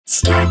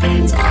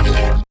Scarpins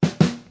Avenue.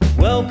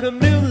 Welcome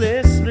new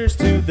listeners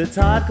to the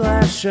Todd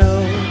Glass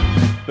Show.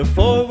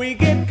 Before we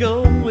get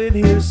going,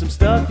 here's some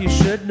stuff you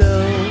should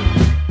know.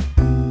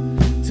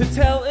 To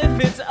tell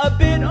if it's a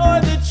bit or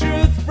the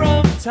truth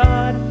from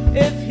Todd.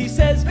 If he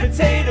says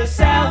potato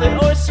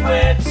salad or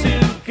swear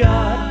to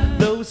God.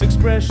 Those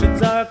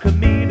expressions are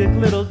comedic,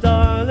 little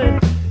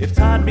darling. If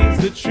Todd means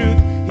the truth,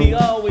 he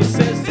always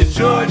says to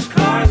George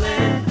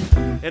Carlin.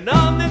 And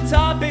on the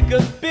topic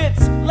of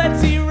bits,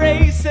 let's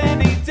erase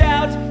any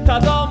doubt.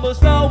 Todd's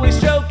almost always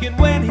joking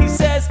when he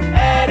says,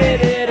 edit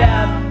it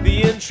out.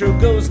 The intro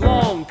goes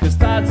long, cause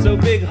Todd's so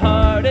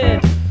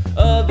big-hearted.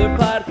 Other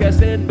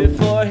podcasts end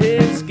before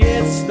his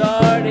gets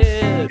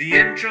started. The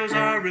intros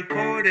are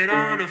recorded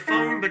on a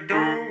phone, but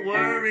don't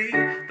worry.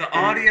 The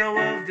audio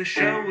of the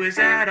show is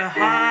at a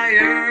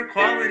higher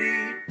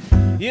quality.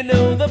 You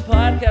know the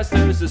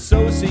Podcasters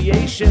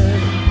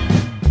Association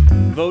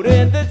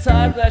voted the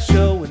Todd Glass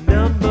Show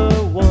number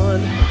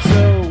one.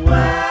 So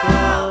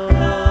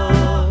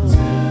welcome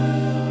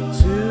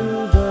to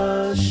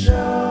the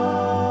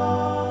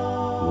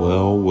show.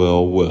 Well.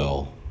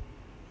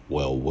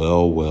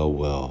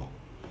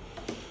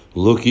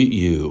 Look at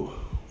you.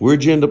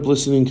 Where'd you end up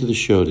listening to the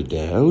show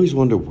today? I always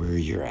wonder where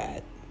you're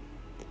at.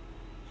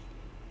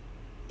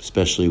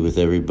 Especially with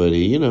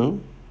everybody,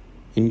 in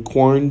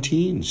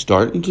quarantine,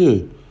 starting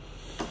to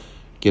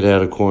get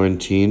out of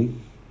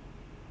quarantine.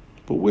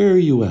 But where are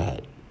you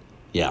at?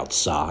 You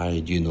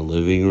outside? You in the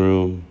living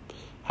room?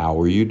 How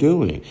are you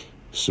doing?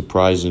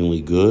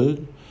 Surprisingly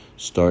good?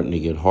 Starting to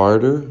get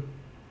harder?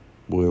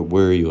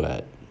 Where are you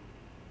at?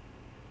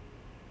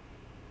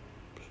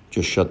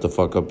 Just shut the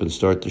fuck up and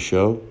start the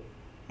show?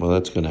 Well,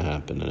 that's going to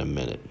happen in a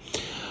minute.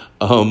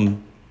 I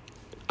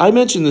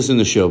mentioned this in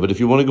the show, but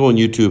if you want to go on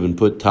YouTube and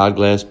put Todd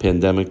Glass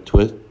pandemic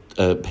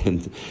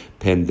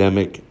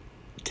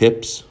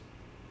tips,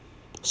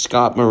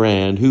 Scott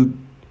Moran, who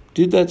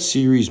did that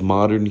series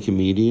Modern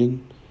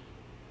Comedian,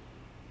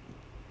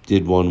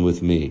 did one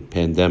with me,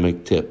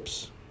 Pandemic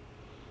Tips.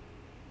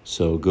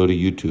 So go to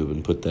YouTube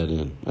and put that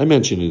in. I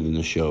mentioned it in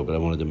the show, but I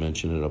wanted to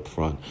mention it up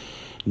front.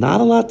 Not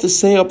a lot to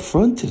say up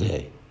front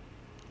today.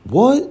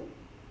 What?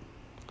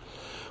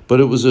 But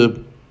it was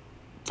a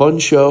fun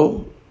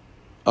show.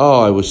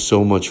 Oh, it was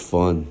so much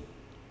fun.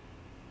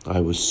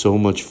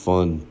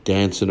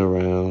 Dancing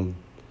around.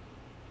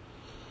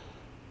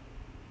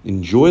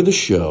 Enjoy the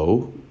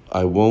show.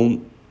 I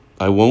won't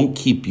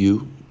keep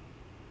you.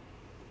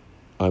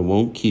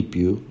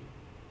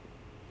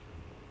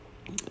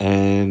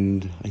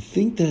 And I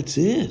think that's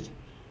it.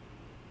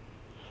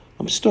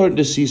 I'm starting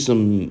to see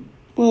some,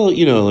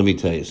 let me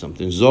tell you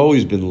something. There's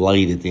always been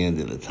light at the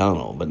end of the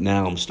tunnel, but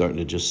now I'm starting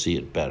to just see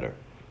it better.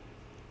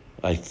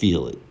 I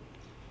feel it.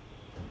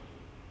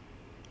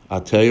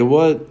 I'll tell you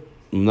what,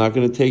 I'm not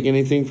going to take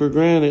anything for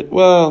granted.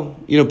 Well,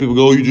 people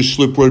go, you just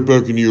slip right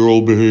back into your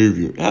old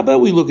behavior. How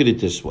about we look at it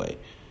this way?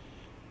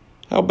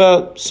 How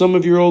about some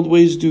of your old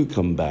ways do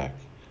come back?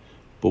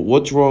 But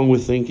what's wrong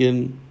with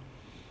thinking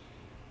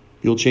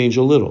you'll change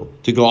a little?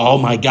 To go, oh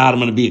my God,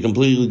 I'm going to be a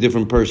completely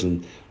different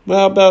person. Well,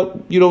 how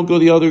about you don't go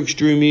the other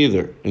extreme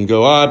either and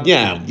go,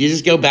 you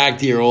just go back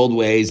to your old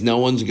ways. No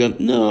one's going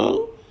to.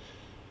 No.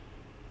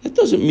 That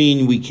doesn't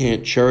mean we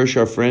can't cherish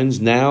our friends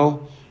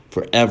now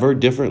forever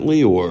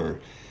differently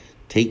or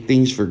take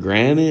things for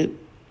granted.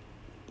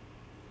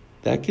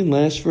 That can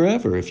last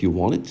forever if you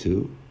want it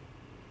to.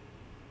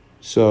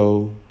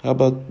 So how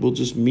about we'll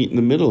just meet in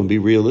the middle and be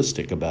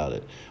realistic about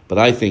it? But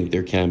I think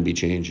there can be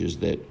changes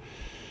that,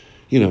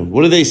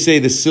 what do they say?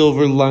 The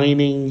silver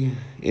lining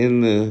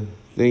in the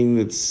thing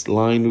that's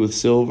lined with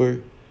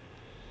silver?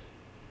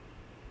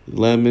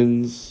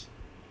 Lemons.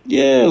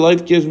 Yeah,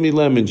 life gives me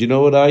lemons. You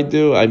know what I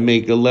do? I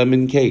make a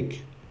lemon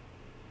cake.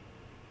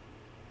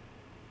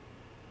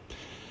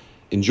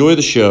 Enjoy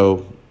the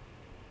show.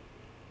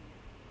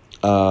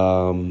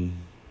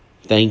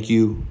 Thank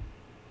you.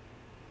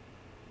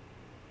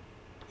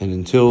 And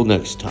until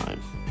next time.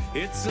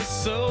 It's a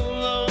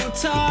solo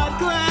Todd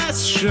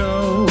Glass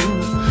show.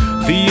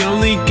 The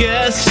only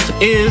guest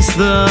is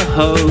the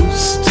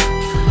host.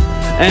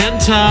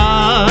 And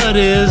Todd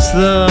is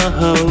the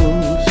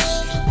host.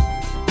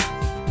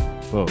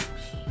 Folks,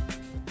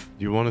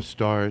 do you want to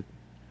start?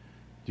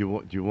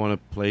 Do you want to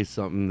play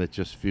something that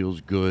just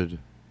feels good?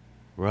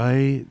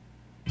 Right?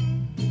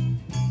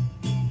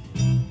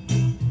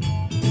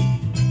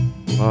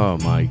 Oh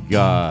my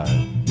God.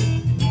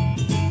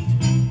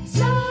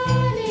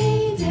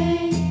 Sunny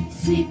day,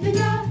 sweeping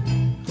up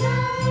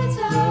clouds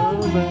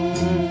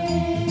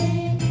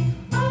away.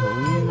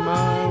 On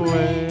my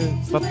way.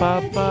 Ba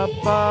ba ba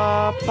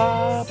ba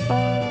ba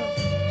ba.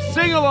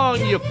 Sing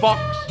along, you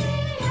fucks.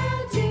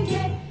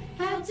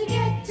 How to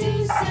get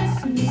to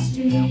Sesame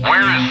Street.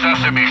 Where is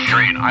Sesame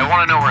Street? I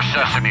want to know where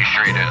Sesame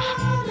Street is.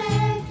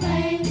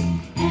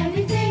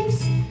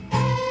 Everything's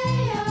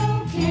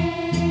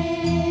A-okay.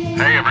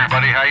 Hey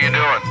everybody, how you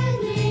doing?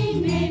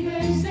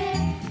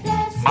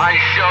 My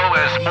show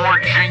has more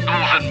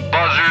jingles and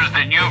buzzers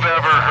than you've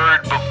ever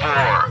heard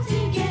before.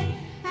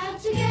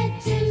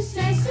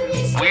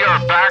 We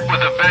are back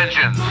with a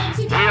vengeance.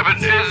 Isn't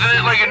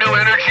it like a new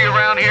energy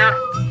around here?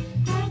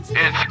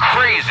 It's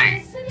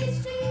crazy.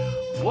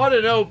 What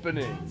an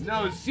opening.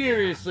 No,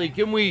 seriously,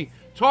 can we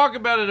talk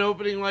about an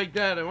opening like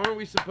that? Aren't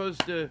we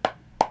supposed to...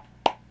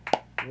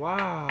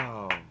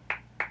 Wow.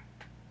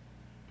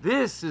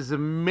 This is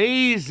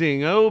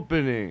amazing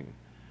opening.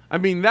 I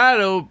mean,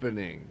 that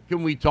opening.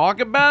 Can we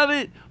talk about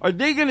it? Are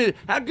they going to...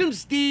 How come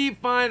Steve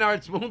Fine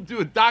Arts won't do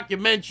a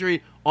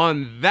documentary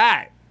on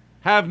that?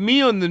 Have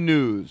me on the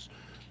news.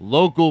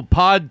 Local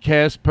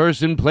podcast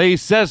person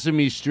plays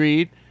Sesame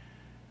Street,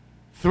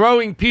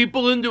 throwing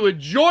people into a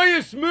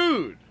joyous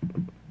mood.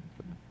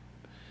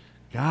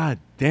 God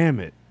damn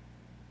it.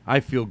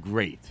 I feel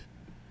great.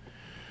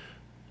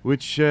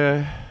 Which,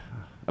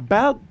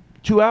 about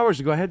 2 hours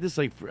ago, I had this,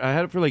 I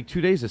had it for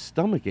 2 days of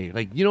stomach ache.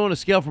 On a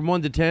scale from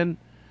 1 to 10,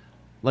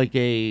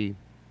 a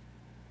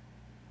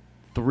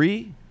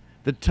 3?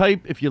 The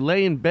type, if you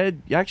lay in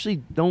bed, you actually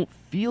don't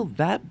feel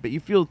that, but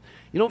you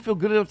don't feel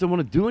good enough to want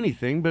to do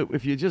anything, but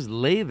if you just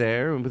lay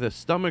there and with a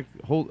stomach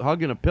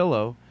hugging a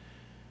pillow,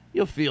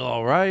 you'll feel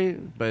all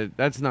right, but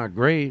that's not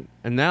great.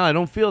 And now I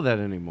don't feel that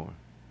anymore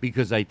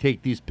because I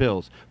take these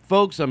pills.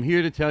 Folks, I'm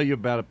here to tell you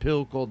about a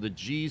pill called the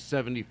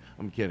G70.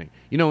 I'm kidding.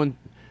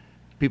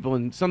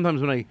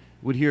 Sometimes when I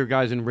would hear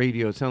guys in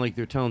radio, it sounded like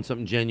they're telling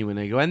something genuine.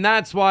 They go, and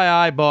that's why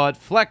I bought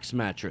Flex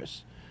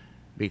Mattress,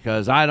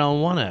 because I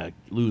don't want to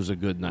lose a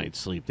good night's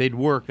sleep. They'd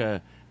work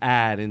a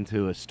ad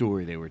into a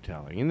story they were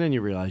telling, and then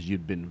you realize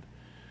you'd been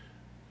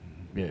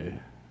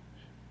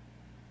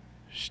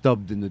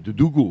stubbed in the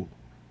dudugu,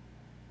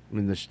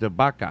 in the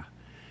stabaka.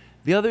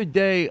 The other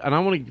day, and I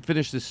want to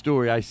finish this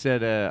story, I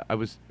said I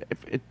was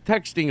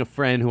texting a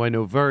friend who I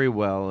know very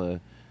well,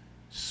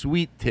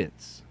 Sweet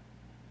Tits.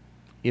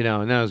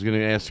 And I was going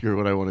to ask her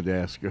what I wanted to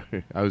ask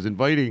her. I was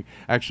inviting,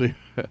 actually,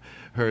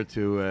 her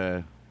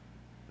to...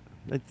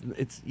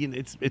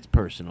 It's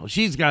personal.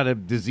 She's got a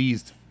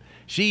diseased...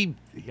 She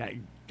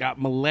got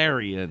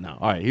malaria now.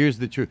 All right, here's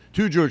the truth.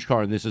 To George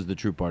Carlin, this is the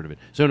true part of it.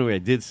 So anyway, I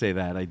did say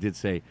that. I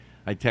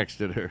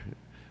texted her.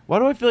 Why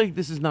do I feel like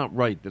this is not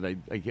right? That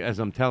as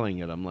I'm telling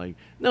it, I'm like,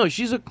 no,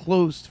 she's a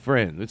close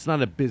friend. It's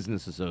not a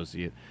business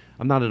associate.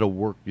 I'm not at a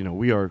work.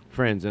 We are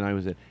friends. And I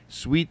was at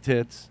Sweet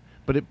Tits,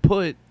 but it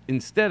put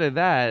instead of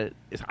that,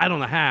 I don't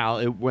know how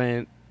it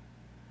went.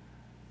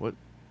 What?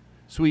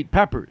 Sweet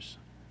Peppers.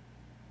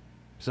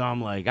 So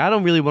I'm like, I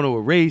don't really want to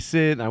erase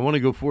it. And I want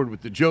to go forward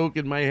with the joke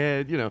in my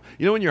head.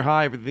 When you're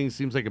high, everything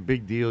seems like a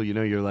big deal.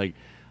 You're like,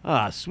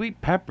 Sweet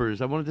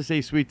Peppers. I wanted to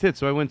say Sweet Tits.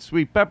 So I went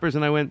Sweet Peppers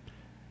and I went,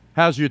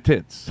 how's your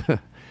tits?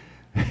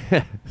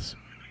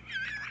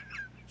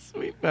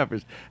 Sweet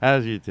Peppers.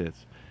 How's your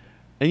tits?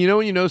 And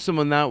when you know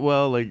someone that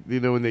well,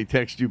 when they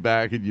text you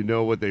back and you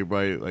know what they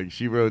write,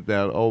 she wrote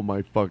down, oh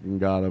my fucking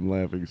God, I'm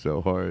laughing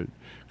so hard.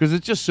 Because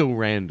it's just so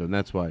random.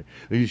 That's why.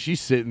 She's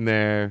sitting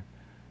there.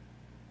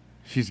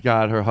 She's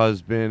got her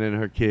husband and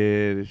her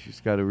kid. She's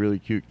got a really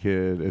cute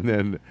kid. And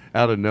then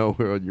out of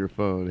nowhere on your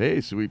phone,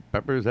 hey, Sweet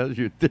Peppers, how's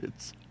your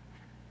tits?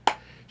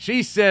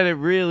 She said it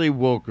really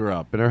woke her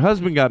up. And her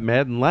husband got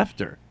mad and left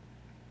her.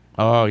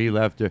 Oh, he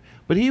left her.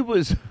 But he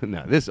was,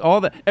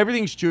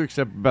 everything's true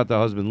except about the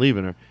husband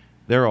leaving her.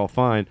 They're all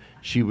fine.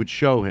 She would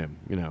show him,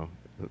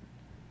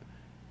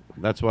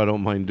 That's why I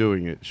don't mind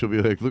doing it. She'll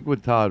be like, look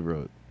what Todd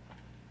wrote.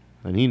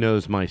 And he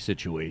knows my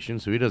situation,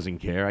 so he doesn't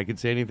care. I can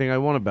say anything I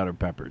want about her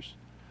peppers.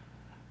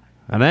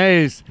 And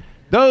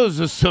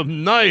those are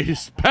some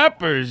nice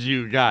peppers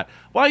you got.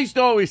 Well, I used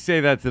to always say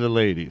that to the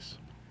ladies.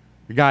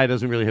 The guy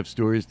doesn't really have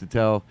stories to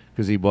tell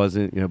because he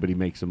wasn't, but he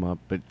makes them up.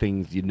 But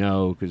things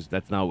because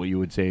that's not what you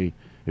would say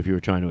if you were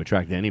trying to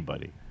attract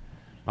anybody.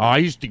 Oh, I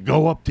used to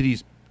go up to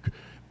these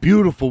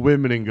beautiful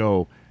women and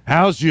go,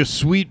 how's your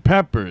sweet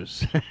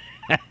peppers?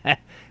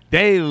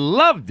 They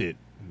loved it.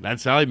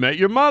 That's how I met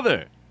your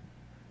mother.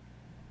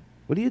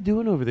 What are you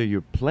doing over there?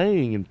 You're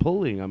playing and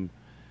pulling. I'm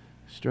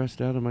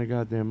stressed out of my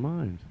goddamn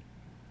mind.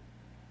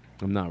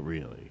 I'm not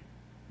really.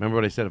 Remember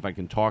what I said? If I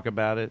can talk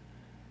about it,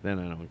 then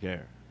I don't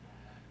care.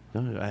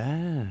 So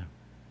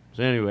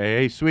anyway,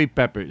 hey, Sweet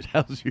Peppers,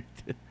 how's your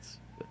tits?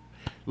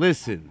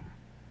 Listen,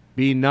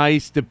 be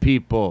nice to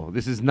people.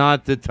 This is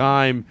not the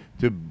time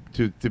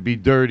to be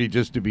dirty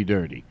just to be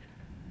dirty.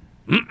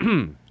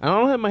 I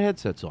don't have my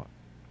headsets on.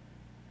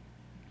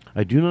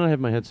 I do not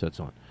have my headsets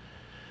on.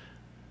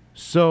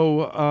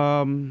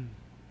 So,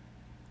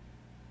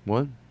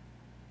 what?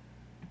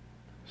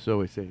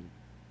 So I say,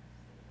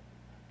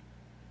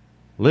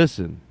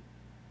 listen,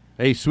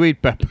 hey,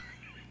 Sweet Pepper.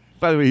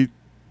 By the way,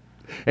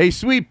 hey,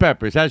 Sweet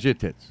Peppers, how's your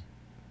tits?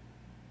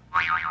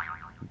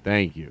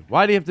 Thank you.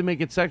 Why do you have to make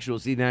it sexual?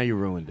 See, now you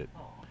ruined it.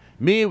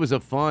 Me, it was a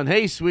fun,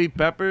 hey, Sweet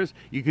Peppers.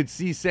 You could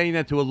see saying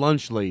that to a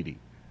lunch lady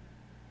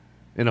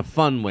in a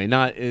fun way.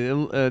 Not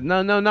a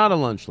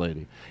lunch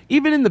lady.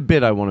 Even in the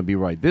bit, I want to be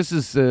right. This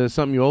is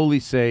something you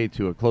only say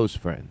to a close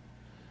friend.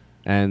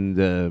 And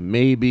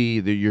maybe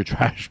your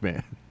trash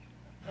man.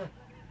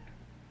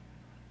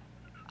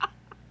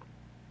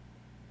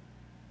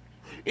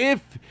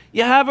 If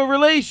you have a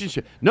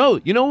relationship.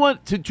 No, you know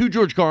what? To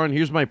George Carlin,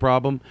 here's my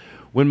problem.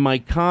 when my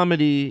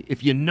comedy,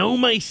 if you know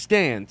my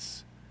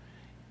stance,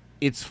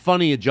 it's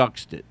funny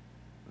adjusted. It.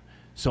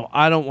 So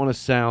I don't want to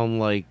sound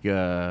like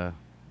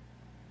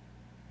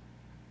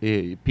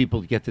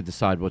people get to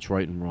decide what's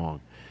right and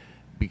wrong.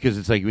 Because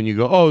it's like when you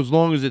go, oh, as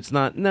long as it's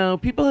not. No,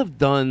 people have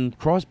done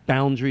cross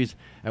boundaries.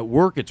 At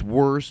work, it's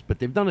worse, but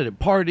they've done it at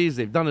parties.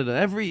 They've done it at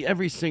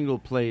every single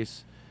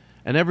place.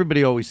 And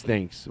everybody always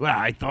thinks, well,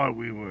 I thought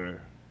we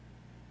were.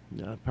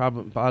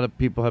 Probably a lot of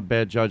people have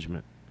bad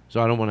judgment.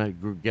 So I don't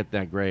want to get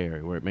that gray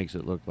area where it makes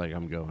it look like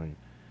I'm going.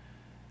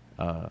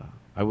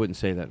 I wouldn't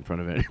say that in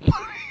front of anybody.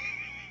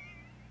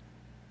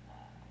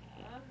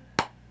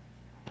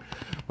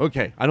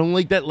 Okay, I don't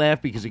like that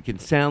laugh because it can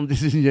sound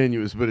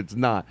disingenuous, but it's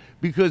not.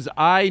 Because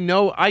I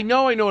know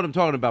what I'm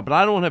talking about, but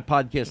I don't want to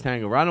have podcast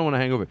hangover. I don't want to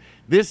hangover.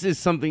 This is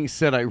something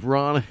said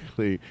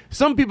ironically.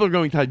 Some people are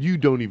going, Todd, you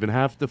don't even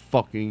have to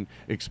fucking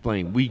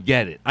explain. We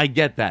get it. I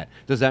get that.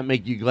 Does that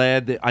make you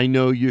glad that I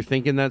know you're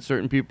thinking that,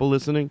 certain people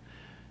listening?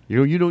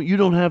 You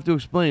don't have to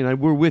explain.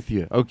 We're with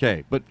you.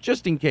 Okay, but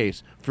just in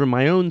case, for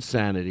my own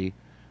sanity,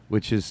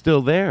 which is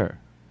still there,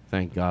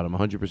 thank God, I'm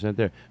 100%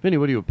 there. Vinny,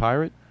 what are you, a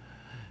pirate?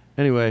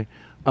 Anyway,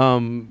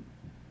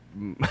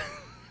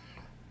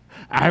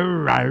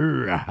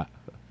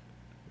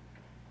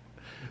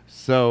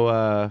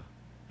 so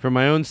for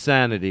my own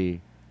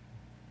sanity,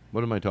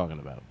 what am I talking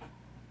about?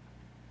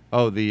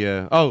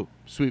 Oh,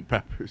 sweet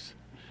peppers.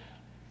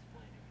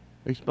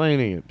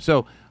 Explaining it.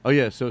 So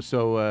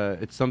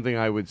it's something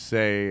I would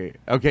say.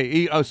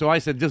 Okay. So I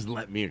said, just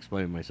let me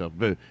explain myself,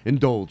 but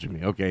indulge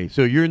me. Okay.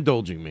 So you're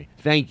indulging me.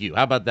 Thank you.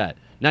 How about that?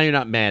 Now you're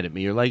not mad at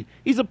me. You're like,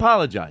 he's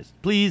apologized.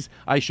 Please,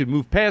 I should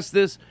move past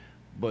this.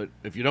 But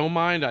if you don't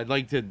mind, I'd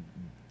like to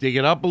dig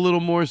it up a little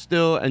more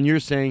still. And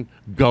you're saying,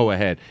 go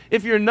ahead.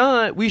 If you're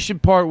not, we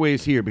should part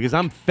ways here because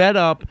I'm fed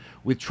up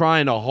with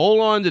trying to hold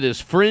on to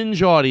this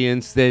fringe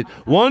audience that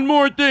one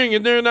more thing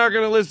and they're not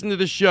going to listen to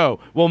the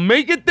show. Well,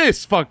 make it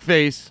this,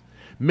 fuckface.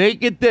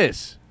 Make it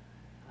this.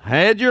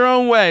 Head your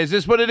own way. Is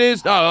this what it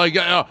is?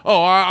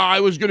 I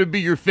was going to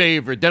be your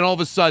favorite. Then all of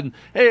a sudden,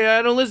 hey,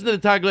 I don't listen to the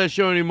Todd Glass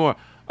Show anymore.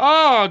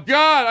 Oh,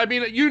 God. I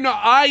mean,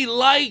 I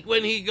like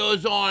when he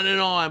goes on and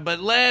on. But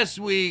last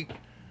week,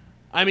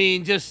 I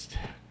mean, just,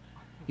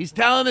 he's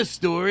telling a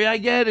story. I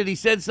get it. He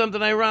said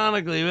something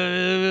ironically.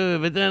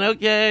 But then,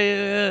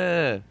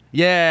 okay.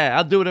 Yeah,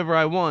 I'll do whatever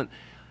I want.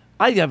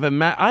 I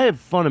have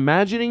fun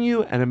imagining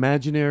you and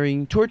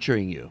imagining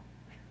torturing you.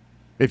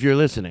 If you're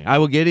listening, I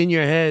will get in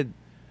your head.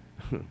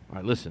 All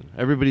right, listen.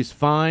 Everybody's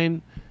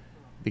fine.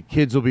 The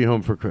kids will be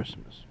home for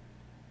Christmas.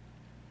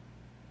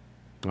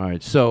 All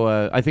right,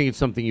 so I think it's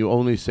something you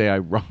only say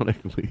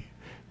ironically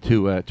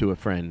to a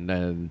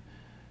friend,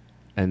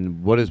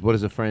 and what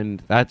is a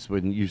friend? That's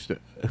when you used to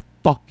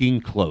fucking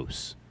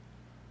close.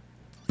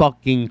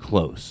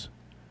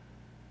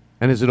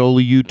 And is it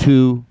only you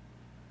two?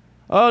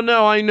 Oh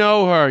no, I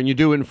know her, and you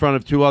do it in front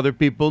of two other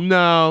people.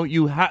 No,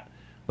 you have,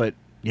 but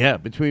yeah,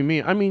 between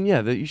me, I mean,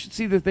 yeah, you should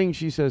see the things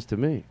she says to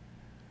me.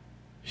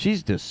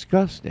 She's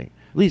disgusting.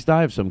 At least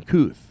I have some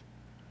couth.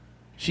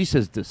 She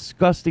says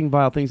disgusting,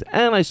 vile things.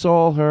 And I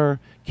saw her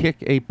kick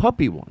a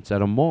puppy once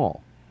at a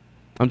mall.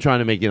 I'm trying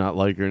to make you not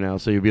like her now,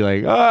 so you'll be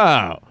like,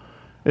 oh,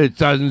 it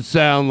doesn't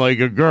sound like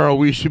a girl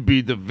we should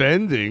be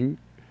defending.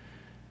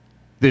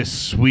 This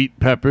Sweet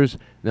Peppers.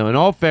 Now, in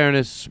all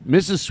fairness,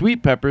 Mrs.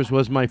 Sweet Peppers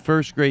was my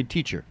first grade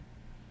teacher.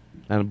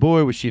 And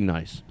boy, was she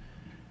nice.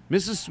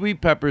 Mrs. Sweet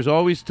Peppers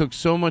always took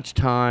so much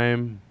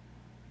time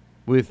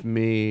with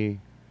me.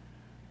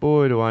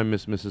 Boy, do I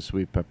miss Mrs.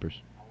 Sweet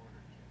Peppers.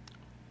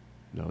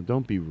 No,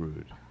 don't be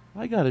rude.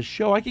 I got a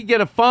show. I could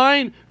get a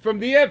fine from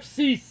the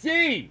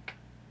FCC.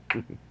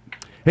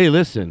 Hey,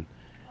 listen.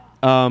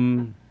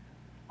 Some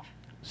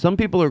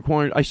people are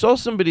quarantined. I saw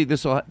somebody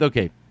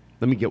okay,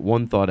 let me get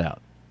one thought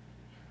out.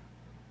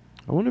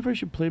 I wonder if I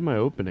should play my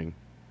opening.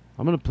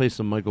 I'm going to play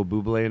some Michael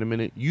Bublé in a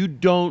minute. You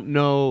don't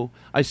know.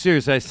 I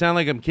sound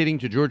like I'm kidding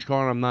to George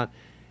Carlin. I'm not.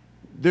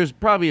 There's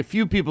probably a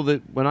few people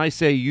that when I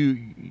say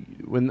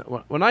when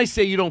I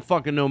say you don't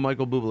fucking know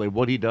Michael Bublé,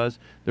 what he does,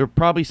 there are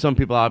probably some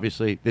people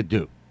obviously that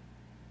do.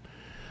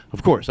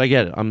 Of course, I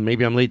get it.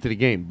 Maybe I'm late to the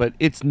game, but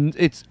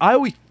I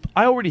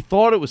already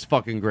thought it was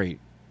fucking great,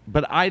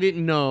 but I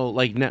didn't know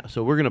like now.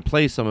 So we're gonna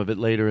play some of it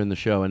later in the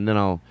show, and then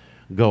I'll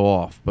go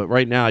off. But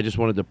right now, I just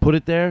wanted to put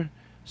it there,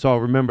 so I'll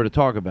remember to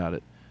talk about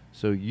it.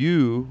 So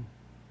you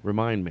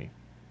remind me.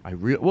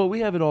 Well,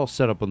 we have it all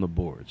set up on the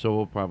board, so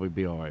we'll probably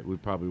be all right. We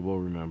probably will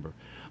remember.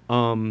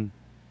 So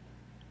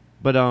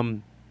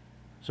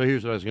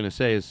here's what I was going to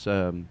say is,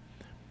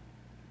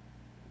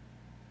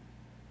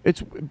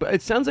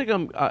 it sounds like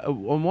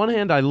on one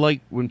hand, I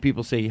like when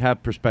people say you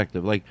have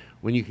perspective, like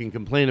when you can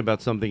complain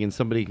about something and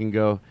somebody can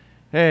go,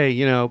 hey,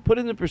 put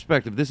it in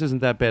perspective. This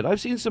isn't that bad.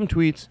 I've seen some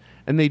tweets,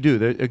 and they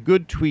do. A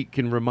good tweet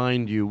can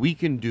remind you, we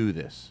can do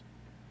this.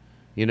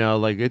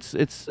 Like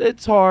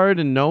it's hard,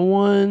 and no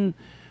one...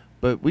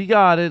 But we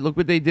got it. Look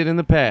what they did in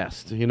the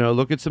past.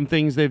 Look at some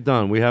things they've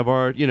done. We have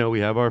our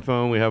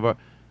phone. We have our...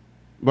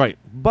 Right.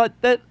 But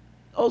that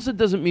also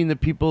doesn't mean that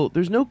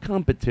there's no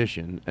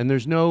competition, and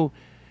there's no...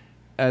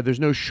 there's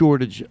no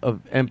shortage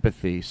of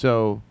empathy.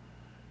 So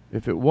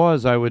if it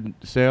was, I would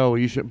say, oh,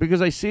 you should,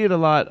 because I see it a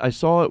lot. I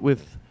saw it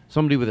with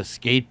somebody with a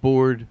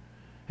skateboard.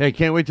 Hey, I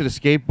can't wait till the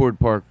skateboard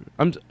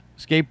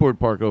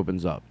park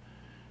opens up.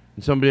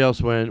 And somebody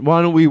else went,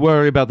 why don't we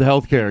worry about the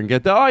healthcare and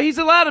get the, oh, he's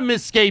allowed to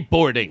miss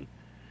skateboarding.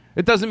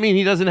 It doesn't mean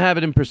he doesn't have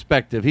it in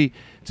perspective.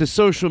 It's a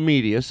social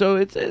media, so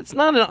it's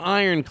not an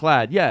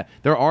ironclad. Yeah,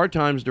 there are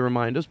times to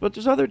remind us, but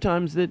there's other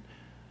times that,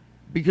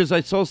 because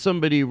I saw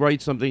somebody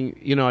write something,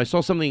 I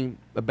saw something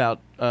about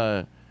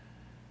I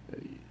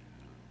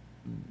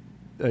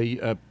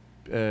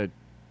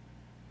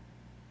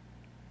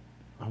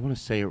want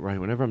to say it right.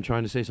 Whenever I'm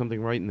trying to say something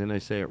right and then I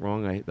say it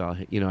wrong, I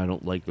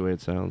don't like the way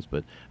it sounds,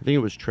 but I think it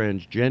was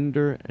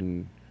transgender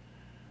and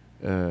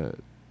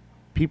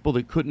people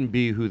that couldn't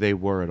be who they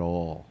were at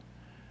all.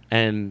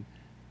 And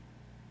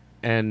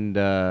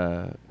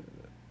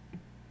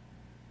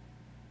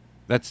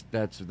that's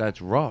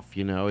rough,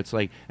 It's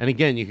like, and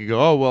again, you could go,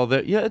 oh well,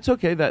 it's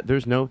okay that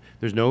there's no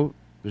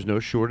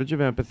shortage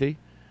of empathy.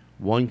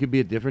 One could be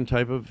a different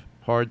type of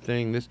hard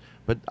thing.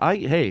 But I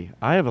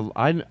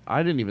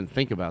didn't even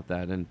think about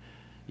that, and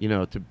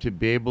to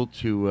be able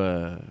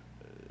to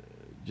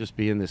just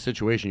be in this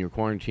situation, you're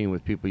quarantined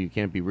with people you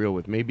can't be real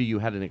with. Maybe you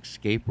had an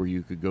escape where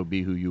you could go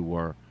be who you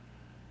were,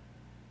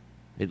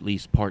 at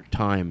least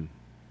part-time,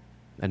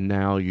 and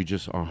now you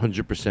just are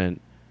 100%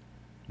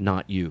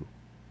 not you.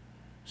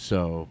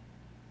 So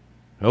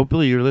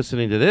hopefully you're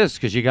listening to this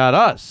because you got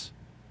us.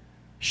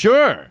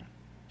 Sure,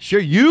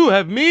 you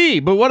have me,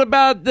 but what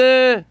about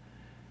the...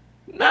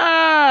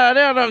 Nah,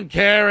 they don't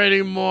care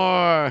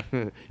anymore.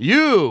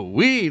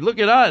 We, look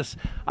at us.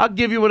 I'll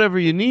give you whatever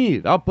you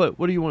need. I'll put,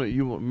 what do you want?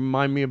 You want,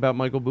 remind me about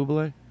Michael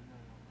Bublé?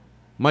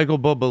 Michael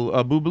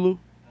Boobaloo?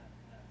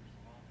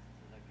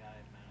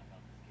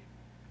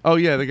 Oh,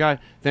 yeah, the guy.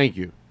 Thank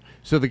you.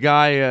 So the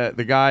guy,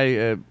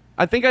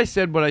 I think I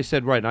said what I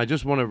said right, and I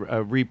just want to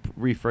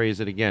rephrase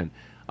it again.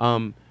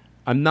 I'm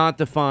not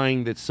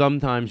defying that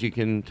sometimes you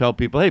can tell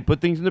people, hey,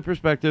 put things into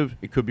perspective.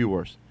 It could be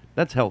worse.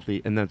 That's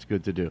healthy, and that's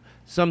good to do.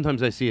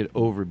 Sometimes I see it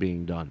over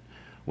being done.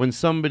 When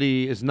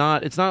somebody is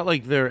not, it's not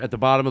like they're at the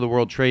bottom of the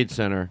World Trade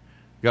Center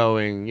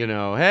going,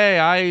 hey,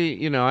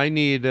 I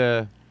need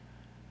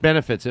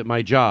benefits at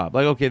my job.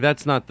 Like, okay,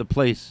 that's not the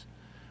place.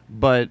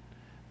 But,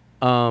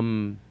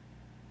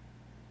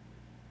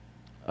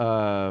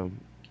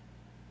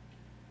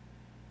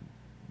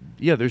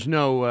 there's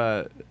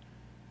no,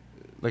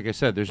 like I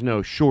said, there's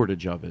no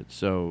shortage of it.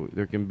 So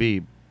there can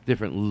be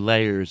different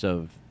layers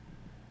of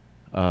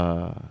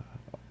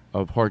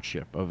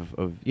hardship,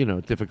 of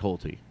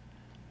difficulty.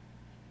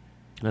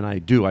 And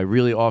I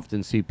really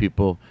often see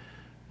people,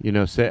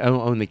 say,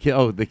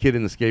 the kid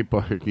in the skate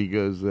park, he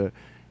goes,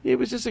 he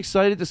was just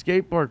excited the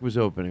skate park was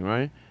opening,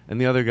 right?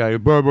 And the other guy,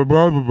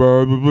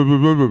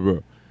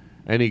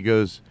 and he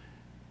goes,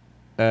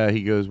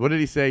 what did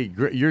he say?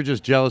 You're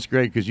just jealous,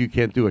 Greg, because you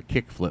can't do a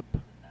kickflip.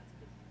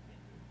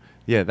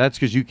 Yeah, that's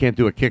because you can't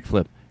do a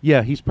kickflip.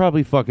 Yeah, he's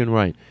probably fucking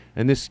right.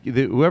 And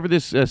whoever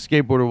this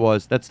skateboarder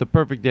was, that's the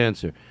perfect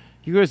answer.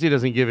 He goes, he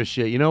doesn't give a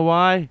shit. You know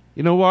why?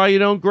 You know why you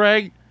don't,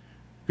 Greg?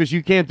 Because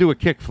you can't do a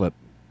kickflip.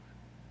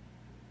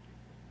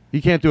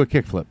 You can't do a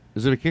kickflip.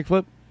 Is it a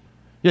kickflip?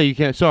 Yeah, you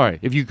can't. Sorry.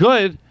 If you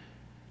could,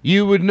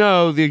 you would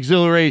know the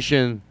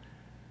exhilaration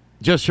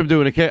just from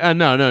doing a kick.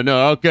 No.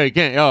 Okay,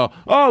 can't.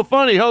 Oh,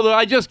 funny. Hold on.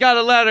 I just got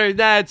a letter.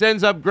 That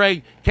ends up,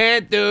 Greg.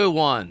 Can't do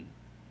one.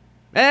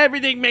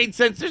 Everything made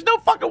sense. There's no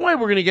fucking way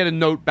we're going to get a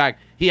note back.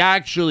 He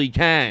actually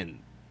can.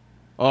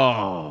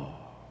 Oh.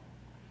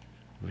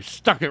 We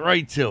stuck it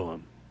right to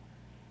him.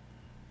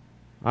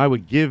 I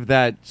would give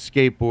that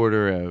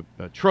skateboarder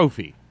a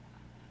trophy.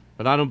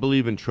 But I don't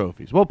believe in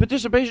trophies. Well,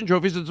 participation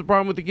trophies is the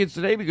problem with the kids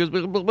today because...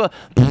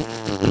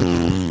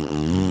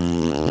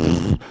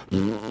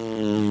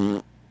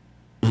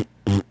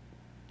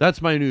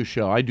 That's my new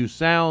show. I do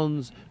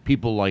sounds.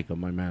 People like them,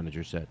 my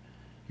manager said.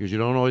 Because you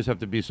don't always have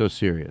to be so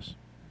serious.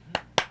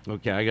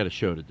 Okay, I got a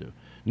show to do.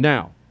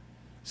 Now,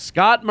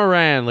 Scott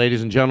Moran,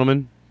 ladies and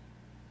gentlemen.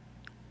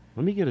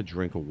 Let me get a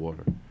drink of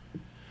water.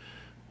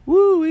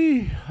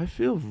 Woo-wee. I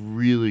feel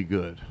really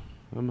good.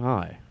 I'm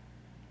high.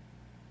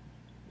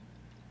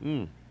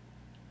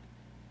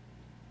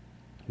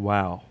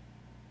 Wow.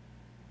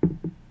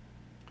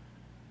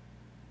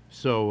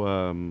 So,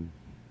 I'm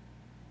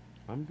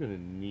going to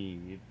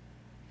need...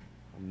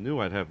 I knew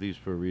I'd have these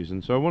for a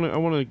reason. So I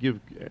want to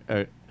give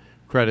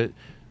credit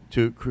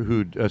to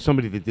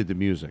somebody that did the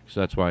music.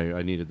 So that's why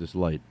I needed this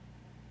light.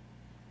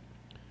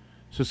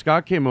 So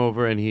Scott came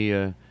over and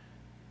he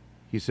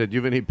said, "Do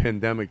you have any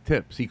pandemic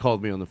tips?" He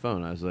called me on the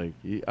phone. I was like,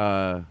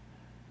 yeah,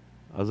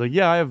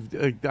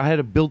 I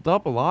had built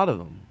up a lot of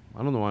them.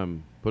 I don't know why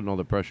I'm putting all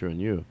the pressure on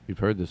you. You've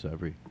heard this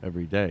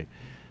every day.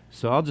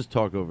 So I'll just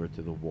talk over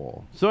to the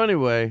wall. So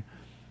anyway,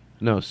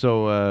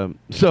 so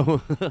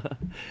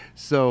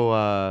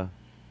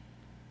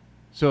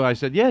I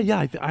said,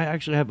 I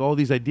actually have all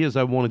these ideas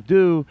I want to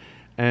do.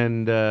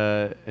 And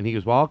he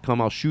goes, well, I'll come.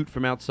 I'll shoot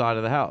from outside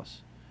of the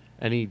house.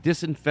 And he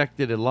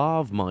disinfected a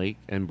lav mic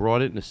and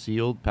brought it in a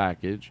sealed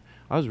package.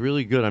 I was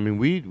really good. I mean,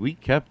 we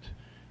kept.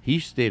 He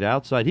stayed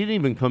outside. He didn't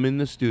even come in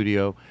the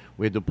studio.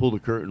 We had to pull the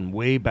curtain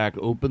way back,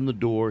 open the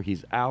door.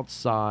 He's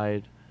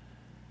outside,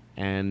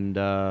 and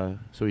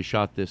so he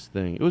shot this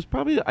thing. It was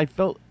probably. I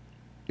felt.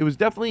 It was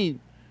definitely.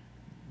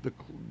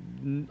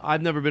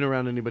 I've never been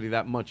around anybody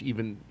that much,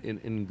 even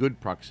in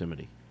good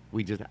proximity.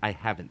 I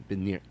haven't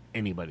been near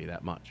anybody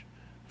that much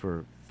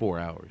for 4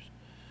 hours.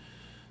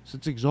 So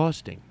it's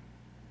exhausting,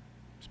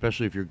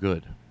 especially if you're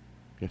good.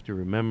 You have to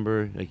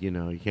remember, like,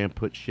 you can't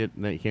put shit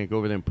in that. You can't go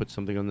over there and put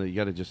something on you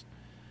got to just.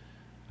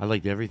 I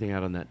liked everything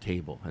out on that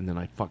table, and then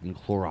I fucking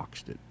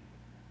Cloroxed it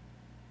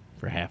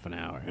for half an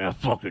hour.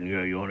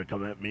 Yeah, you want to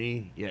come at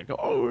me? Yeah, go,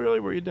 oh, really?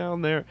 Were you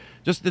down there?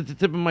 Just at the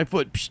tip of my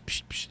foot. Psh,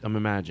 psh, psh. I'm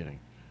imagining.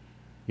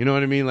 You know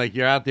what I mean? Like,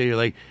 you're out there, you're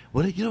like,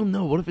 what if you don't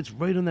know? What if it's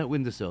right on that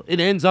windowsill? It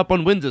ends up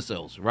on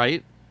windowsills,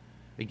 right?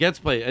 It gets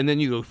played, and then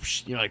you go,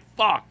 psh, you're like,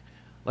 fuck.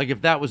 Like,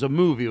 if that was a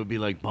movie, it would be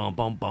like, bum,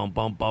 bum, bum,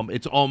 bum, bum.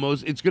 It's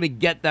going to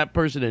get that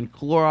person in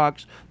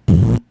Clorox.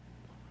 That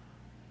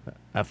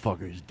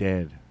fucker's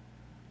dead.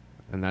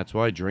 And that's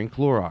why I drink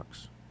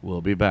Clorox.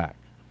 We'll be back.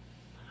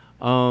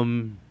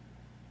 So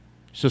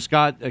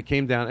Scott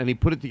came down, and he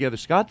put it together.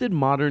 Scott did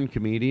Modern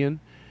Comedian,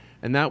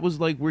 and that was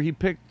like where he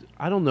picked,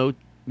 I don't know,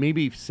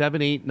 maybe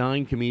 7, 8,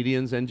 9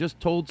 comedians and just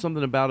told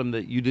something about them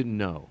that you didn't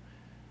know.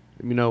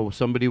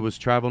 Somebody was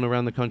traveling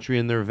around the country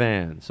in their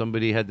van.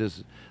 Somebody had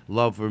this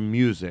love for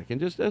music. And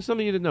just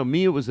something you didn't know.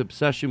 Me, it was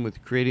obsession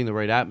with creating the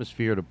right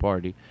atmosphere at a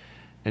party.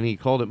 And he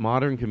called it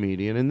Modern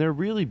Comedian. And they're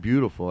really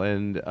beautiful.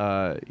 And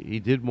he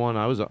did one.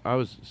 I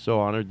was so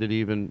honored that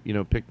he even,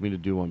 picked me to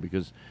do one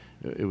because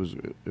it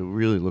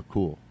really looked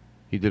cool.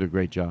 He did a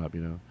great job,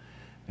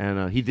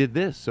 And he did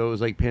this. So it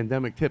was like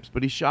pandemic tips.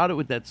 But he shot it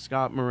with that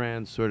Scott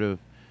Moran sort of,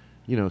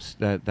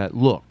 that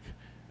look.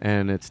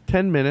 And it's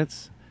 10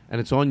 minutes. And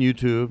it's on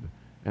YouTube,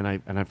 and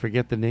I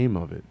forget the name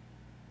of it.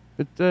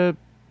 But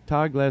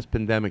Todd Glass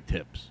Pandemic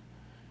Tips.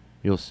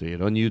 You'll see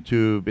it on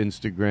YouTube,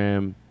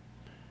 Instagram.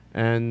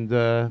 And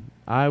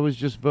I was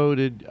just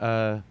voted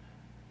 #1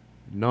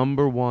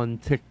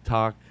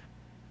 TikTok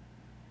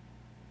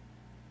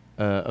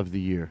of the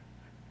year.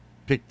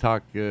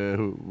 TikTok,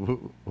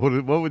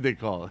 what would they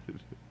call it?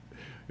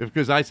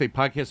 Because I say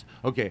podcast,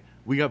 okay,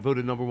 we got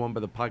voted #1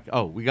 by the podcast.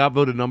 Oh, we got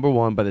voted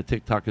 #1 by the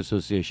TikTok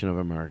Association of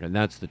America, and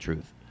that's the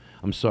truth.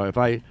 I'm sorry if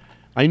I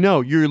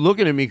know you're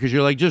looking at me because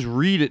you're like, just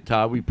read it,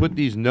 Todd. We put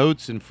these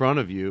notes in front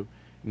of you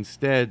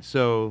instead,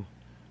 so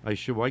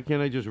why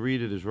can't I just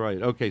read it as right?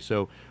 Okay,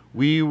 so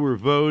we were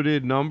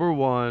voted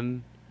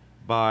 #1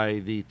 by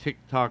the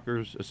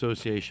TikTokers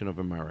Association of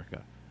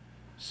America.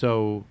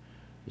 So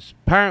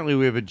apparently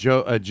we have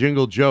a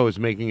jingle. Joe is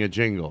making a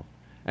jingle,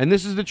 and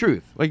this is the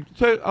truth. Like,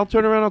 I'll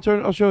turn around,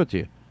 I'll show it to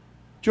you.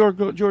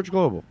 George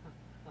Global,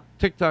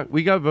 TikTok.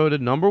 We got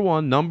voted number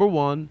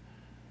one.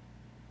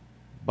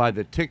 By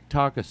the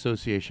TikTok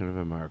Association of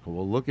America.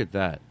 Well, look at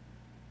that.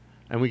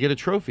 And we get a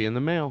trophy in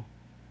the mail.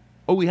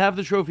 Oh, we have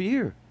the trophy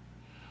here.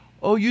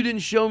 Oh, you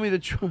didn't show me the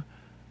trophy.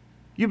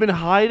 You've been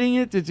hiding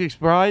it to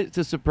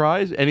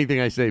surprise? Anything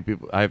I say,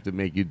 people, I have to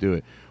make you do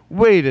it.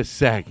 Wait a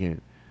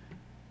second.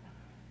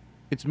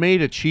 It's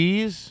made of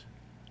cheese?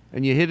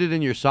 And you hid it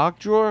in your sock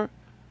drawer?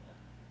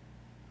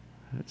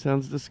 That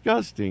sounds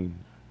disgusting.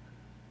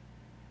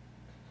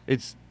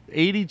 It's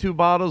 82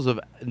 bottles of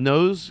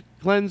nose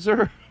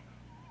cleanser.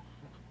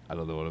 I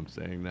don't know what I'm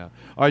saying now.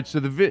 All right, so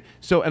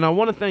and I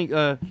want to thank.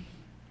 I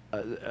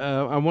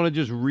want to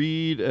just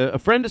read a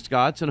friend of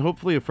Scott's and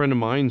hopefully a friend of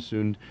mine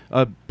soon.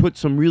 Put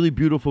some really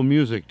beautiful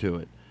music to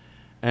it,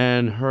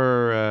 and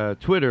her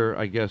Twitter,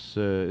 I guess,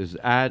 is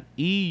at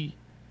EMBURGLER.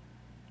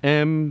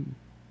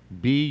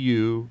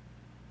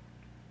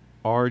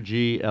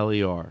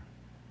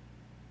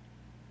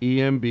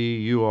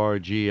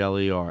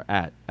 EMBURGLER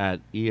at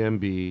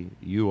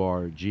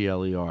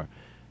EMBURGLER.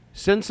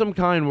 Send some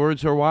kind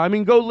words or why. I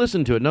mean, go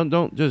listen to it. No,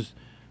 don't just.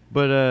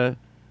 But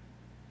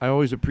I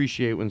always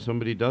appreciate when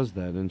somebody does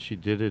that, and she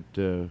did it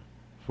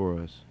for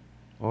us.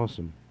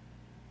 Awesome.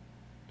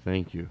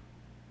 Thank you.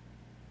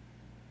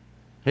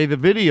 Hey, the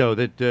video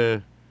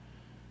that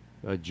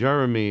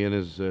Jeremy and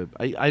his.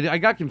 I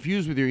got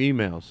confused with your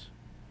emails.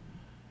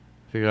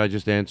 Figured I'd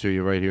just answer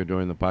you right here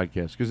during the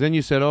podcast. Because then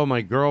you said, oh,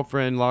 my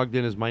girlfriend logged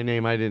in as my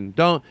name. I didn't.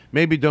 Don't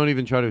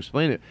even try to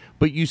explain it.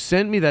 But you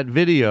sent me that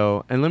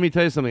video, and let me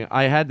tell you something.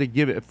 I had to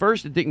give it. At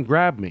first, it didn't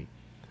grab me.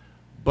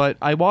 But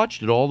I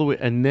watched it all the way,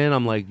 and then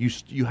I'm like,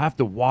 you have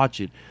to watch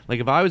it.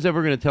 Like, if I was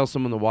ever going to tell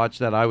someone to watch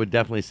that, I would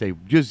definitely say,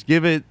 just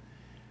give it.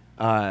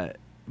 But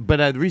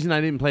the reason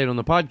I didn't play it on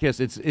the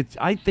podcast,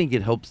 I think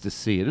it helps to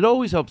see it. It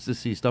always helps to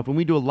see stuff. And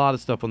we do a lot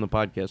of stuff on the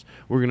podcast.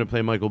 We're going to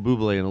play Michael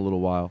Bublé in a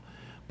little while.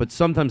 But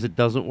sometimes it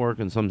doesn't work,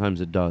 and sometimes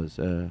it does.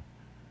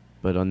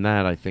 But on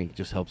that, I think,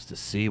 just helps to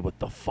see what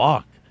the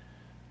fuck.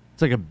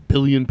 It's like a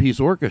billion-piece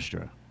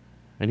orchestra.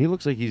 And he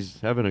looks like he's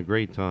having a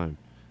great time.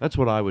 That's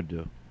what I would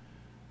do.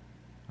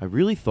 I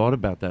really thought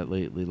about that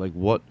lately. Like,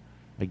 what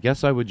I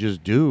guess I would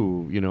just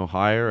do,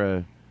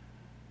 hire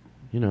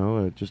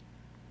just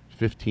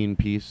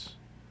 15-piece,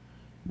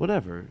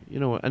 whatever.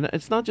 And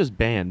it's not just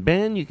band.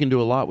 Band, you can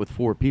do a lot with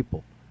 4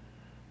 people.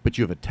 but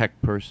you have a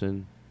tech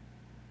person.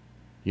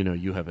 You know,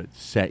 you have a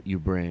set you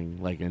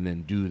bring, like, and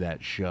then do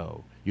that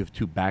show. You have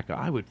two backup.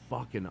 I would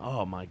fucking,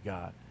 oh my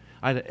God.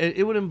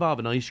 It would involve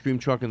an ice cream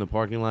truck in the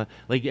parking lot.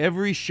 Like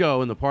every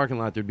show in the parking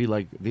lot, there'd be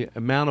like the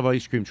amount of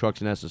ice cream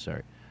trucks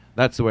necessary.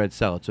 That's the way I'd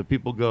sell it. So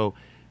people go,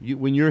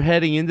 when you're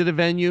heading into the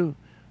venue,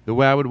 the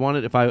way I would want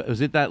it, if I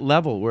was at that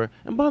level where,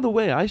 and by the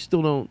way, I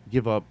still don't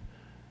give up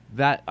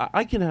that.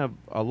 I can have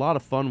a lot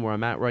of fun where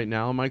I'm at right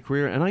now in my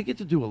career, and I get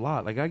to do a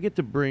lot. Like I get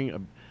to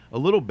bring a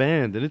little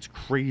band, and it's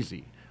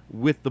crazy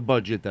with the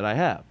budget that I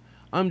have.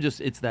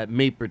 It's that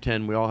may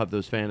pretend we all have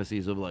those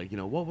fantasies of like, you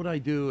know, what would I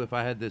do if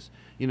I had this,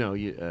 you know,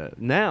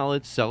 now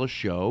it's sell a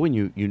show and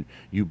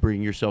you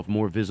bring yourself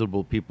more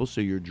visible people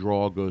so your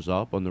draw goes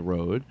up on the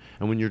road.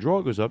 And when your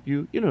draw goes up,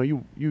 you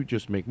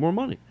just make more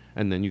money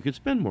and then you could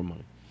spend more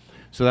money.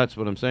 So that's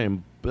what I'm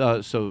saying.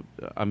 So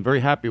I'm very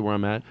happy where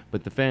I'm at,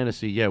 but the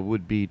fantasy,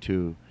 would be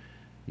to,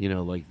 you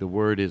know, like the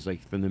word is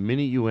like from the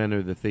minute you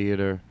enter the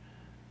theater,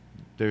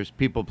 there's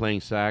people playing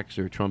sax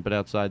or trumpet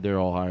outside. They're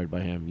all hired by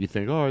him. You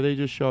think, oh, are they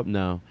just show up?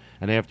 No.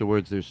 And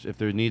afterwards, if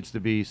there needs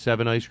to be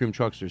 7 ice cream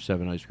trucks, there's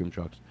 7 ice cream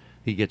trucks.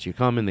 He gets you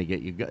coming. They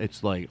get you.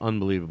 It's like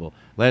unbelievable.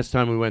 Last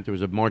time we went, there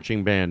was a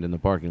marching band in the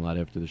parking lot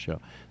after the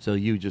show. So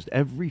you just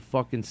every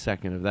fucking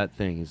second of that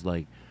thing is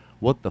like,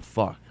 what the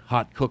fuck?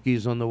 Hot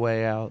cookies on the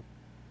way out.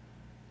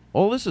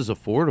 All this is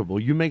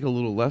affordable. You make a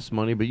little less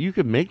money, but you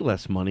could make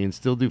less money and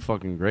still do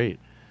fucking great.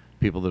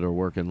 People that are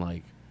working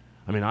like.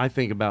 I mean, I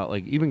think about,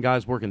 like, even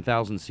guys working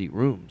 1,000-seat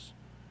rooms.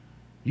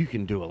 You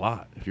can do a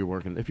lot if you're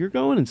working. If you're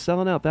going and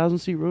selling out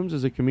 1,000-seat rooms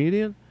as a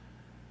comedian,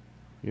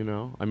 you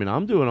know. I mean,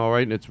 I'm doing all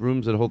right, and it's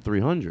rooms that hold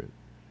 300.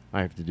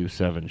 I have to do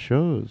 7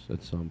 shows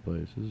at some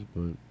places,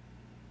 but...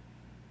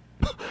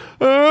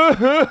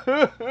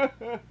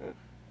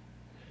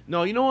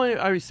 No, you know why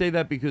I say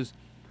that? Because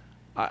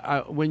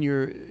when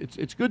you're...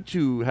 It's good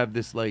to have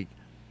this, like...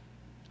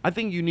 I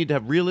think you need to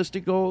have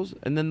realistic goals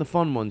and then the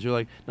fun ones. You're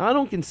like, now I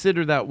don't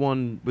consider that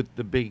one with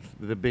the big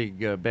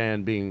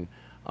band being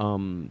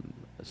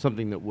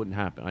something that wouldn't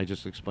happen. I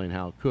just explained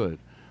how it could,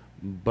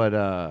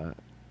 but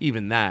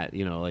even that,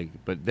 you know, like,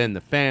 but then the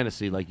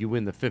fantasy, like you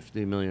win the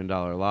 $50 million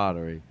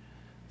lottery,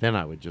 then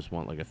I would just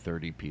want like a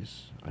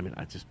 30-piece. I mean,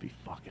 I'd just be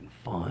fucking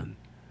fun.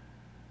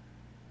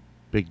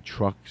 Big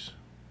trucks,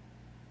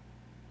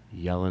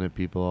 yelling at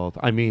people all the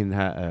time. I mean,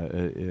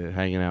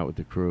 hanging out with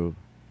the crew.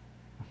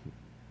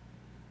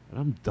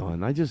 I'm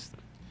done.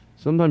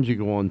 Sometimes you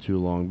go on too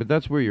long, but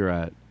that's where you're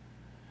at.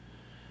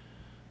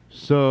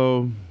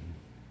 So,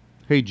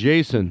 hey,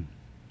 Jason.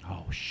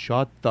 Oh,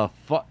 shut the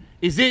fuck.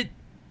 Is it,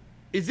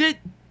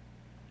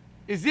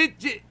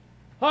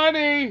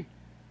 honey,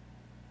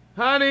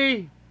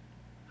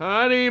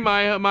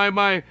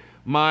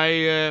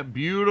 my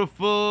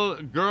beautiful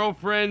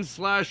girlfriend /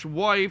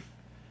 wife,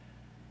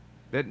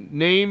 that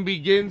name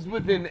begins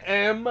with an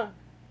M.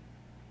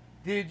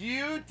 Did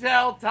you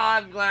tell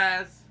Todd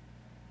Glass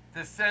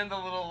to send a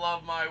little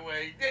love my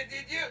way? Did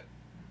you?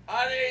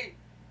 Honey,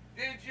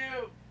 did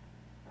you?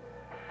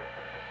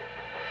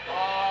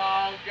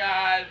 Oh,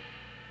 God.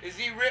 Is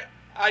he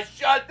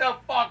shut the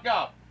fuck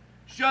up.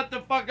 Shut the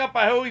fuck up.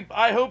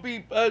 I hope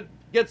he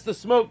gets the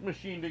smoke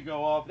machine to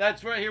go off.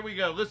 That's right. Here we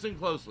go. Listen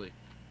closely.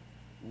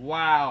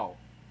 Wow.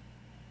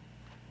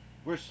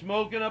 We're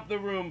smoking up the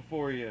room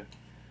for you.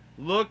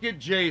 Look at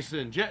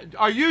Jason.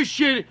 Are you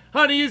shitting?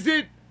 Honey, is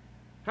it?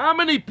 How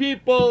many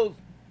people...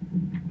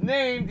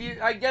 name,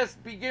 I guess,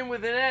 begin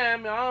with an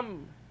M.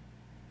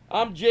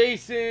 I'm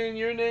Jason.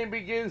 Your name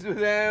begins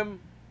with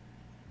M.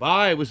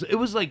 Bye. It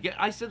was like,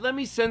 I said, let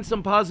me send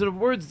some positive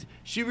words.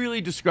 She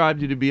really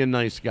described you to be a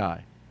nice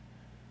guy.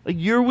 Like,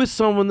 you're with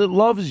someone that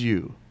loves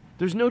you.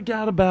 There's no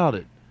doubt about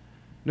it.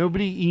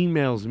 Nobody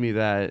emails me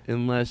that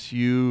unless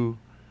you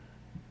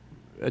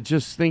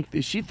just think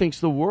that she thinks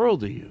the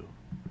world of you.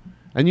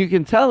 And you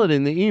can tell it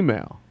in the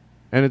email.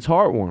 And it's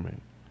heartwarming.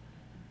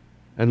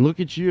 And look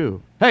at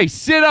you. Hey,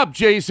 sit up,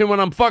 Jason, when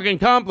I'm fucking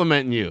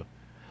complimenting you.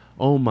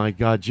 Oh, my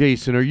God.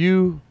 Jason,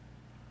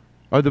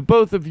 are the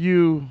both of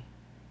you...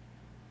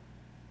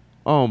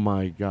 Oh,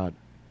 my God.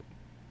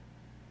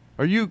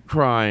 Are you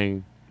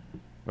crying?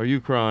 Are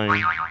you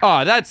crying?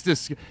 Oh,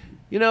 that's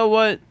you know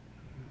what?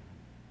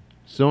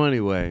 So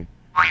anyway,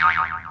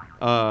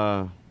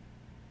 I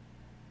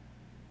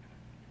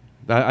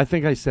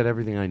think I said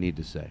everything I need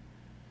to say.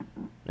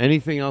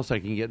 Anything else, I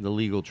can get into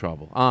legal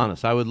trouble.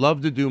 Honest, I would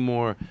love to do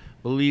more.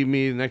 Believe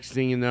me, the next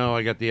thing you know,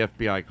 I got the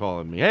FBI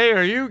calling me. Hey,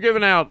 are you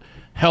giving out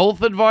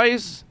health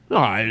advice? No,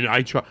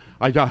 I try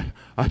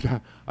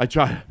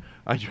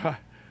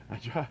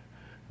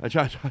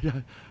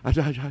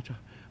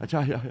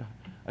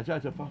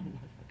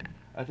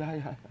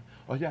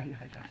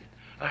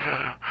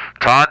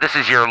Todd, this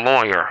is your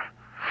lawyer.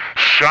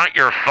 Shut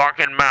your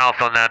fucking mouth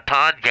on that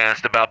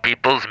podcast about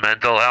people's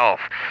mental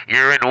health.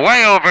 You're in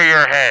way over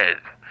your head.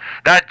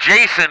 That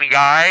Jason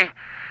guy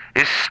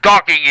is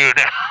stalking you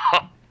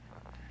now.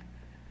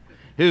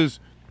 whose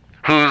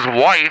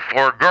wife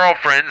or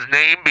girlfriend's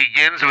name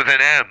begins with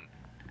an M.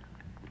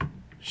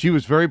 She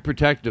was very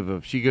protective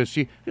of. She goes,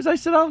 because I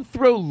said, I'll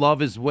throw love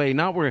his way,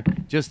 not where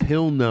Just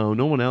he'll know.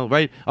 No one else,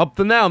 right? Up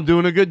to now, I'm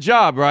doing a good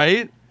job,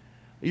 right?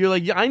 You're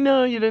like, yeah, I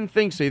know you didn't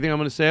think so. You think I'm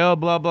going to say, oh,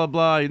 blah, blah,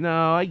 blah.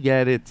 No, I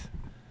get it.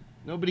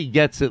 Nobody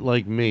gets it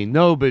like me.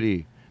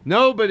 Nobody.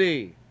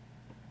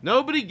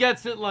 Nobody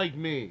gets it like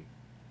me.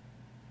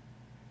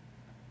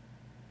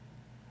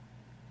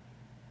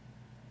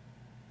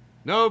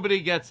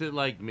 Nobody gets it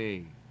like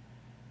me.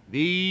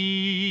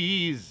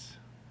 These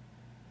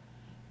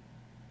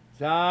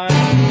times.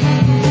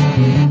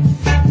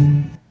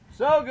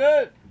 So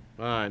good.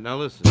 All right, now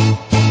listen.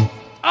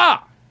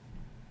 Ah!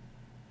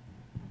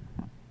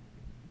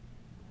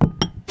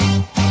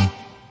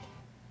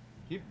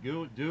 Keep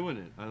doing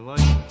it. I like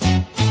it.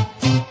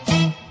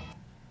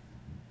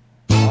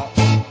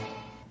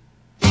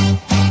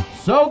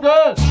 So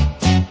good.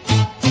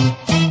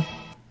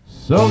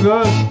 So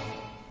good.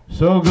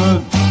 So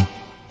good.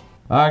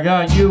 I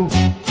got you.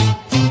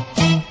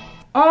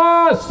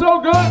 Ah, so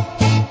good.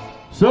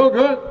 So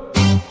good.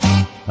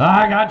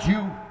 I got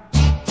you.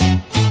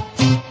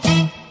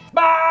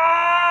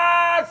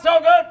 Ah, so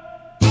good.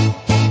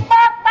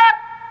 Back, back.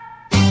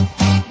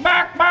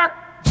 Back, back.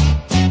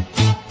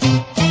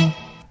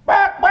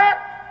 Back, back.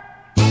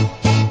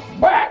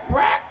 Back,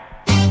 back.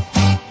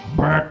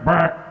 Back,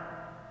 back.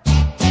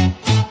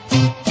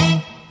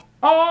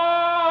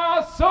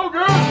 Ah, so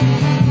good.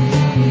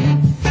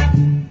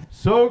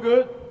 So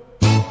good.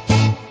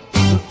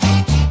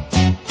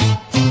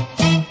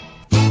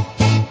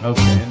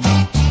 Okay.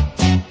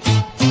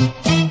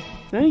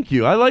 Thank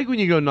you. I like when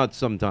you go nuts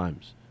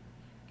sometimes.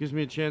 Gives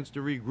me a chance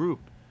to regroup,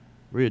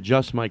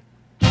 readjust my...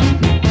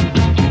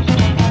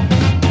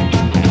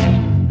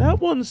 That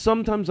one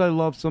sometimes I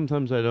love,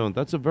 sometimes I don't.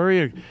 That's a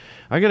very...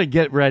 I got to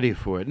get ready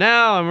for it.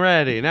 Now I'm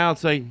ready. Now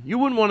it's like, you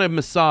wouldn't want a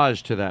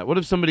massage to that. What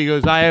if somebody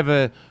goes, I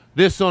have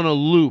this on a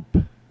loop,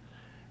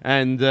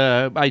 and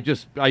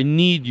I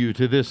need you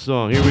to this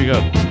song. Here we go.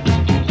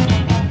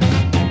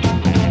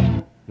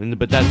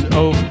 But that's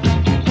over.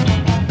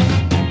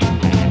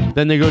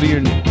 Then they go to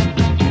your...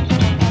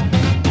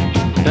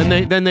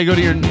 Then they go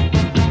to your...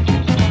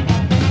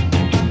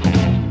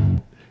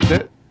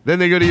 Then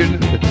they go to your...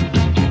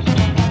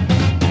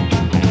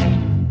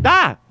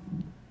 Ah!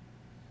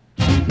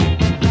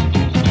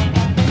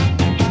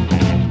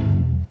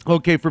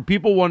 Okay, for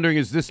people wondering,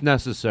 is this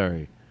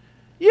necessary?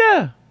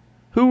 Yeah.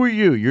 Who are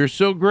you? You're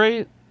so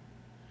great?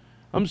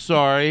 I'm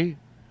sorry.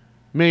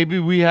 Maybe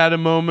we had a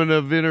moment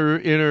of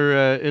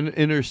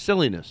inner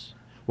silliness.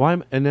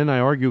 Why? And then I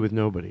argue with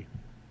nobody.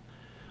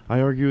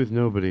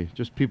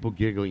 Just people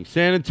giggling.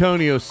 San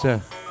Antonio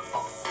said.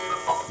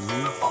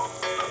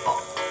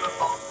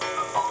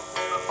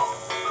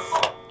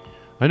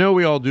 I know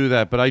we all do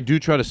that, but I do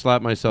try to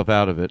slap myself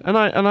out of it. And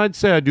I'd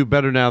say I do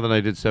better now than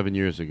I did 7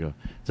 years ago.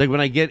 It's like when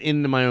I get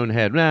into my own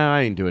head, nah,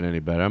 I ain't doing any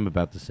better. I'm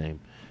about the same.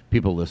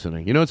 People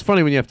listening. You know, it's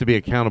funny when you have to be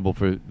accountable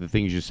for the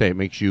things you say. It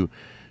makes you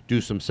do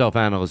some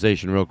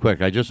self-analyzation real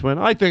quick. I just went,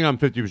 I think I'm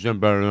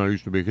 50% better than I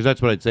used to be, because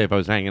that's what I'd say if I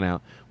was hanging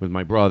out with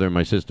my brother and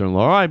my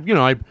sister-in-law. I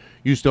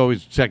used to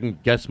always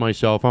second-guess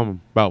myself.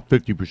 I'm about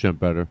 50%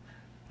 better.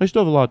 I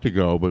still have a lot to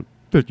go, but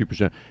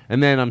 50%.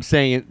 And then I'm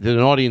saying it to an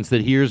audience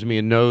that hears me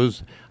and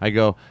knows. I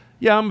go,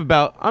 yeah, I'm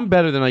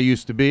better than I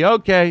used to be.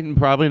 Okay,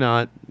 probably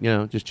not.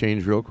 Just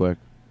change real quick.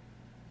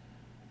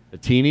 A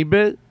teeny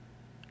bit?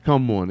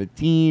 Come on, just a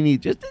teeny.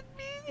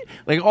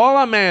 Like, all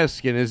I'm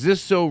asking, is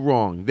this so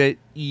wrong? That,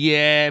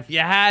 yeah, if you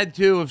had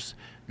to,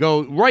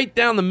 go right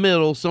down the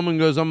middle, someone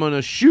goes, I'm going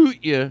to shoot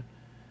you,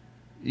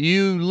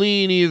 you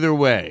lean either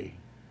way.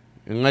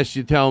 Unless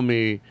you tell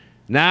me,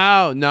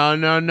 no,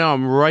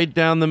 I'm right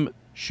down the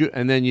shoot,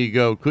 and then you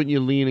go, couldn't you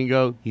lean and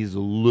go, he's a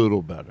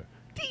little better.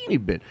 Teeny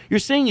bit. You're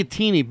saying a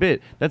teeny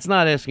bit. That's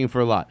not asking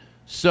for a lot.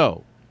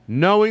 So,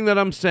 knowing that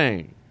I'm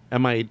saying,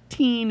 am I a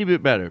teeny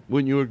bit better?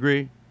 Wouldn't you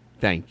agree?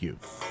 Thank you.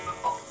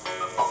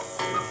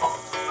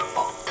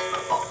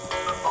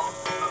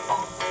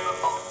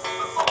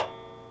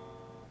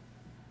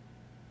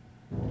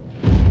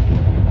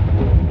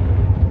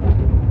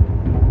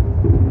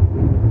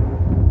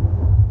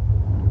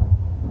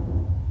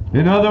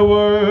 In other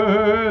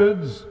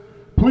words,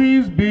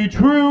 please be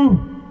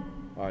true.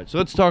 All right, so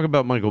let's talk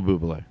about Michael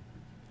Bublé.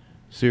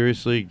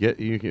 Seriously,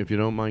 if you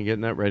don't mind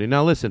getting that ready.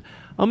 Now, listen,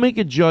 I'll make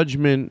a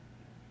judgment.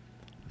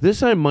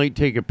 This I might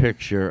take a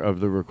picture of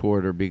the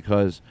recorder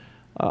because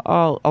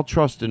I'll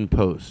trust in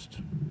post.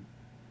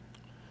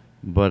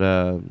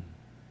 But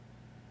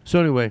so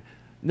anyway,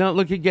 now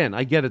look again.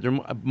 I get it. There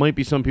might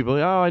be some people.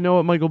 Oh, I know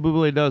what Michael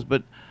Bublé does,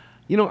 but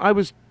I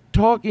was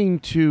talking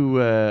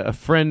to a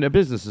friend, a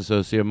business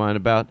associate of mine,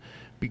 about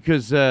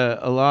because a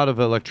lot of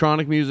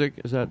electronic music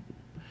is that,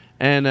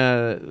 and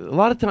a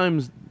lot of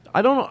times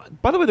I don't know.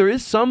 By the way, there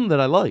is some that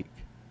I like.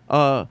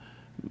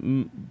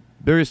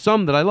 There is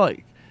some that I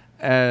like.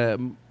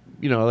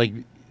 Like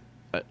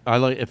I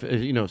like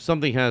if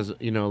something has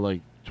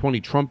like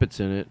 20 trumpets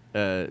in it.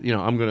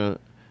 I'm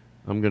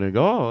gonna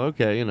go. Oh,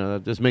 okay.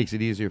 That just makes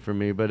it easier for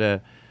me.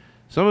 But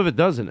some of it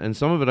doesn't, and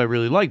some of it I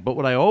really like. But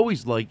what I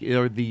always like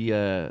are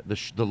the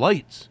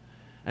lights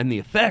and the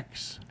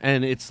effects,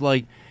 and it's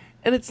like,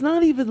 and it's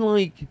not even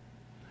like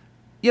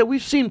Yeah,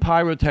 we've seen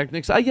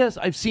pyrotechnics. I guess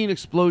I've seen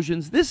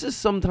explosions. This is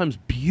sometimes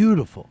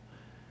beautiful.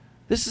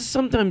 This is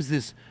sometimes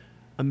this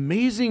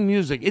amazing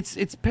music.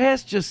 It's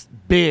past just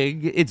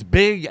big. It's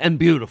big and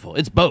beautiful.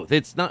 It's both.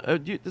 It's not.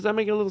 Does that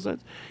make a little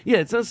sense? Yeah.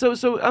 It's not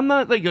so. I'm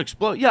not like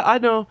explode. Yeah, I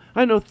know.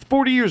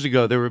 40 years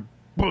ago there were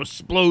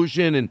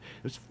explosion and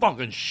there's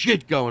fucking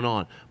shit going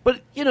on.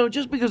 But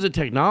just because of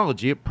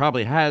technology, it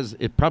probably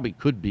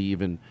could be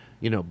even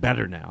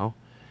better now.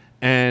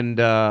 And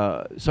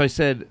so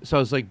I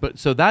was like,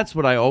 so that's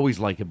what I always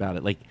like about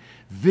it. Like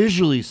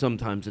visually,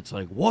 sometimes it's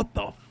like, what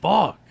the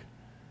fuck?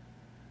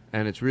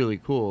 And it's really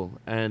cool.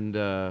 And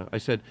I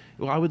said,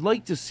 well, I would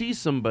like to see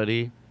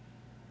somebody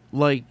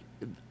like,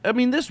 I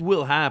mean, this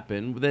will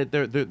happen. That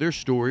their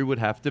story would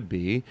have to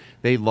be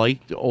they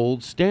liked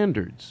old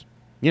standards.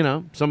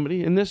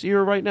 Somebody in this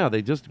era right now,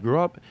 they just grew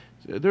up.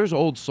 There's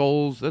old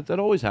souls. That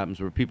always happens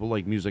where people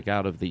like music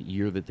out of the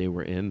ear that they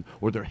were in,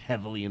 or they're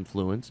heavily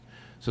influenced.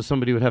 So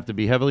somebody would have to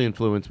be heavily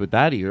influenced with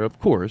that ear, of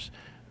course,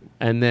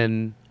 and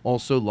then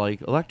also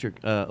like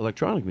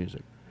electronic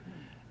music.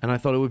 And I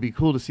thought it would be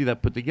cool to see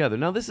that put together.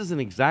 Now, this isn't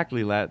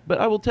exactly that, but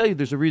I will tell you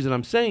there's a reason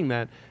I'm saying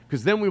that,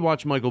 because then we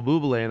watch Michael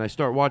Bublé and I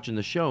start watching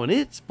the show, and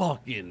it's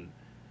fucking,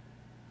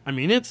 I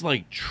mean, it's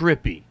like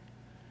trippy.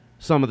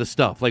 Some of the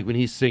stuff, like when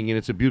he's singing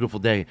 "It's a Beautiful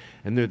Day,"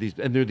 and there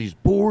are these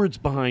boards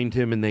behind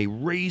him, and they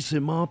raise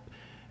him up,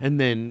 and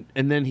then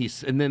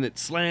it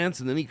slants,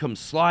 and then he comes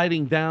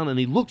sliding down, and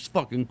he looks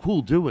fucking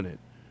cool doing it.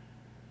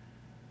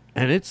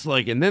 And it's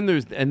like, and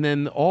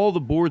then all the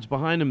boards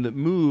behind him that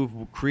move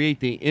will create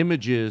the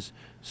images,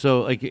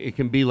 so like it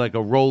can be like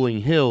a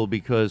rolling hill,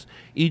 because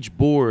each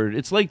board,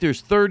 it's like there's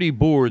 30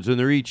 boards and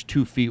they're each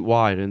 2 feet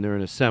wide and they're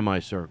in a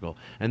semicircle,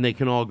 and they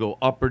can all go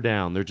up or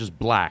down. They're just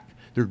black.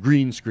 They're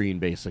green screen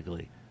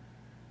basically,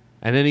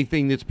 and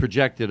anything that's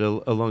projected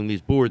along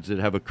these boards that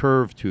have a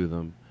curve to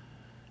them,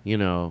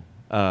 like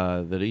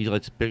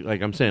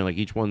I'm saying, like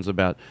each one's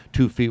about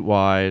 2 feet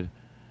wide.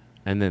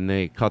 And then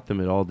they cut them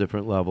at all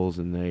different levels,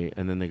 and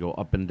then they go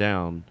up and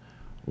down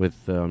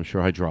with, I'm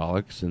sure,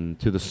 hydraulics, and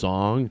to the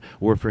song,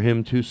 or for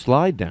him to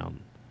slide down,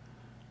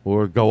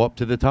 or go up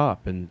to the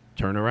top and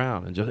turn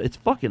around, and it's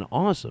fucking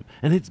awesome,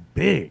 and it's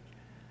big,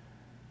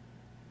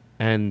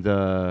 and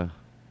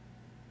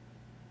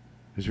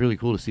it's really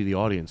cool to see the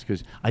audience,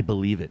 because I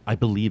believe it. I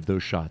believe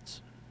those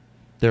shots.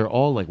 They're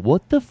all like,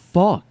 what the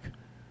fuck?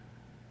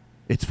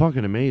 It's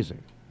fucking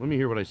amazing. Let me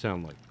hear what I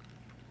sound like.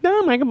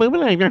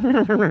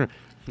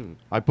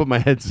 I put my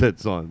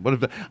headsets on. What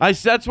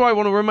if that's why I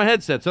want to wear my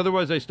headsets.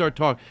 Otherwise, I start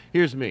talking.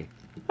 Here's me.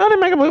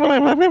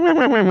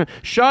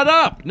 Shut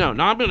up! No, I'm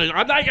not gonna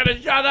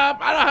shut up.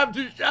 I don't have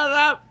to shut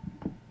up.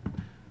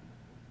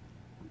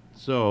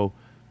 So,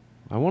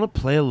 I want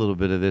to play a little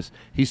bit of this.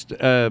 He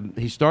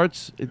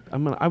starts.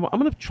 I'm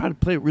gonna try to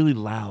play it really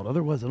loud.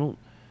 Otherwise, I don't.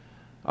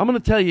 I'm gonna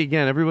tell you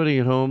again, everybody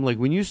at home. Like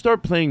when you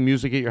start playing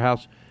music at your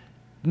house,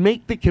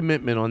 make the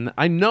commitment on.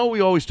 I know we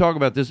always talk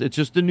about this. It's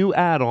just a new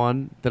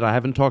add-on that I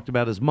haven't talked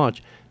about as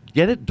much.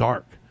 Get it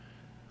dark.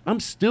 I'm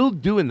still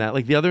doing that.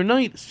 Like the other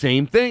night,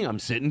 same thing. I'm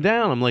sitting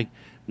down. I'm like,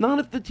 not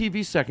if the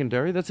TV's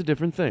secondary. That's a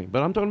different thing.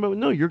 But I'm talking about,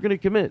 no, you're going to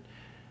commit.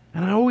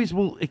 And I always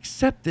will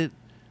accept it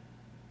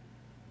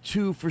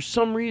for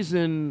some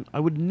reason, I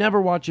would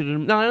never watch it.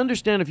 Now, I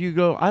understand if you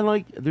go,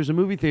 there's a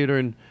movie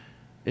theater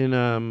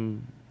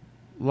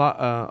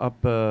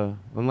up on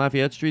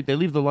Lafayette Street. They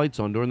leave the lights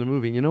on during the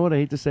movie. And you know what? I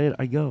hate to say it.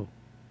 I go.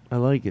 I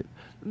like it.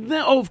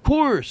 Of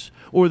course.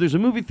 Or there's a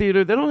movie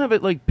theater. They don't have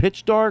it like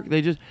pitch dark.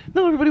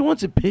 Everybody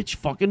wants it pitch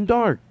fucking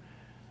dark.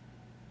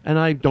 And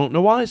I don't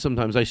know why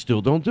sometimes I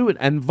still don't do it.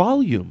 And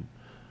volume.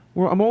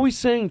 Where I'm always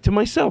saying to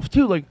myself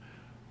too, like,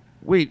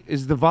 wait,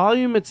 is the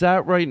volume it's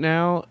at right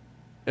now,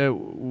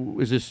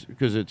 is this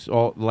because it's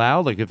all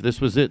loud? Like if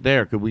this was it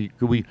there, can we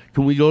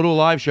go to a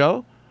live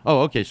show?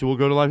 Oh, okay, so we'll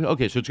go to live.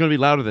 Okay, so it's going to be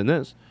louder than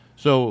this.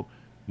 So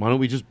why don't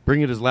we just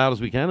bring it as loud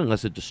as we can,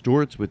 unless it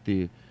distorts with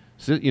the,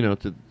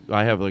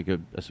 I have like a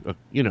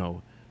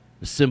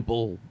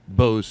simple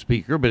Bose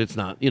speaker, but it's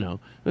not,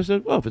 I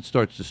said, well, if it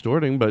starts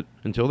distorting, but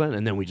until then,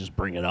 and then we just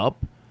bring it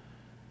up,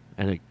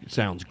 and it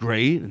sounds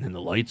great, and then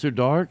the lights are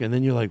dark, and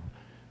then you're like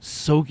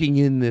soaking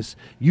in this.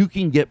 You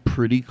can get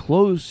pretty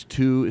close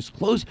to, as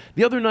close.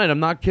 The other night,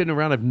 I'm not kidding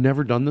around, I've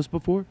never done this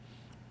before.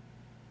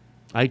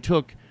 I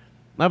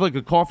have like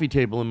a coffee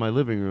table in my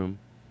living room,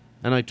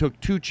 and I took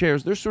 2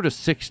 chairs. They're sort of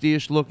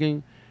 60-ish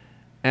looking,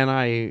 and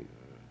I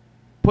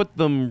put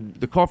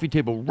the coffee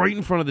table right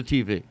in front of the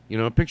TV.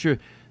 Picture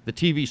the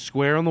TV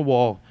square on the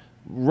wall,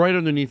 right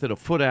underneath it, a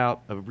foot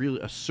out,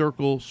 a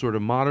circle, sort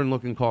of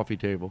modern-looking coffee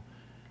table.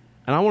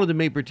 And I wanted to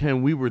make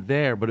pretend we were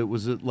there, but it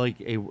was like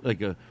a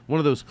one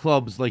of those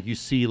clubs like you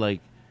see like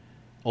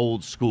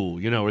old school,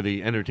 where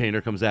the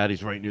entertainer comes out,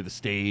 he's right near the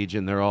stage,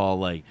 and they're all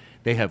like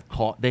they have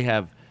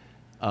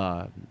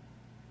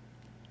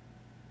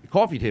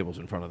coffee tables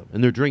in front of them,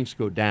 and their drinks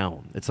go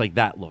down. It's like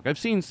that look. I've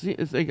seen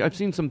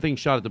some things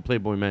shot at the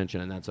Playboy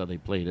Mansion, and that's how they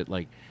played it.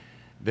 Like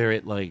they're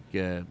at like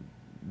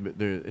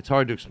it's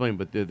hard to explain,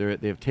 but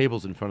they have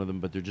tables in front of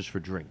them, but they're just for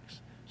drinks,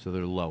 so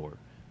they're lower,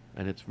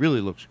 and it really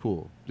looks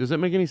cool. Does that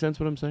make any sense?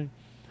 What I'm saying?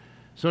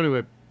 So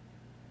anyway,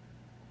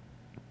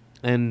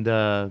 and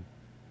so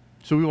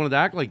we wanted to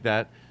act like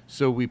that.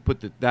 So we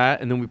put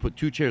that, and then we put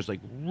two chairs like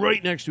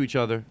right next to each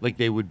other, like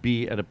they would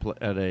be at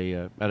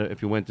a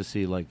if you went to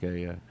see like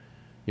a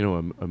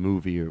a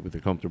movie or with a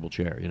comfortable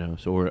chair,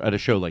 So or at a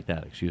show like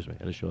that,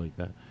 at a show like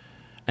that.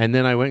 And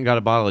then I went and got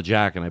a bottle of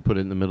Jack, and I put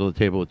it in the middle of the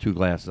table with two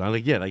glasses. I'm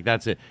like, yeah, like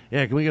that's it.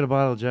 Yeah, can we get a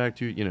bottle of Jack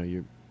too?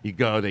 You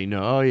go, they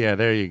know. Oh yeah,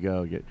 there you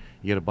go. You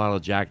get a bottle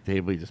of Jack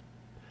table. You just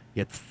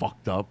get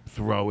fucked up,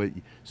 throw it,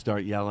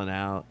 start yelling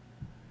out,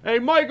 "Hey,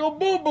 Michael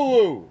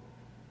Boobaloo!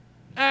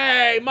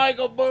 Hey,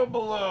 Michael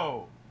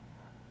Boobaloo!"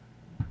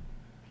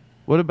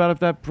 What about if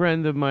that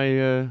friend of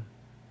my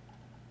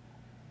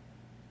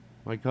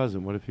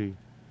cousin? What if he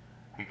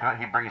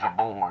brings a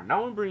bullhorn?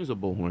 No one brings a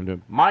bullhorn to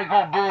him.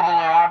 Michael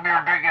Boobaloo, I'm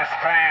your biggest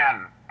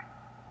fan.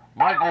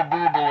 Michael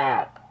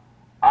Boobaloo,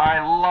 I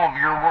love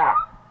your work.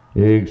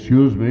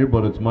 Excuse me,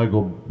 but it's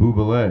Michael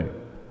Bublé.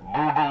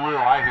 Boobaloo,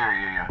 I hear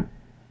you.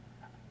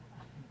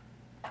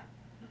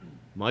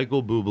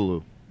 Michael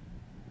Boobaloo.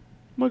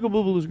 Michael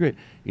Boobaloo's great.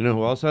 You know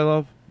who else I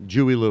love?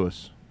 Julie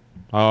Lewis.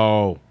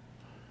 Oh.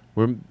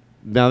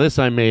 Now this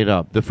I made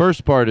up. The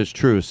first part is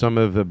true. Some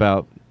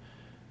about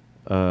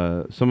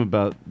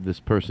this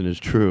person is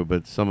true,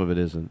 but some of it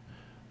isn't.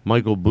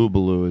 Michael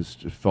Boobaloo is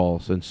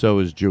false, and so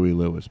is Julie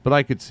Lewis. But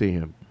I could see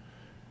him.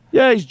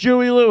 Yeah, he's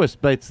Julie Lewis,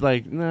 but it's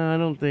like, nah, I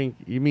don't think.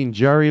 You mean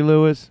Jerry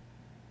Lewis?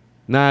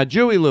 Nah,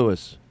 Julie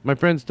Lewis. My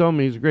friends told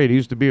me he's great. He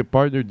used to be a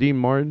partner, Dean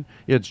Martin.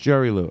 Yeah, it's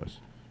Jerry Lewis.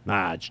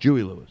 Nah, it's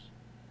Julie Lewis.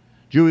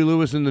 Julie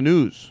Lewis in the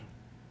news.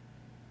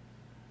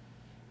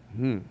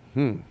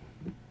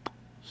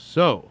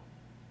 So,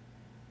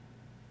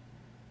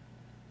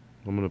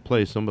 I'm going to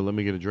play some, but let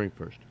me get a drink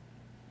first.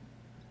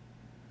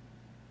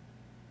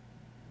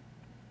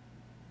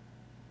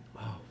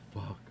 Oh,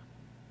 fuck.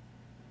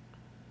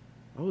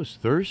 I was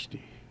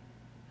thirsty.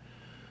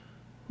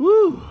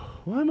 Woo!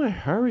 Why am I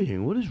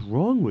hurrying? What is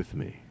wrong with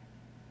me?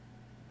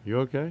 You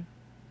okay?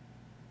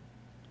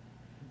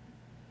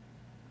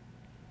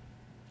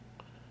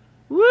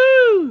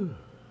 Woo!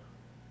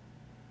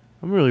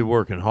 I'm really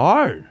working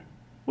hard.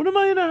 What am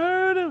I in a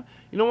hurry?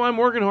 You know why I'm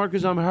working hard?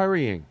 Because I'm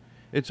hurrying.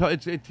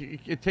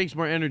 It takes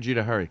more energy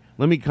to hurry.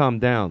 Let me calm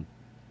down.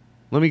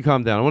 I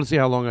want to see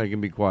how long I can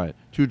be quiet.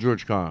 To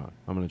George Carlin.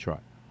 I'm going to try.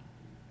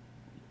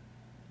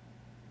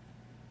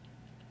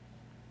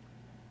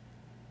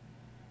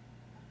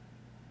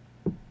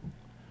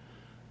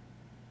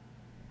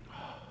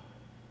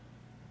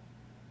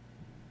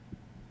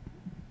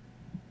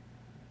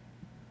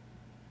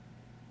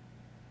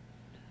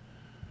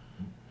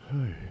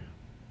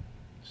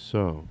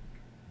 So,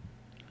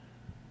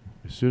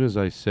 as soon as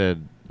I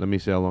said, let me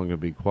see how long I'll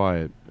be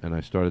quiet, and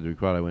I started to be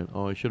quiet, I went,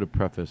 I should have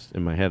prefaced.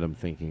 In my head, I'm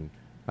thinking,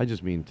 I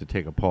just mean to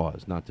take a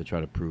pause, not to try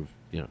to prove,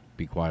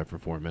 be quiet for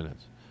 4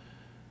 minutes.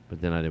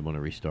 But then I didn't want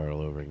to restart all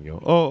over and go,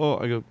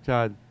 I go,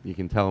 Todd, you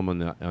can tell him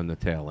on the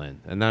tail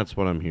end. And that's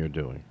what I'm here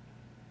doing.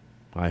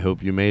 I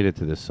hope you made it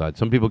to this side.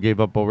 Some people gave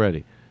up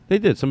already. They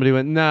did. Somebody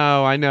went,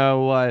 no, I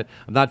know what.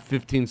 I'm not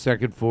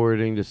 15-second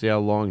forwarding to see how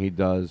long he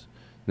does.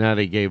 Now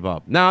they gave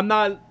up. Now I'm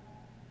not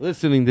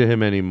listening to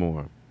him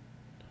anymore.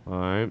 All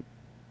right.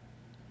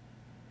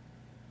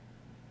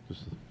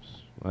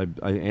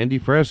 Andy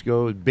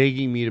Fresco is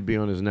begging me to be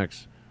on his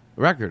next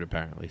record,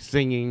 apparently.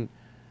 Singing.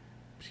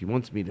 He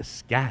wants me to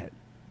scat.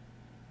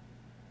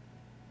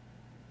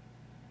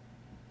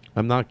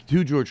 I'm not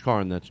to George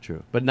Carlin, that's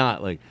true. But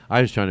not like,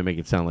 I was trying to make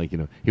it sound like,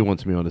 he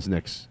wants me on his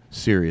next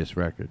serious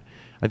record.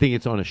 I think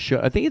it's on a show.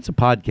 I think it's a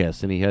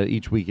podcast, and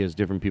each week he has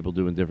different people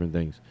doing different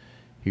things.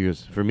 He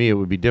goes, for me, it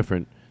would be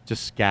different.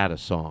 Just scat a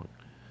song.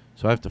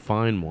 So I have to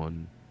find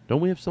one.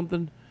 Don't we have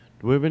something?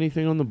 Do we have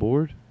anything on the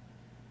board?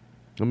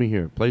 Let me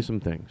hear. Play some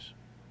things.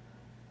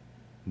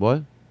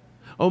 What?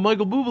 Oh,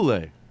 Michael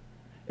Bublé.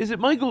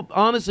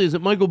 Honestly, is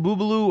it Michael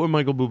Boobaloo or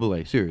Michael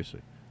Bublé?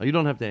 Seriously. You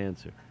don't have to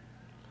answer.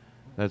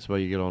 That's why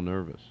you get all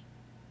nervous.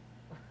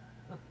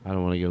 I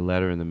don't want to get a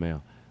letter in the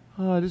mail.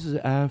 Oh, this is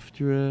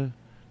after,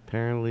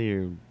 apparently,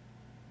 your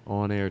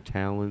on-air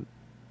talent.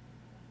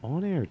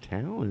 On-air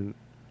talent?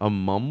 A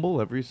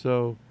mumble every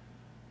so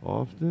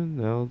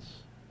often? Now it's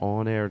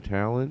on-air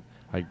talent.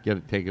 I get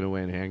it taken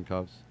away in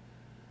handcuffs.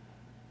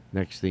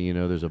 Next thing you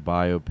know, there's a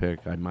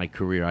biopic. My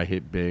career, I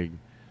hit big.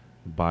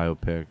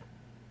 Biopic.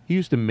 He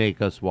used to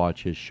make us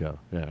watch his show.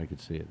 Yeah, I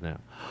could see it now.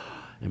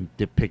 And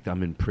depict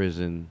I'm in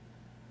prison.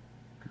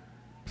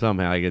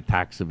 Somehow I get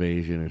tax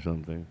evasion or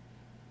something.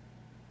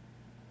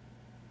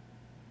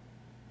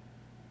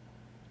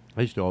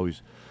 I used to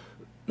always...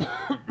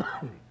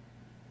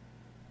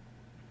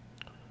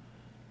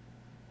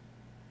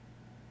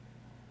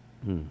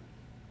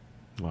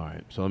 All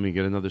right, so let me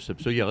get another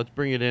sip. So yeah, let's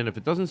bring it in. If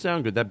it doesn't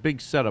sound good, that big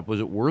setup, was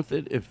it worth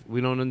it if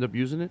we don't end up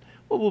using it?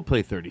 Well, we'll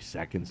play 30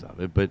 seconds of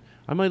it, but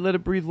I might let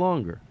it breathe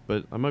longer.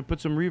 But I might put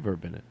some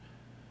reverb in it.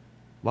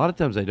 A lot of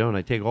times I don't.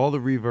 I take all the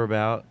reverb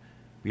out,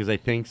 because I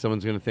think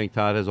someone's going to think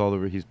Todd has all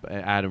the he's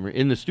Adam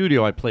in the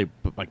studio. I play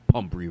like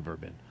pump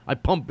reverb in. I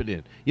pump it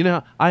in. You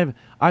know, I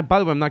by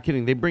the way, I'm not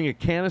kidding. They bring a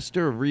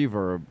canister of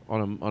reverb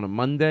on a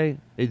Monday.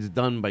 It's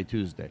done by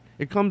Tuesday.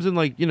 It comes in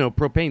like, you know,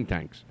 propane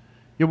tanks.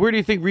 Yeah, where do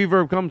you think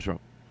reverb comes from?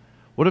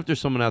 What if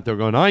there's someone out there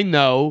going, I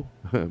know,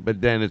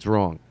 but then it's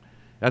wrong.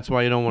 That's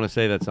why you don't want to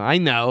say that. I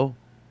know.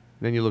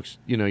 Then you look,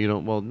 you know, you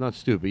don't, well, not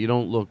stupid. You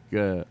don't look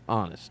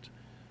honest.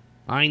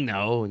 I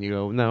know. And you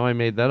go, no, I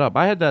made that up.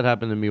 I had that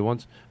happen to me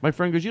once. My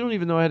friend goes, you don't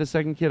even know I had a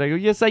second kid. I go,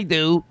 yes, I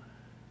do.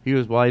 He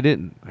goes, well, I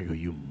didn't. I go,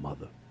 you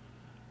mother.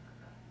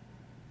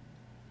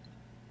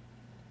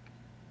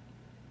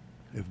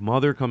 If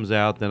mother comes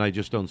out, then I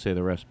just don't say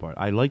the rest part.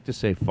 I like to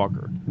say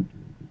fucker.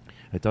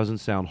 It doesn't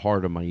sound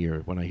hard on my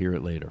ear when I hear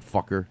it later.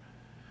 Fucker.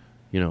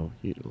 You know,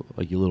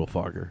 like you little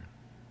fucker.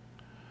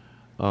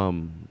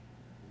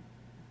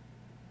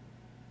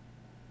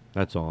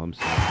 That's all I'm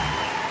saying.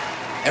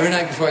 Every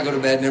night before I go to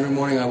bed and every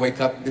morning I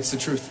wake up, it's the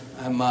truth.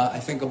 I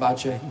think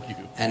about you,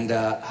 and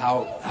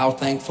how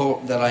thankful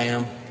that I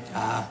am.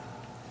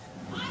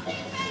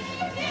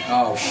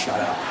 Oh, shut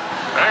up.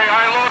 Hey,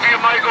 I love you,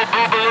 Michael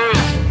Boobaloo.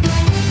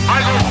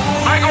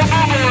 Michael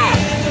Boobaloo.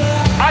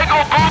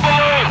 Michael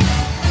Boobaloo.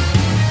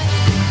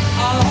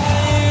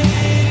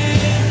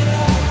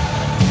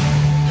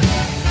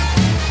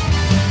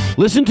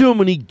 Listen to him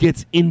when he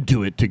gets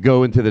into it to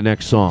go into the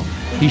next song.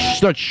 He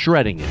starts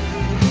shredding it.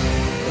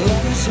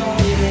 Love is all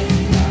you need.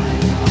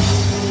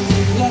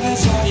 Love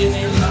is all you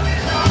need. Love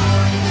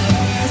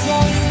is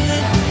all you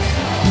need.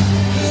 Love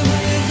is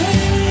all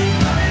you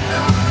need. Love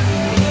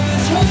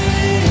is all you need. Love is all you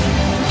need.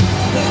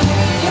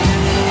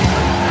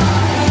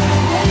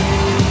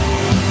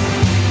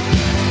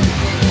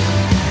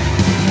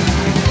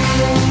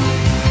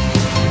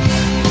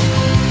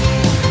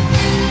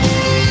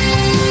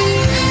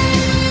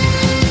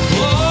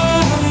 Oh,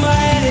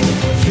 almighty,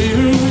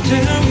 feel the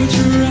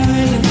temperature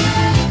rising.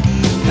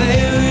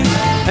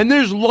 And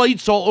there's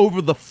lights all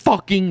over the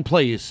fucking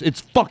place.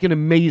 It's fucking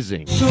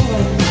amazing. So,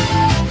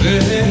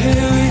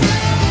 hey,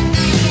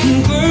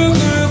 girl,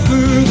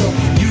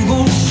 you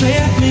gon'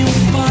 set me on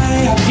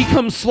fire. He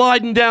comes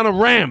sliding down a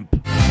ramp.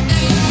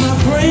 My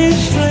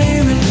brain's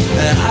flaming,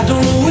 and I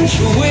don't know which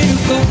way to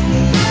go.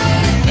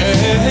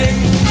 Hey,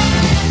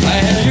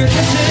 and your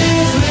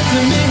kisses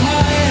lifting me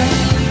higher,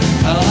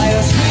 like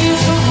a sweet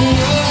something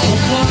you're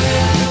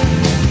fire.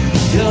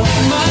 Till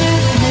my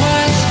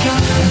mind's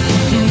got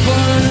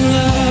burning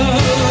love.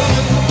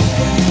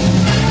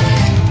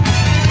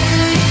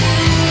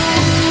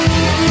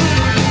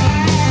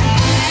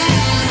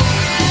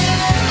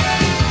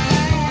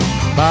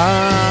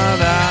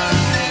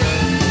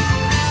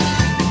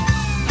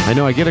 I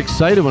know, I get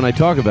excited when I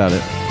talk about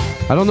it.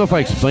 I don't know if I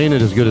explain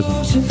it as good as...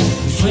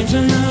 Flames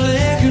in my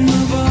leg and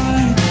my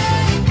body.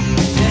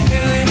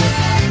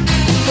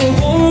 Oh,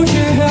 won't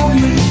you help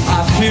me?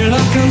 I feel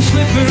like I'm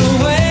slipping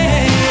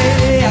away.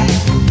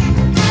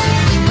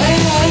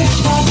 And I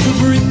start to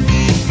breathe.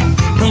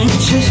 From the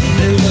chest,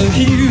 there's a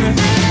healing.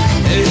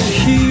 There's a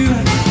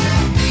healing.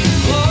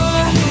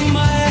 Oh,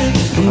 my.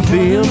 I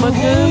feel my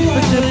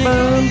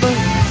temperature.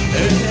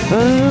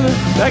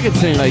 I could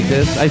sing like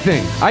this, I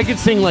think. I could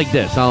sing like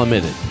this, I'll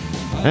admit it.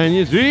 And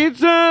you sweet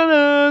son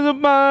of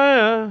the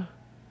fire,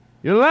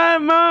 you light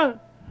my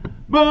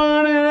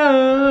burning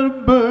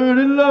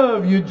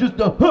love. You just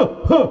a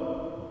huh.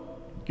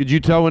 Could you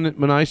tell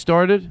when I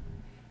started?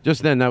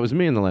 Just then, that was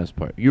me in the last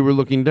part. You were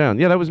looking down.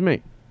 Yeah, that was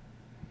me.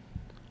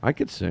 I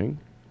could sing.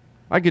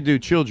 I could do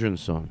children's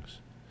songs.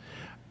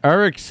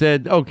 Eric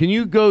said, oh, can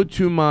you go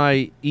to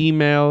my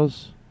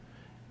emails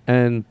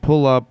and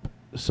pull up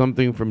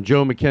something from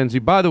Joe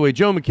McKenzie? By the way,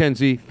 Joe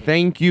McKenzie,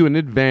 thank you in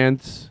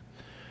advance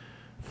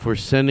for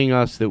sending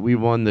us that we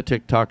won the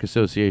TikTok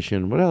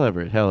Association,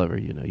 whatever,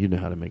 you know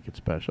how to make it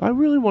special. I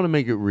really want to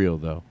make it real,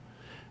 though.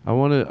 I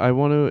want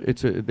to.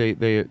 It's a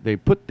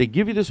they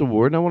give you this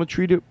award, and I want to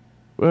treat it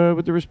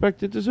with the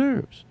respect it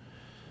deserves.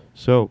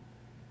 So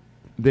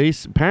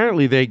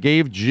apparently they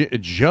gave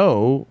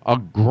Joe a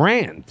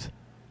grant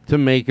to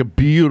make a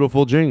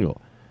beautiful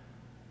jingle.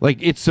 Like,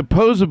 it's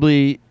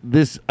supposedly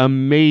this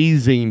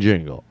amazing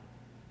jingle.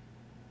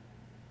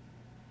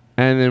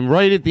 And then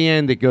right at the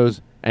end it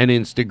goes, and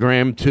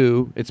Instagram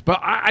too.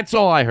 That's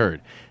all I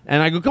heard.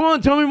 And I go, come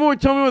on, tell me more.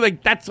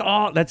 Like, that's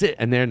all. That's it.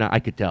 And they're not. I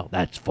could tell.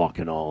 That's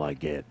fucking all I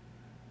get.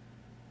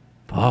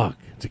 Fuck.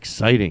 It's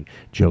exciting.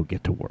 Joe,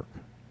 get to work.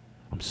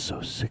 I'm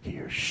so sick of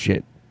your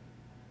shit.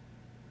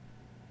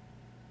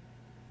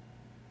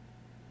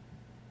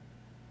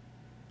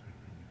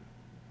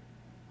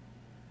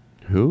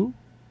 Who?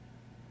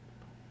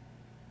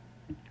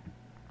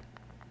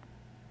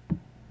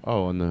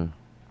 Oh, on the...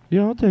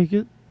 Yeah, I'll take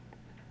it.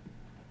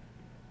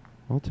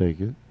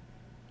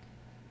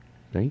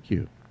 Thank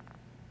you.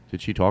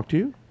 Did she talk to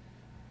you?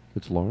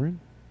 It's Lauren?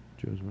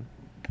 Joe's one.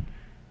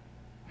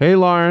 Hey,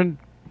 Lauren.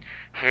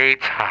 Hey,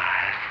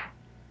 Todd.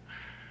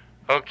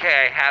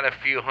 Okay, I had a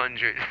few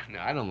hundred. No,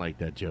 I don't like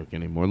that joke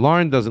anymore.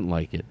 Lauren doesn't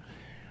like it.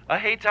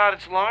 Hey, Todd,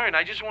 it's Lauren.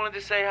 I just wanted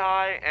to say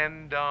hi,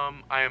 and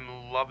I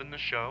am loving the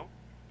show,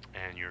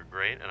 and you're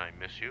great, and I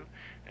miss you.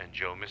 And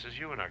Joe misses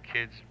you, and our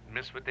kids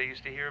miss what they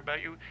used to hear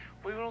about you.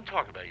 We don't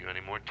talk about you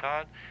anymore,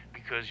 Todd,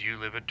 because you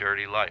live a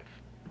dirty life.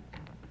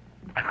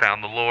 I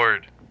found the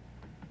Lord.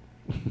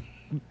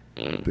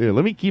 Here,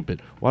 let me keep it.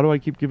 Why do I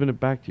keep giving it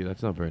back to you?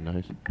 That's not very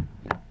nice.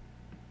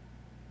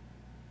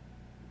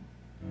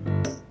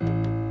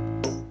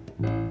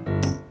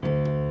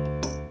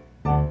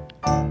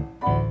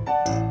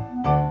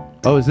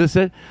 Oh, is this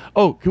it?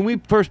 Oh, can we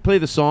first play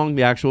the song,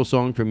 the actual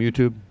song from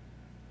YouTube?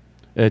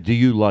 Do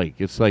you like?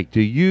 It's like,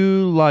 do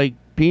you like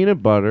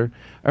peanut butter?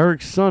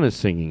 Eric's son is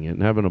singing it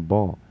and having a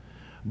ball.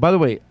 By the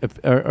way,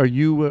 are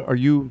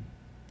you?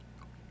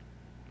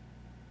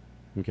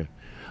 Okay.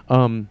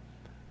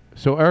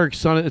 So Eric's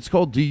son, it's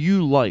called Do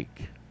You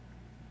Like?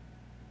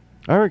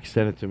 Eric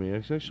sent it to me.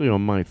 It's actually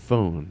on my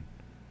phone.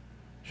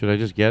 Should I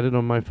just get it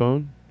on my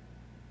phone?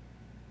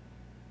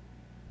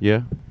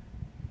 Yeah?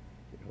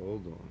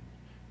 Hold on.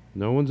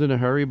 No one's in a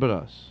hurry but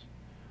us.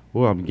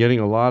 Well, I'm getting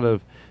a lot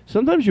of...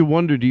 Sometimes you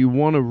wonder, do you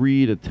want to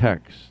read a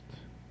text?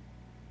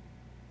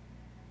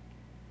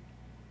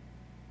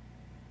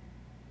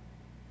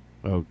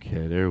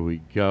 Okay, there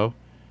we go.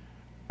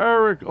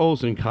 Eric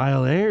Olson,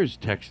 Kyle Ayers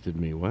texted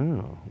me.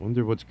 Wow,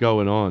 wonder what's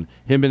going on.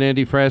 Him and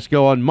Andy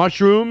Frasco on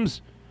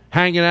mushrooms,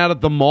 hanging out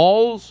at the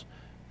malls.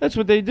 That's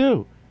what they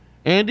do.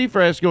 Andy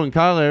Frasco and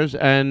Kyle Ayers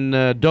and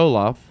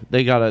Doloff,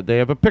 they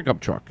have a pickup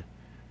truck.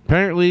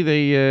 Apparently,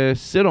 they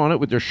sit on it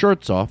with their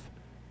shirts off,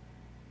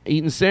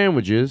 eating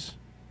sandwiches,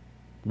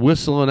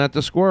 whistling at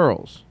the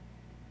squirrels.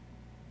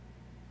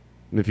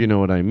 If you know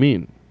what I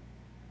mean.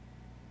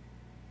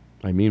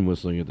 I mean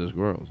whistling at the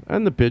squirrels.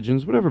 And the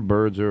pigeons, whatever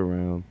birds are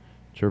around.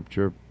 Chirp,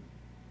 chirp.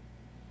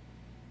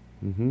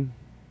 Okay,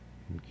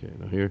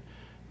 now here.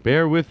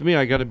 Bear with me.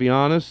 I got to be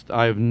honest.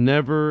 I've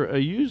never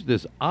used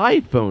this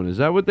iPhone. Is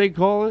that what they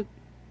call it?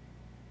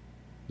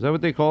 Is that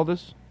what they call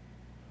this?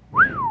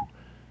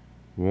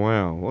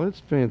 Wow. Well, it's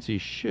fancy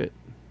shit.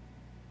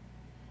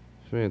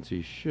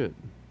 Fancy shit.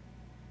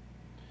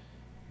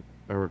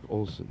 Eric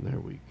Olson. There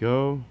we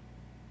go.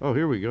 Oh,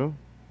 here we go.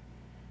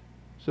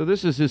 So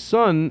this is his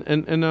son,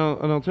 and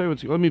I'll tell you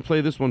what. Let me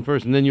play this one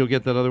first, and then you'll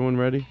get that other one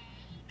ready.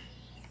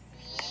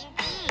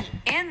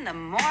 In the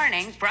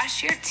morning,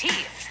 brush your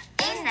teeth.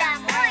 In the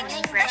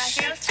morning,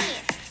 brush your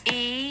teeth.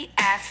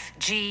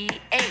 E-F-G-H.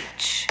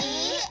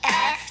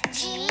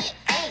 E-F-G-H.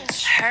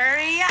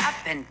 Hurry up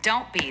and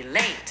don't be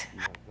late.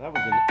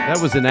 That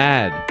was an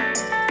ad.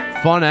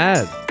 Fun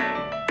ad.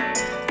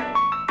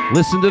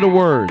 Listen to the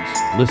words.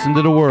 Listen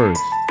to the words.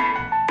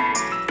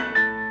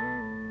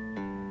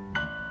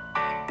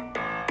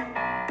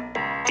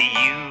 Do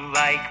you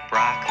like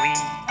broccoli?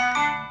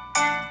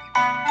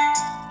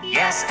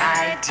 Yes,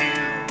 I do.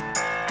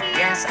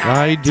 Yes,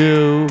 I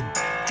do.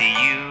 Do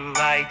you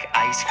like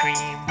ice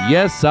cream?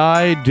 Yes,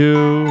 I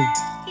do.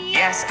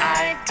 Yes,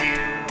 I do.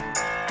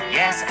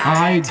 Yes,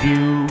 I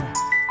do.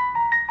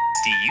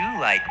 Do you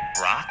like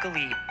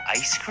broccoli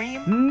ice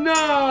cream? No!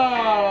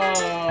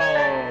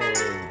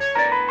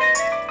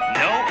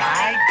 No,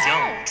 I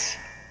don't.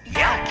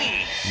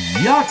 Yucky.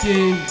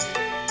 Yucky.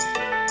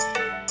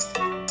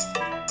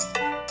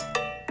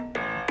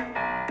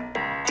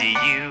 Do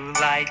you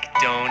like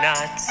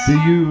donuts? Do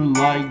you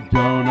like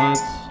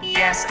donuts?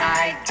 Yes,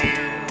 I do.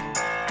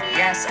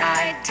 Yes,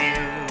 I do.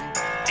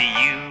 Do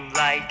you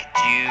like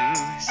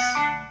juice?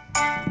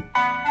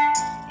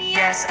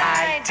 Yes,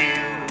 I do.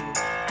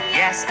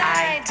 Yes,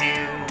 I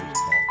do.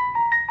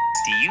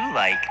 Do you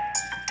like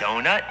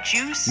donut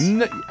juice?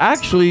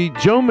 Actually,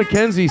 Joe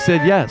McKenzie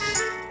said yes.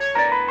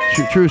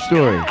 True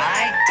story.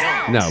 I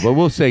don't. No, but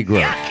we'll say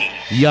gross. Yucky.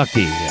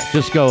 Yucky. Yeah.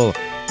 Just go.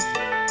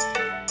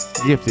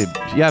 You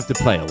have to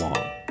play along.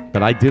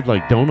 But I did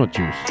like donut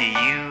juice. Do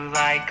you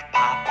like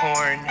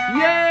popcorn?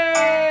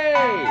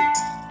 Yay!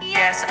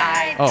 Yes,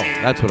 I do. Oh,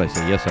 that's what I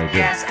said. Yes, I do.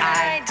 Yes,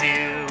 I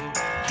do.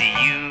 Do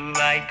you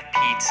like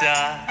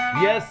pizza?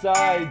 Yes,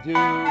 I do.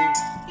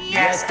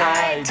 Yes,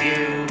 I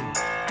do.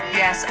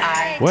 Yes,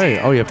 I do. Wait.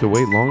 Oh, you have to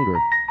wait longer.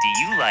 Do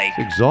you like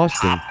It's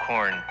exhausting.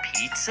 popcorn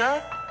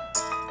pizza?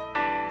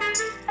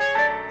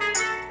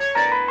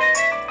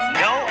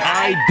 No,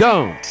 I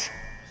don't.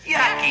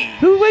 Yucky.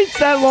 Who waits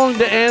that long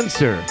to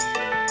answer?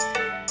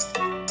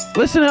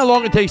 Listen how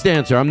long it takes to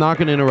answer. I'm not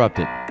going to interrupt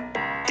it.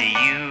 Do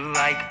you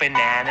like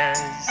bananas?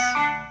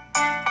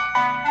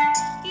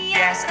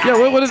 Yes, Yeah,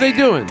 I what are they do.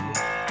 doing?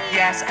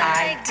 Yes,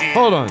 I do.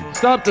 Hold on.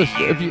 Stop this.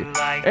 Do If you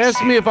like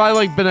ask me if I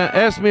like banana,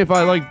 ask me if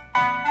I like.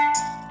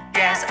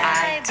 Yes,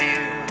 I do.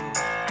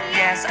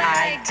 Yes,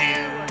 I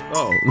do.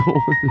 Oh.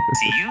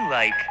 Do you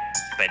like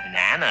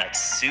banana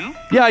soup?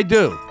 Yeah, I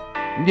do.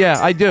 Yeah,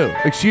 I do.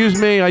 Excuse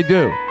me, I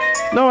do.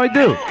 No, I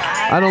do.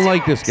 I don't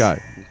like this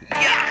guy.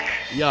 Yuck.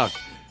 Yuck.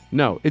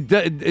 No,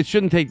 it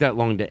shouldn't take that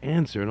long to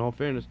answer, in all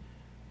fairness.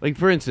 Like,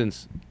 for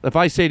instance, if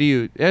I say to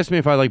you, ask me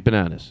if I like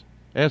bananas.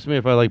 Ask me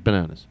if I like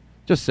bananas.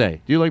 Just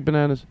say, do you like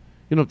bananas?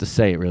 You don't have to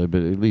say it, really,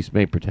 but at least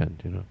may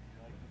pretend, you know.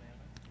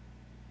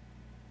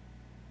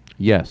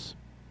 Yes.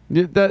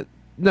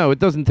 No, it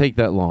doesn't take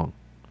that long.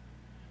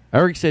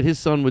 Eric said his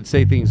son would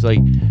say things like,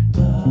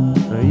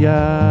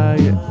 yeah,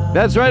 yeah.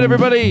 That's right,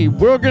 everybody.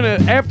 We're gonna,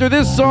 after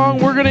this song,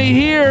 we're gonna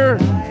hear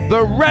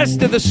the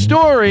rest of the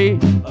story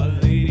A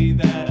lady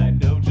that I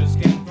know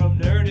just came from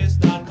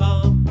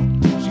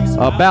Nerdist.com. She's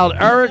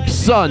about Eric's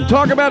son.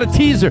 Talk about a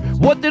teaser.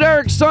 What did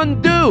Eric's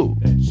son do?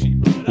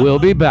 We'll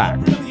be back.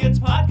 Brilliant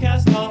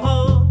podcast,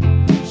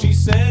 She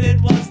said it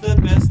was the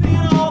best in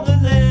all the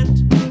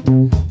land.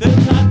 The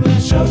Todd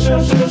Glass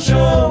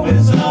show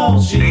is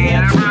all she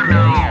had to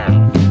play.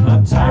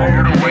 I'm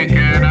tired of waking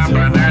up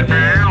in that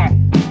bed.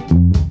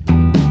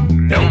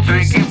 Don't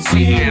take it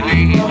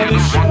seriously, to the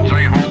ones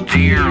I hold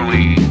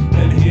dearly.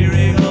 And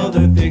hearing all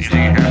the things he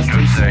has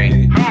to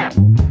say.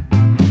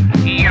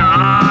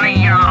 Yeah,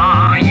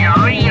 yeah,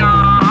 yeah,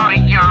 yeah,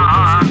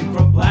 yeah.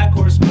 From Black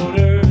Horse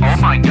Motors. Oh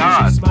my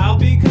God. She smiled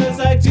because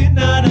I did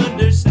not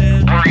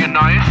understand. Are you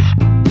nice?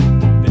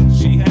 Then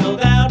she held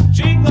out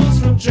jingles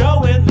from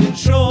Joe and Lynn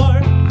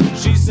Shore.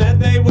 She said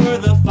they were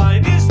the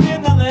finest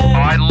in the land.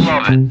 Oh, I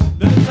love it.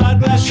 The Todd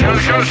Glass show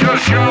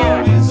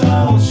is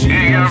all she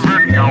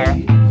ever know.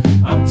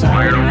 I'm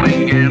tired of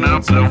waking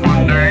up to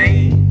one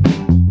day.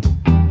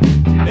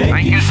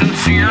 Thank you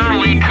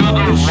sincerely to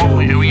the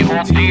one who we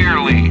hold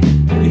dearly.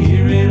 And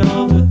hearing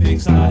all the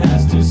things Todd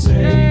has to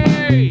say.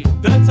 Hey.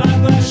 The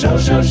Todd Glass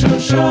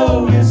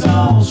show is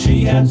all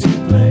she had to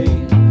play.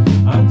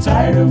 I'm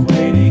tired of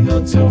waiting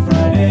until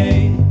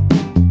Friday.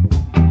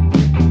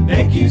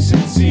 Thank you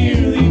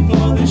sincerely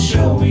for the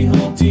show we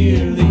hold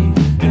dearly.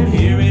 And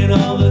hearing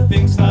all the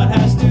things Todd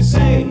has to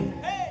say.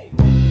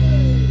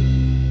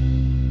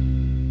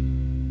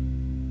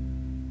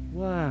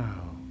 Wow.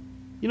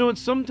 You know what?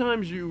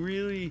 Sometimes you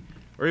really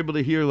are able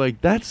to hear,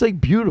 like, that's, like,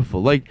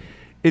 beautiful. Like,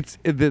 it's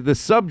the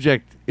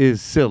subject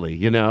is silly,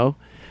 you know?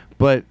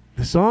 But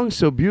the song's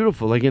so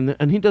beautiful. Like,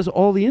 and he does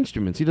all the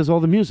instruments. He does all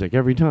the music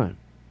every time.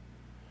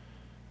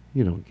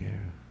 You don't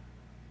care.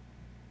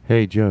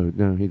 Hey, Joe.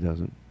 No, he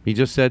doesn't. He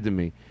just said to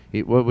me,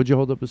 what would you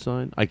hold up a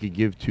sign? I could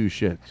give two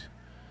shits.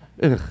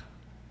 Ugh.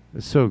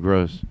 It's so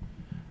gross.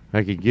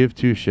 I could give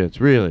two shits.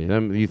 Really?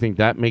 You think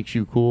that makes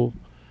you cool?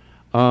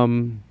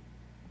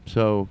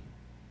 So,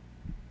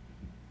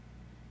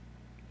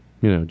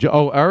 you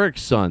know,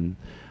 Eric's son,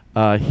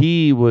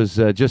 he was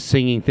just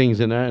singing things,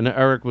 and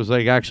Eric was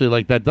like, actually,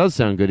 like, that does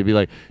sound good. He'd be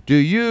like, do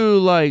you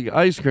like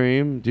ice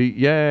cream?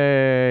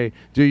 Yay.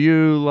 Do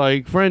you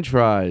like French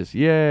fries?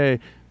 Yay.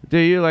 Do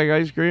you like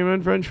ice cream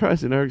and French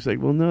fries? And Eric's like,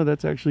 well, no,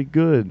 that's actually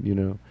good, you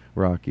know,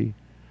 Rocky.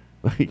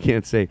 He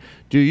can't say,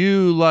 do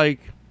you like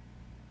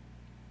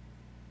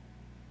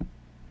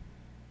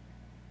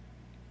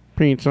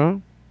pizza?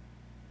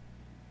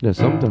 Yeah,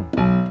 sometimes.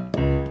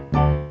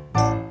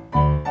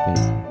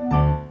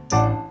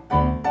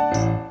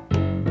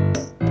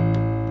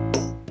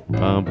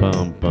 Bum,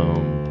 bum,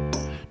 bum.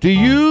 Do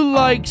you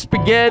like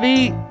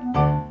spaghetti?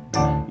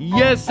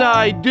 Yes,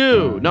 I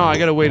do. No, I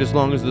gotta wait as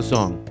long as the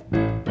song.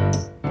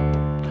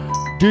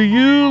 Do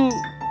you...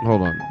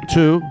 Hold on.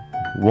 2,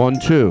 1,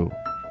 2.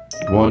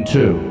 1,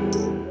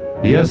 2.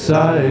 Yes,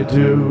 I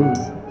do.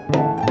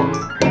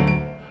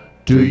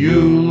 Do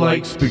you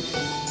like spaghetti?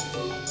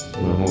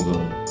 Well, hold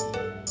on.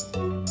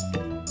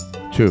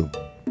 2.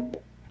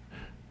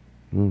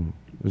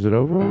 Is it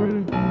over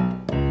already?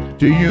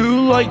 Do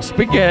you like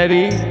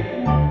spaghetti?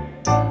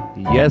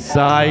 Yes,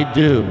 I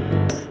do.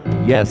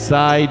 Yes,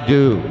 I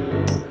do.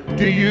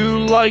 Do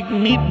you like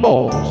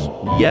meatballs?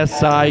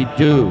 Yes, I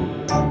do.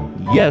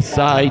 Yes,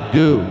 I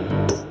do.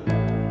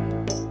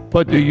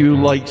 But do you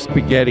like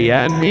spaghetti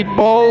and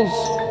meatballs?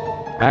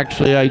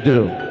 Actually, I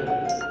do.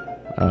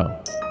 Oh.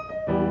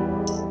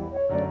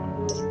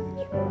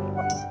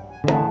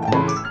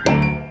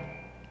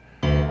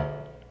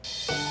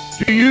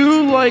 Do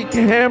you like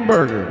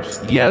hamburgers?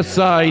 Yes,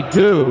 I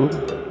do.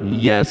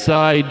 Yes,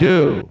 I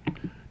do.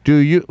 Do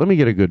you... Let me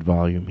get a good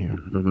volume here.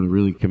 I'm going to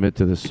really commit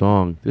to this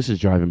song. This is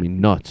driving me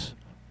nuts.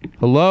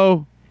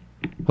 Hello?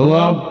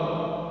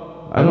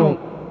 Hello? I don't...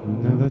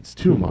 No, that's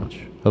too much.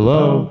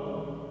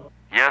 Hello?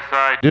 Yes,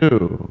 I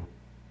Do.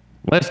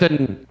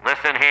 Listen.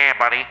 Listen here,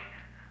 buddy.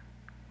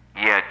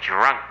 You're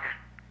drunk.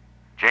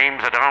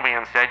 James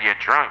Adomian said you're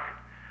drunk.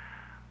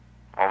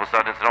 All of a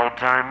sudden, it's an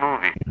old-time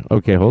movie.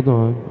 Okay, hold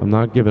on. I'm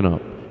not giving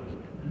up.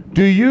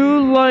 Do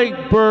you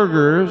like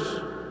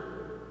burgers?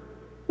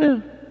 Yeah.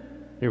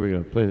 Here we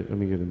go. Play it. Let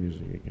me get the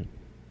music again.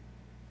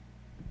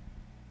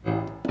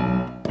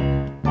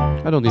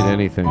 I don't need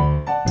anything.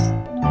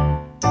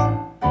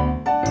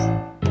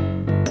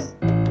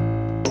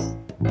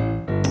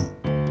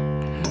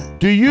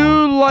 Do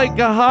you like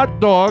a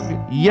hot dog?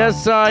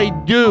 Yes, I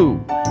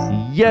do.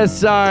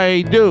 Yes,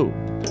 I do.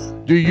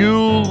 Do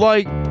you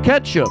like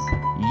ketchup?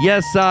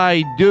 Yes,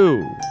 I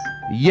do.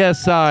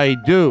 Yes, I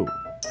do.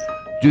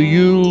 Do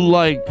you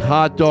like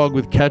hot dog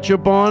with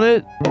ketchup on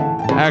it?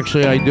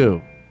 Actually, I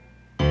do.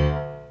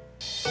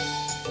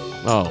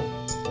 Oh.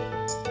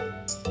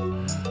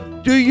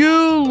 Do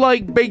you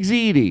like baked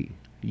ziti?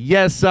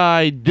 Yes,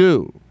 I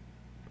do.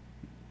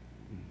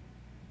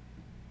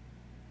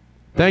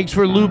 Thanks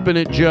for looping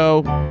it,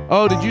 Joe.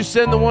 Oh, did you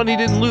send the one he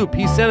didn't loop?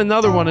 He sent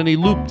another one and he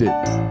looped it.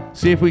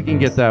 See if we can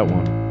get that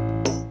one.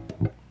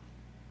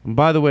 And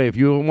by the way, if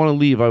you want to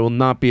leave, I will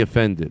not be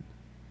offended.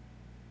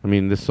 I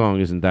mean, this song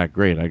isn't that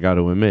great, I got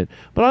to admit.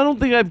 But I don't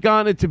think I've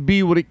gotten it to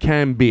be what it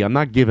can be. I'm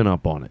not giving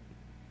up on it.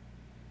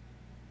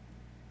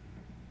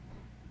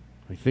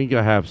 I think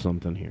I have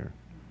something here.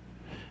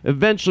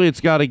 Eventually, it's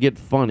got to get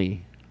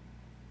funny.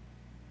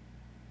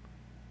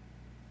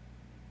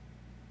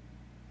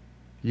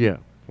 Yeah,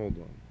 hold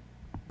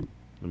on.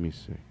 Let me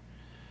see.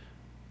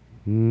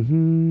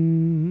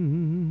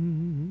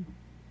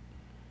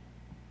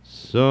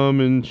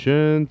 Some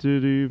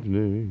enchanted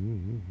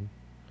evening.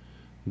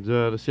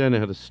 See, I know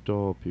how to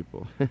stall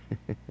people.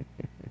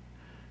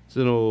 It's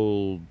an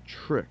old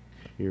trick.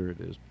 Here it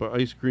is. But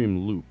Ice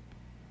Cream Loop.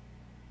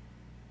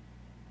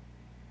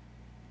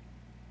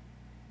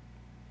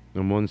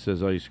 And one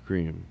says ice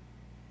cream.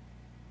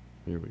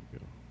 Here we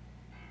go.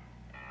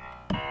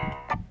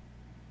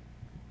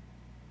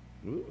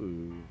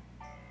 Ooh.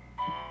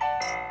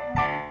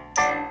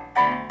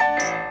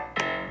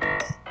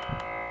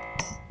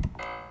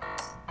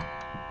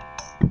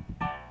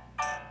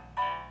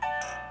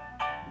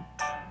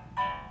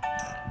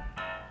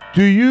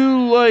 Do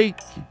you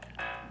like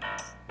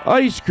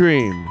ice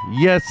cream?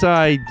 Yes,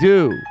 I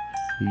do.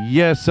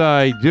 Yes,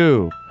 I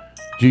do.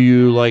 Do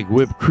you like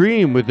whipped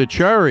cream with the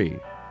cherry?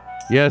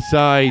 Yes,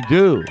 I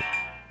do.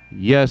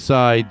 Yes,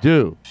 I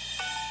do.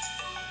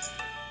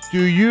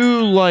 Do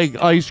you like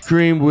ice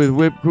cream with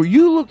whipped cream?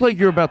 You look like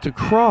you're about to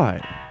cry.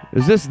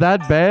 Is this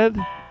that bad?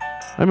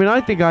 I mean,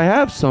 I think I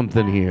have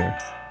something here.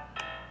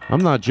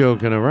 I'm not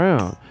joking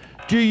around.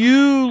 Do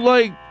you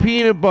like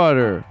peanut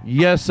butter?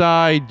 Yes,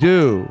 I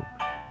do.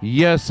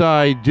 Yes,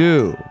 I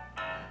do.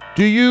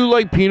 Do you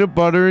like peanut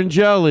butter and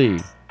jelly?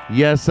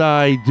 Yes,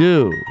 I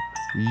do.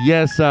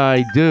 Yes,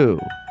 I do.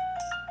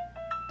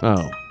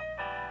 Oh.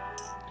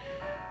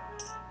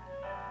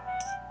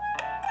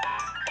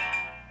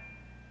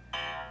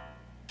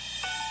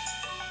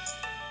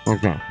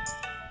 Okay.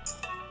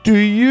 Do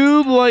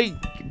you like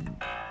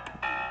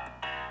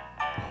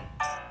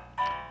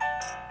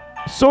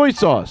soy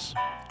sauce?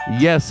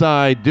 Yes,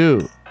 I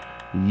do.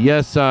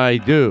 Yes, I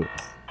do.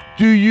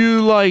 Do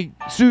you like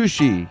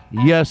sushi?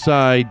 Yes,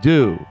 I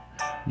do.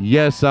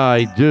 Yes,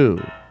 I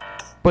do.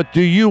 But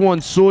do you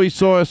want soy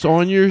sauce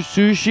on your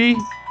sushi?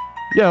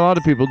 Yeah, a lot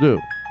of people do.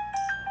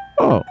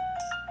 Oh.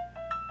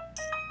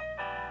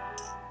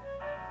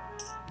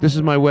 This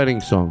is my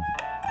wedding song.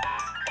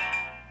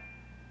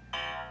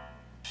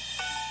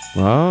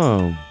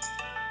 Oh.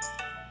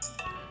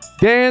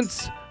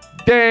 Dance,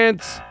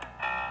 dance.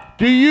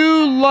 Do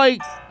you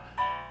like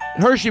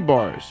Hershey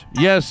bars?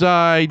 Yes,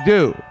 I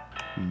do.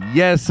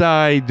 Yes,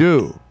 I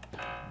do.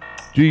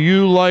 Do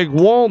you like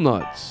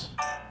walnuts?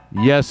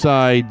 Yes,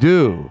 I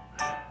do.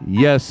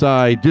 Yes,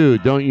 I do.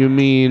 Don't you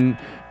mean,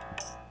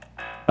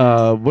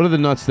 what are the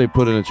nuts they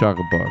put in a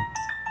chocolate bar?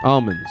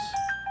 Almonds.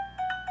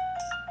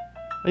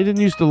 I didn't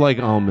used to like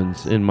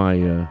almonds in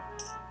my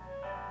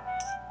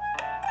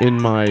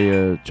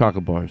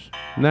chocolate bars.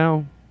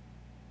 Now,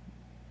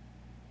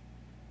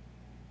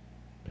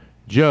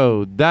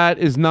 Joe, that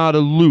is not a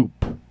loop.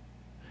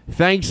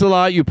 Thanks a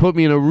lot. You put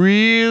me in a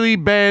really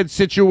bad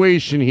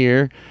situation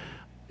here.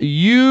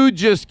 You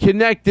just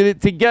connected it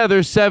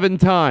together 7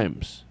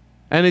 times.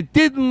 And it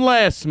didn't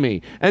last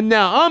me. And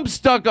now I'm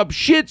stuck up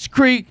Schitt's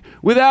Creek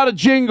without a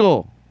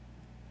jingle.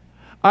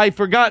 I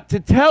forgot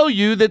to tell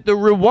you that the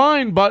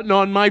rewind button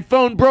on my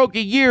phone broke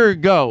a year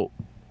ago.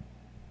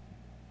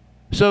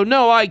 So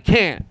no, I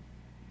can't.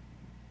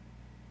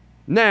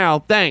 Now,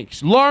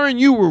 thanks. Lauren,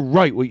 you were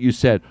right what you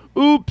said.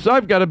 Oops,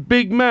 I've got a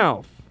big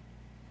mouth.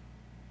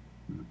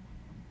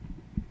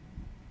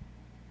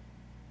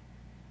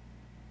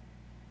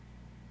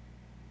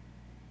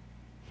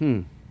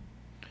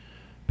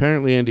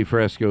 Apparently Andy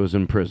Frasco is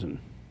in prison.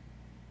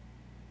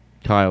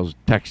 Kyle's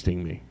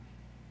texting me.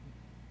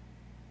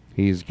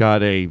 He's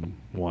got a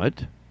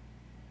what?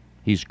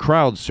 He's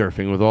crowd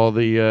surfing with all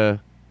the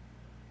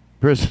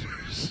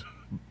prisoners.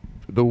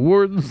 The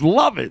wardens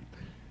love it.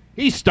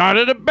 He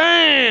started a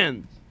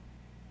band.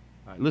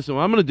 All right, listen,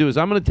 what I'm going to do is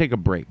I'm going to take a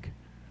break.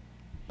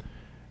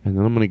 And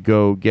then I'm going to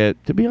go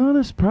get, to be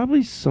honest,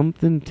 probably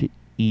something to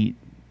eat.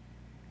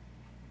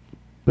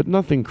 But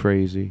nothing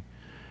crazy.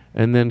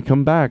 And then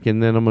come back,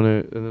 and then I'm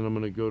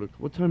gonna go to.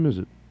 What time is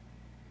it?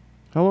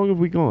 How long have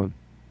we gone?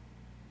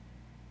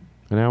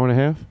 An hour and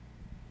a half?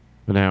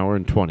 An hour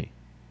and 20.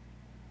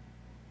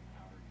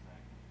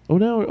 Oh,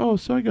 now. Oh,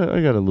 so I got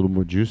a little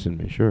more juice in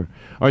me. Sure.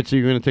 All right. So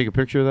you're gonna take a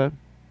picture of that.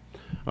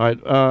 All right.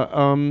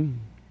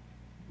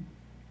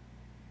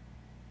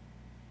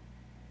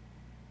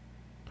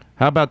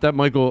 How about that,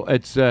 Michael?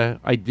 It's.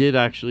 I did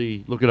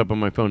actually look it up on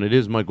my phone. It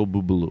is Michael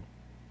Boobaloo.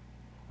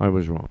 I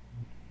was wrong.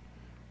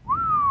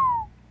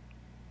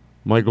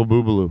 Michael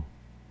Boobaloo.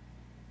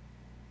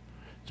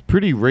 It's a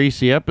pretty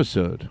racy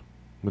episode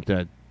with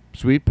that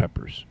Sweet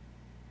Peppers.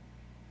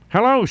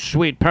 Hello,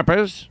 Sweet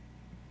Peppers.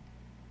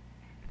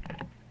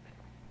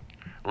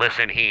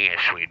 Listen here,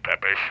 Sweet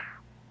Peppers.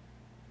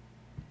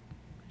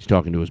 He's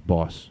talking to his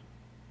boss.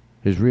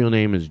 His real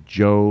name is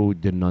Joe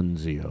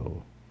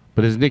D'Annunzio,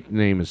 but his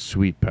nickname is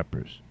Sweet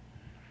Peppers.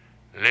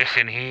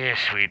 Listen here,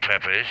 sweet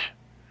peppers.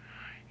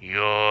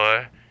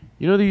 You're...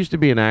 You know, there used to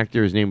be an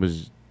actor. His name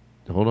was,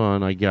 hold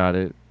on, I got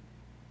it.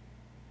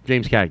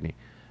 James Cagney.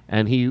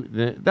 And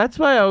that's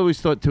why I always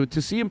thought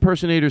to see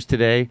impersonators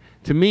today,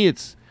 to me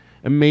it's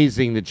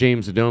amazing that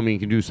James Adomian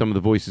can do some of the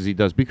voices he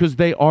does because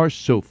they are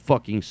so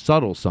fucking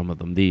subtle, some of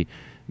them.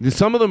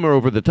 Some of them are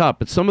over the top,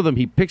 but some of them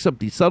he picks up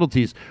these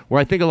subtleties where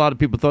I think a lot of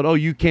people thought, oh,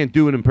 you can't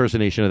do an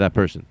impersonation of that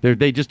person.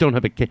 They just don't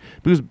have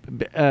because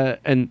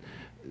and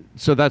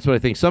so that's what I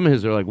think. Some of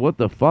his are like, what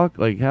the fuck?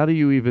 Like, how do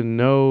you even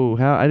know?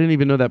 I didn't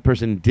even know that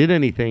person did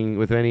anything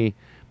with any,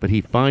 but he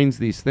finds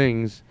these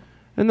things,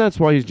 and that's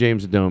why he's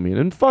James Adomian.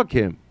 And fuck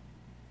him.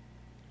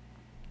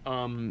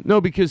 No,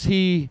 because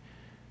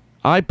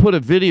I put a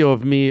video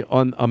of me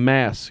on a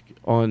mask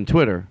on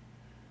Twitter,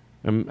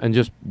 and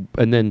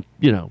then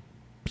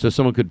so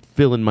someone could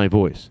fill in my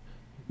voice.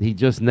 He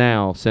just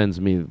now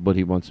sends me what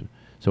he wants.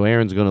 So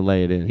Aaron's going to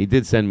lay it in. He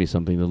did send me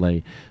something to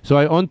lay. So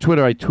on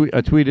Twitter, I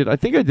tweeted. I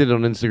think I did it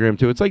on Instagram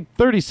too. It's like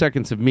 30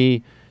 seconds of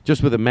me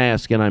just with a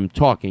mask and I'm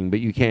talking, but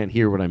you can't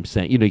hear what I'm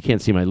saying. You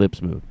can't see my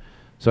lips move.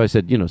 So I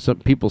said, some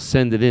people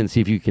send it in, see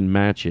if you can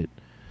match it.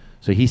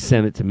 So he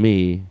sent it to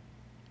me.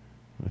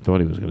 I thought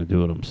he was going to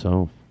do it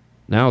himself.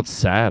 Now it's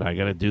sad. I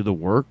got to do the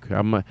work.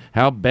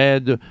 How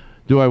bad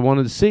do I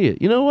want to see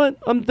it? You know what?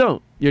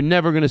 Don't. You're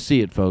never going to see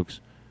it, folks.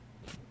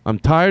 I'm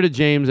tired of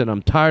James, and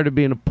I'm tired of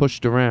being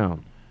pushed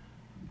around.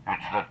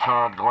 It's the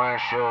Todd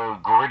Glass Show,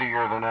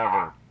 grittier than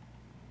ever.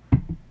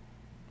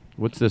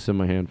 What's this in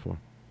my hand for?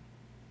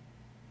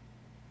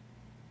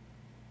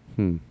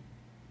 I'm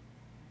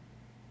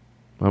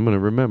going to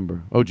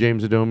remember. Oh,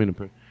 James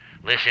Adomian.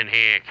 Listen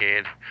here,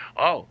 kid.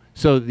 Oh,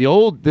 so he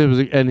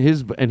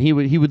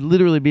would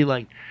literally be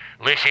like,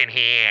 Listen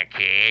here,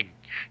 kid.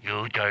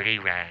 You dirty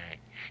rat.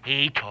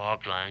 He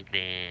talked like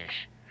this.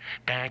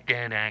 Back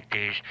then,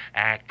 actors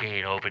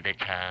acted over the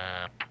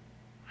top.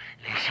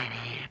 Listen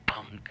here,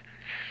 punk.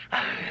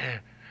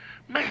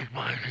 Make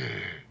my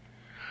day.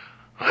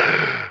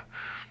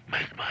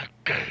 Make my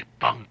day,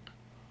 punk.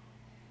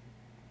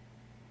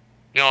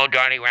 You old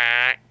dirty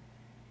rat.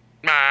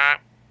 Nah.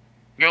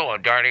 You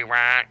old dirty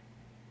rat.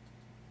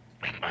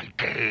 Make my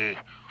day.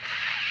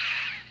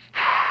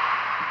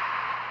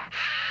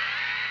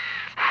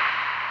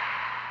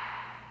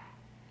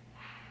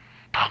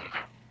 Punk.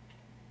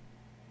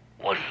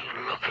 What are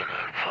you looking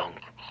at, punk?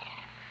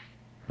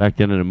 back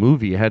then in a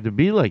movie, it had to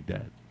be like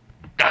that.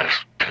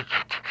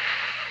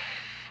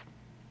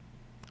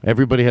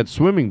 Everybody had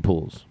swimming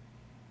pools.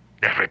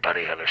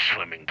 Everybody had a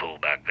swimming pool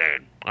back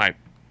then.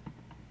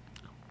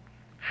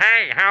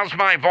 Hey, how's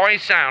my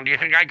voice sound? Do you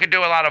think I could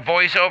do a lot of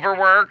voiceover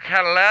work?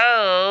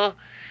 Hello?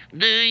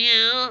 Do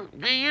you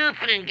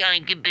think I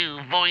could do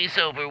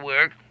voiceover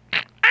work?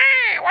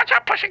 Hey, what's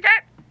up,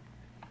 pussycat?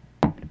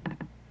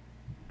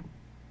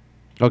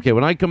 Okay,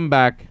 when I come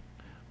back,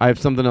 I have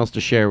something else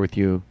to share with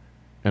you,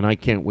 and I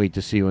can't wait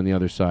to see you on the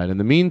other side. In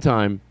the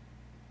meantime,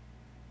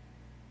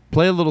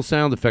 play a little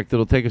sound effect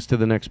that'll take us to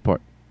the next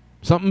part.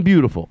 Something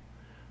beautiful.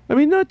 I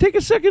mean, take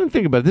a second and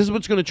think about it. This is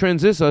what's going to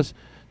transition us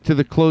to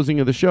the closing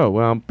of the show.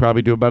 Well, I'll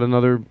probably do about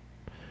another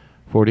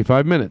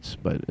 45 minutes,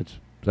 but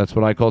that's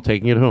what I call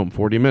taking it home,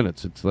 40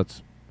 minutes.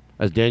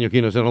 As Daniel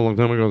Kino said a long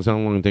time ago, that's how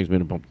long it takes me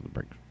to bump to the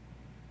brakes.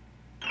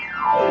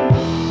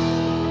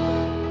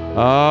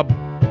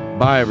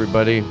 Bye,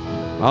 everybody.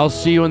 I'll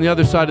see you on the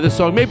other side of this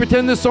song. Maybe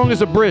pretend this song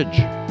is a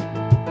bridge.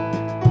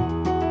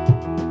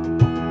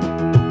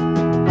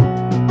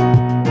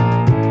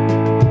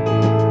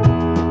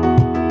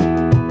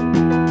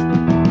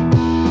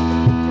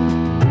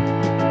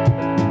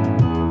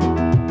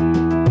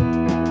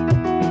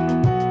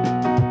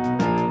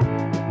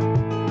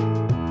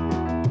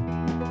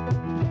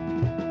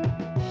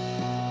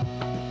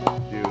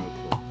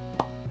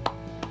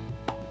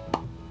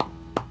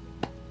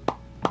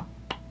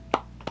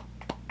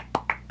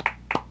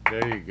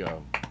 There you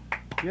go.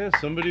 Yeah,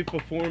 somebody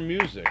performed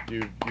music.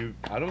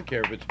 I don't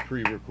care if it's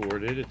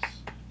pre-recorded.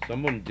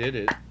 Someone did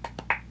it.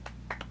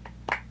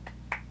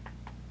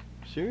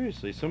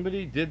 Seriously,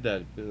 somebody did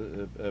that.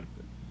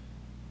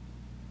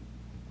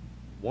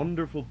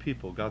 Wonderful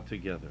people got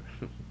together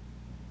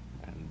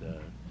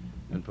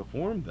and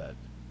performed that.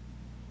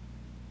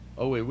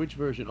 Oh wait, which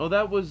version? Oh,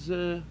 that was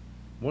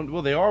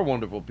well, they are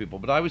wonderful people,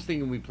 but I was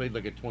thinking we played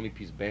like a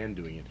 20-piece band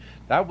doing it.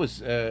 That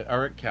was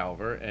Eric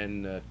Calver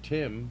and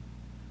Tim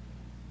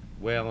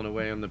wailing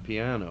away on the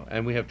piano,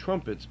 and we have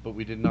trumpets, but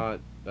we did not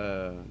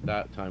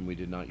that time we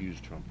did not use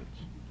trumpets.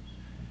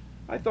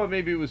 I thought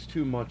maybe it was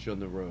too much on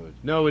the road.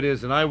 No, it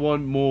isn't. I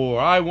want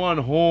more. I want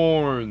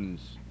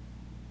horns.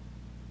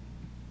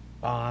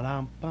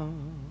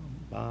 Ba-dum-bum,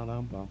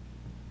 ba-dum-bum.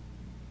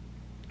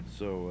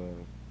 So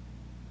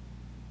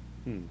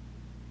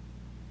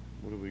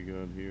what do we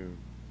got here?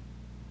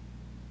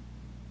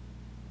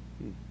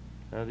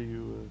 How do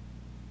you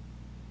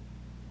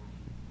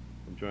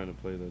I'm trying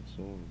to play that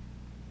song.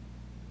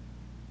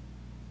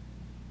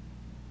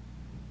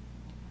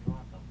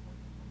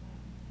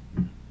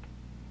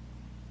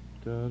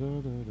 Da da da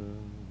da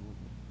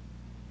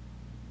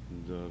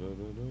da da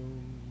da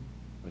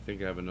da. I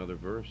think I have another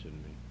verse in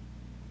me.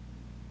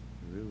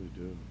 I really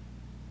do.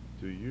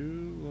 Do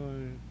you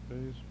like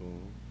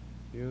baseball?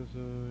 Yes,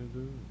 I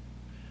do.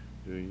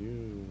 Do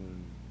you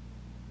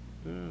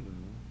like...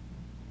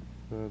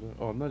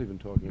 Oh, I'm not even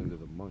talking into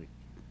the mic.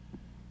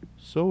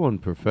 So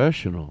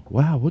unprofessional.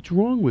 Wow, what's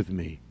wrong with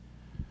me?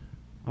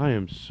 I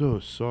am so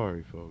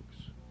sorry, folks.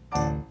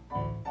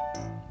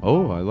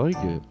 Oh, I like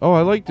it. Oh,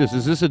 I like this.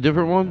 Is this a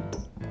different one?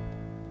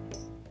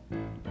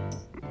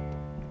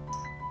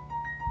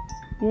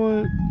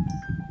 What?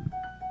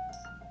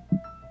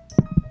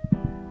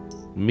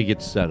 Let me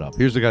get set up.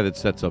 Here's the guy that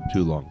sets up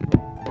too long.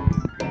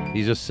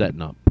 He's just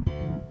setting up.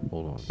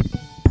 Hold on.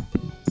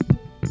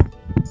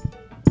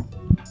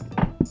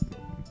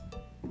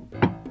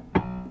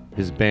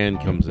 His band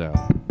comes out.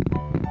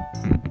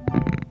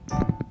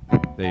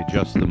 They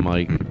adjust the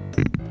mic.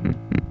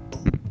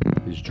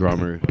 His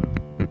drummer.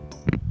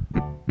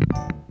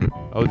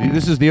 Oh,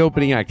 this is the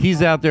opening act.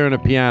 He's out there on a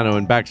piano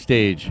and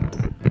backstage.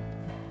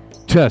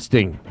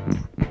 Testing.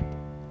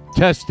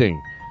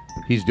 Testing.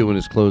 He's doing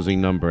his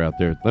closing number out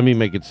there. Let me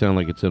make it sound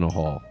like it's in a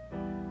hall.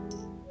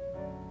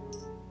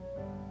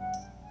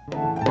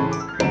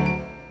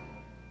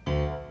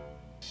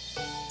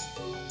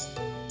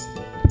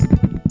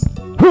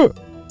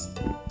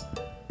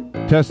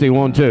 Testing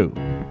 1, 2.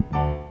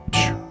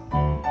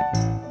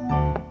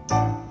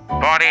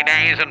 Party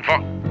days and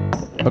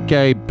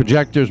Okay,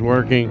 projector's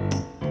working.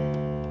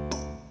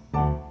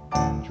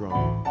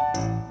 Drum.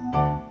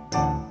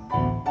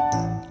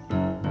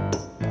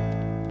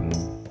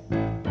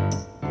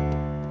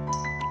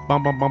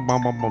 Bum, bum, bum,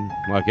 bum, bum, bum.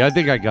 Okay, I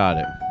think I got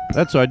it.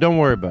 That's all right. Don't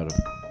worry about it.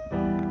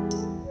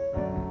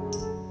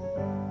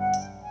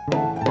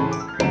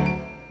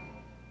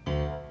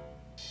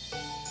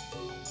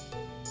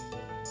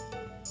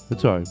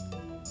 It's all right.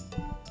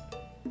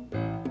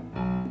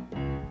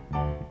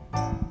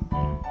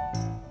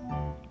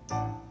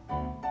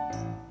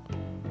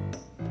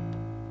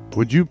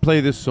 Would you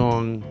play this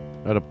song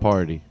at a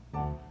party?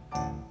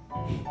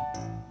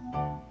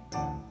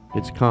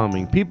 It's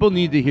calming. People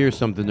need to hear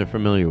something they're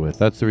familiar with.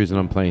 That's the reason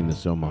I'm playing this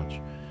so much.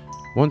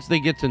 Once they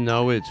get to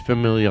know it, it's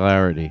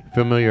familiarity.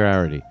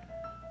 Familiarity.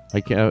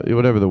 I can't,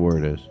 whatever the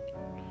word is.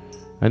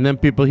 And then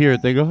people hear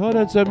it. They go, oh,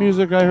 that's that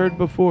music I heard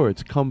before.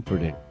 It's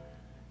comforting.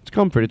 It's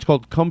comfort. It's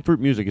called comfort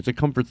music. It's a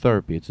comfort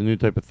therapy. It's a new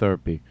type of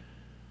therapy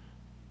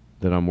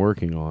that I'm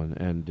working on.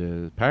 And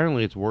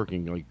apparently it's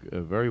working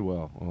very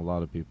well on a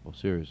lot of people.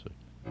 Seriously.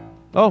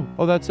 Oh,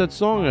 that's that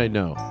song I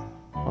know.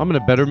 I'm in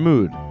a better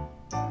mood.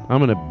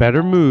 I'm in a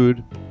better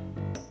mood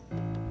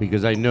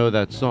because I know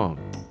that song.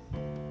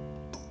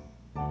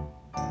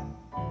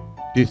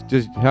 Do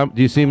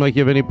you seem like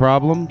you have any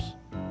problems?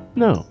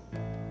 No.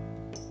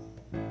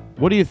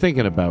 What are you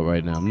thinking about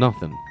right now?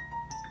 Nothing.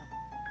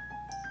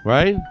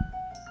 Right?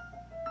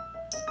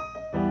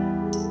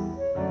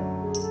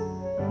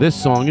 This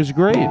song is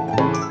great.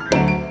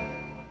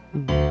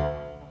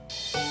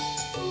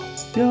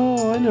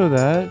 Yo, I know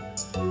that.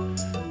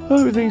 Oh,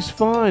 everything's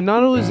fine.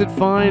 Not only is it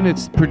fine,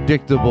 it's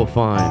predictable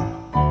fine.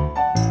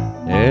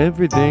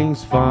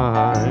 Everything's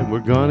fine. We're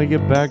gonna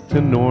get back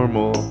to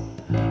normal.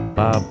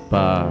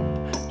 Ba-ba.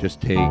 Just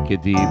take a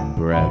deep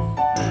breath.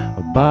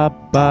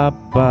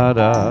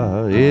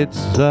 Ba-ba-ba-da. It's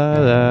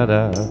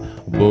da-da.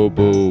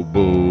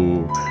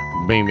 Boo-boo-boo.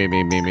 Bing, bing,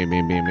 bing, bing, bing,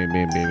 bing, bing, bing,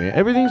 bing, bing.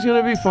 Everything's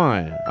gonna be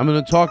fine. I'm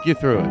gonna talk you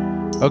through it.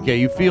 Okay,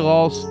 you feel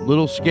all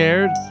little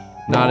scared?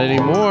 Not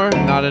anymore.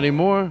 Not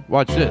anymore.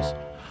 Watch this.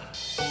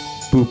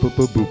 Boop boop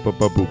boop boop boop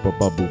boop boop boop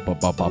boop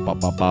boop boop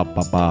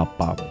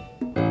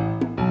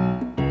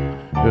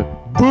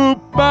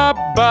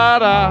boop ba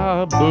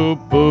da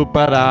boop boop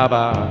ba da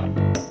ba.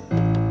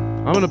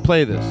 I'm gonna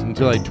play this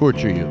until I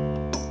torture you.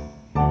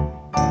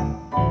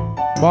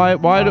 Why?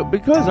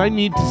 Because I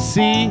need to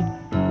see.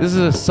 This is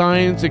a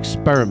science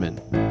experiment.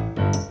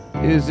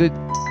 Is it?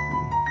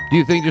 Do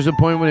you think there's a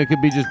point when it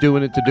could be just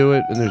doing it to do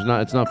it, and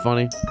it's not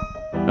funny?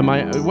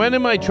 When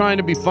am I trying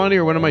to be funny,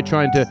 or when am I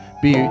trying to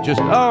be just,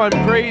 oh, I'm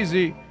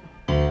crazy?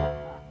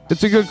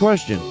 It's a good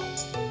question.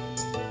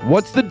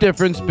 What's the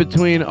difference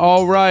between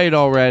all right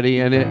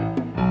already and it?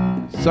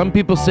 Some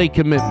people say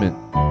commitment.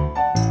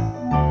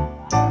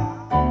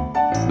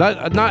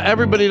 Not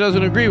everybody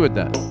doesn't agree with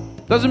that.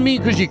 Doesn't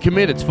mean because you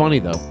commit it's funny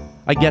though.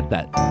 I get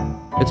that.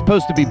 It's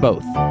supposed to be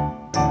both.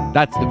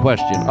 That's the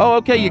question. Oh,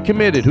 okay, you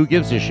committed. Who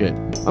gives a shit?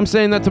 I'm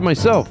saying that to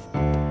myself.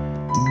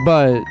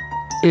 But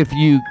if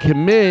you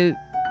commit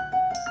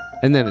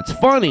and then it's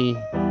funny,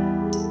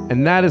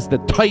 and that is the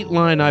tight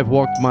line I've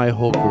walked my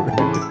whole career.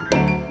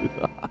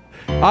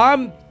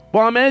 I'm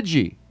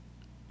edgy.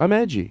 I'm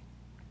edgy.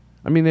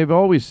 I mean, they've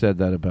always said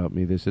that about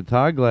me. They said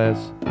Todd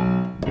Glass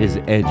is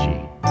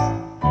edgy.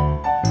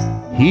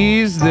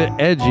 He's the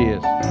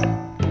edgiest.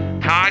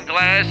 Todd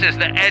Glass is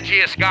the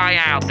edgiest guy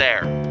out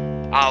there.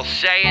 I'll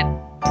say it,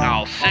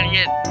 I'll sing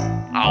it,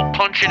 I'll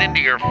punch it into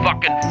your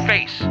fucking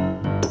face.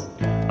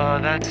 Oh,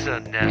 that's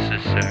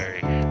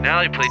unnecessary. Now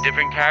they play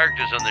different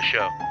characters on the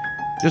show.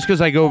 Just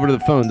because I go over to the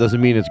phone doesn't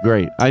mean it's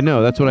great. I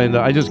know, that's what I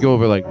know. I just go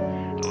over like,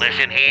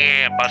 listen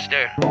here,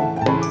 Buster.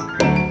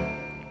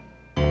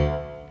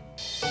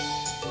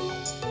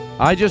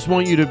 I just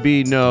want you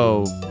to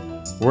know,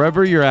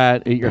 wherever you're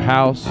at your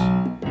house,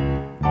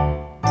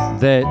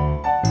 that,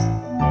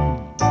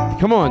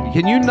 come on,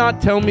 can you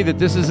not tell me that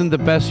this isn't the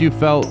best you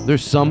felt?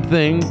 There's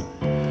something.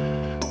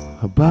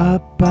 Ba,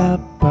 ba,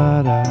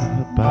 ba, da,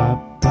 ba,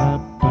 ba,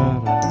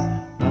 ba,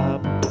 da, ba,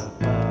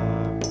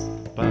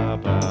 ba,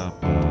 ba,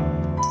 ba.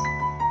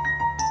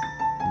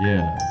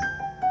 Yeah.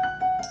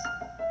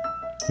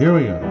 Here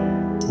we go.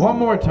 One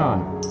more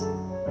time.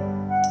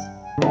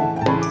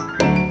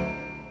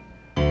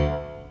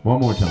 One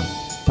more time.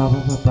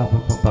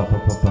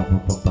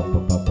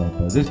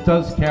 This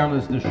does count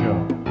as the show.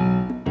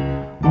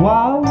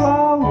 Wow,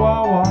 wow,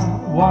 wow,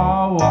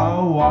 wow,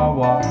 wow, wow,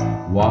 wow,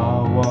 wow,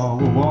 wow, wow,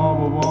 wow,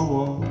 wow, wow.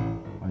 All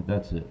right,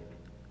 that's it.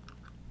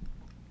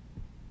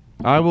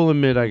 I will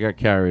admit I got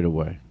carried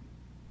away.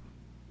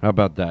 How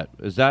about that?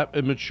 Is that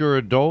a mature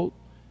adult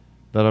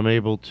that I'm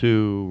able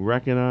to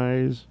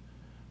recognize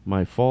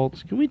my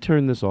faults? Can we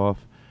turn this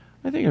off?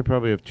 I think I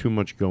probably have too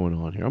much going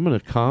on here. I'm going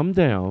to calm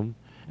down,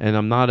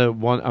 and I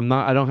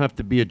don't have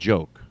to be a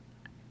joke.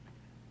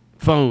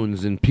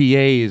 Phones and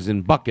PAs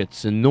and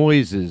buckets and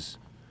noises.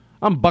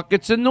 I'm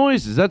buckets and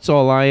noises. That's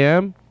all I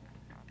am.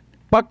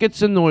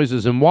 Buckets and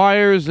noises and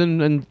wires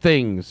and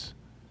things.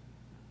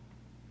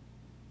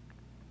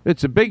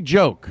 It's a big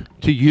joke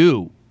to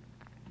you.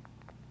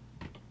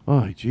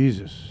 Oh,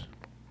 Jesus.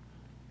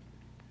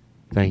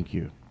 Thank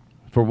you.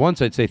 For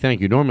once, I'd say thank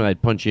you. Normally,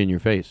 I'd punch you in your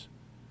face.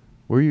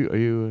 Are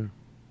you...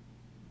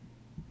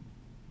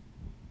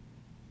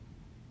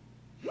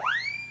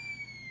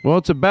 Well,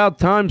 it's about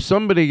time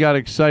somebody got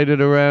excited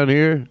around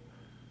here.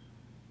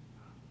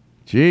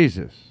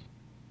 Jesus.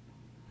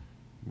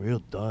 Real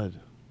dud.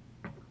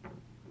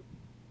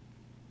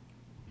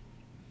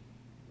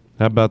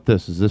 How about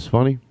this? Is this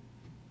funny?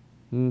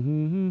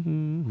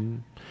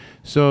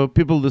 So,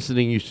 people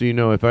listening, so you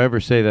know, if I ever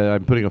say that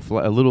I'm putting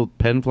a little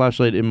pen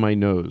flashlight in my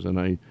nose and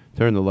I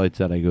turn the lights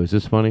out, I go, is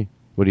this funny?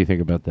 What do you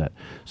think about that?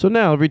 So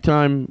now, every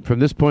time from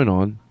this point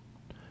on,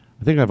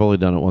 I think I've only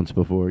done it once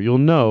before. You'll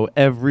know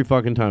every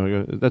fucking time. I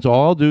go, that's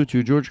all I'll do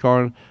to George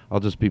Carlin. I'll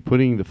just be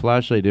putting the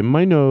flashlight in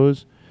my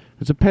nose.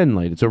 It's a pen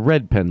light. It's a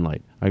red pen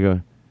light. I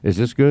go, is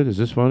this good? Is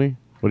this funny?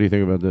 What do you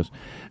think about this?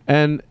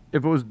 And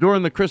if it was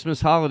during the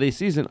Christmas holiday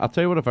season, I'll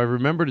tell you what, if I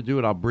remember to do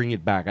it, I'll bring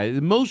it back. The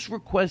most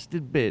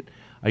requested bit,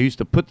 I used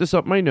to put this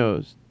up my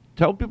nose,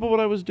 tell people what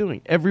I was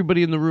doing.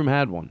 Everybody in the room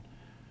had one.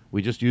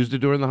 We just used it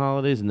during the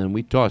holidays, and then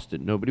we tossed it.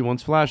 Nobody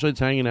wants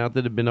flashlights hanging out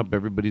that have been up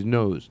everybody's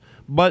nose.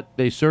 But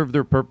they served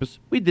their purpose.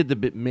 We did the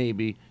bit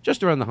maybe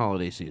just around the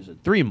holiday season,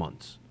 3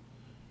 months.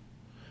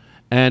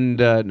 And,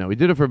 no, we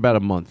did it for about a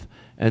month.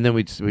 And then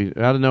we'd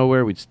out of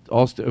nowhere,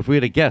 if we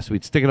had a guest,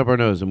 we'd stick it up our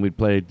nose, and we'd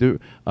play,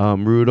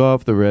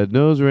 Rudolph the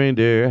Red-Nosed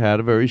Reindeer had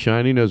a very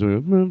shiny nose. We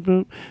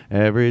went,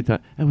 every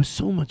time. It was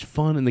so much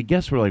fun, and the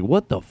guests were like,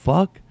 what the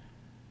fuck?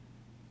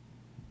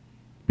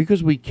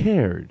 Because we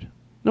cared.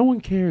 No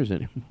one cares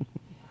anymore.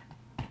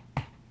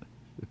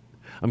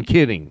 I'm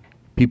kidding.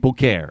 People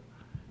care.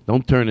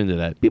 Don't turn into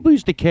that. People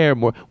used to care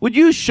more. Would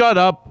you shut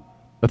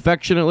up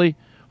affectionately?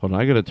 Hold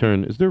on, I got to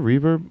turn. Is there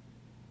reverb?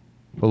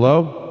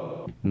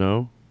 Hello?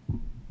 No?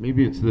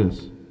 Maybe it's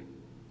this.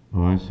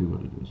 Oh, I see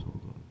what it is. Hold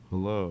on.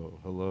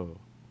 Hello?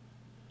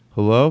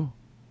 Hello?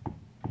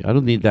 Yeah, I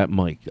don't need that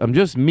mic. I'm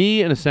just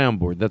me and a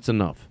soundboard. That's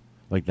enough.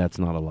 Like, that's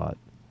not a lot.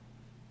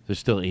 There's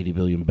still 80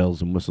 billion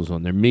bells and whistles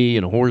on there. Me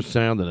and a horse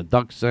sound and a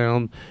duck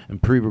sound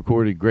and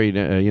pre-recorded great,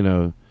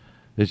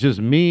 It's just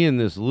me and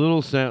this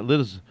little sound,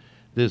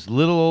 this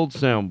little old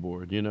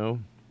soundboard, you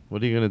know?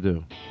 What are you going to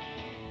do?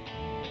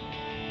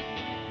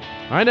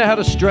 I know how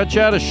to stretch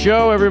out a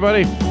show,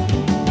 everybody. Ooh,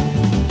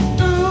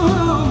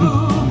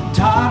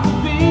 Todd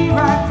will be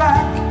right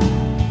back.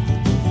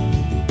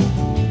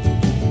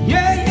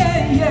 Yeah.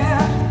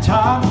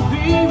 Todd will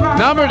be right back.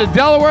 Number to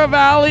Delaware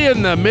Valley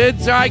in the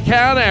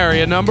Mid-Tri-Count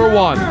area, number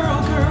one.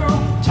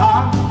 Girl,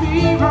 Todd will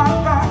be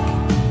right back.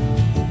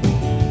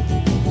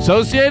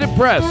 Associated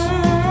Press.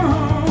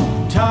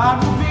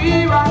 Todd will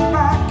be right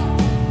back.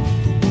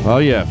 Oh,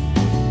 yeah.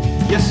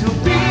 Yes, he'll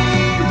be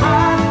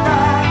right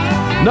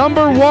back.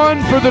 Number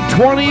one for the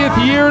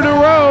 20th year in a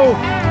row.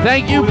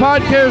 Thank you,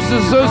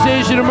 Podcasters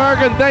Association of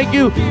America, and thank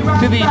you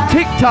to the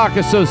TikTok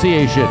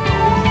Association.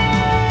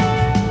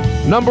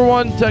 Number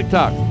one,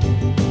 TikTok.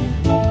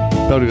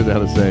 Don't even know how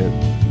to say it.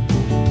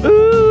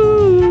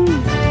 Ooh.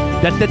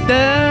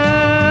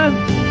 Da-da-da.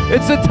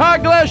 It's the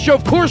Todd Glass Show.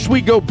 Of course we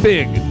go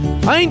big.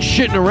 I ain't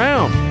shitting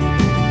around.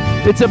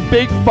 It's a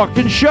big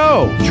fucking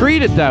show.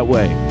 Treat it that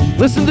way.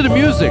 Listen to the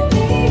music.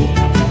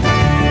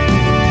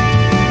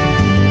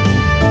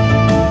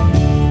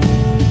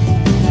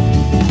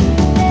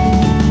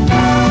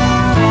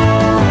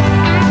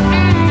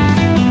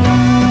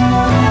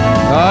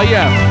 Oh,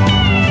 yeah.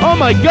 Oh,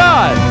 my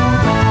God.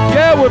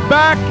 Yeah, we're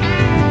back.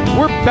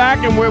 We're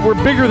back, and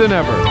we're bigger than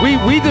ever.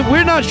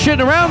 We're not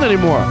shitting around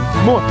anymore.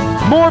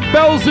 More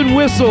bells and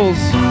whistles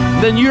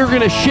than you're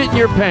going to shit in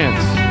your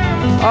pants.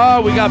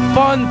 Oh, we got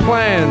fun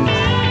planned.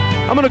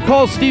 I'm going to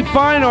call Steve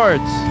Fine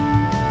Arts.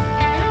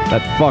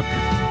 That fuck.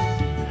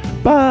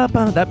 Ba,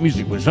 ba. That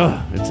music was,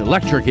 it's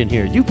electric in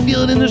here. Do you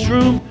feel it in this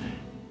room?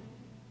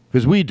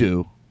 Because we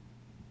do.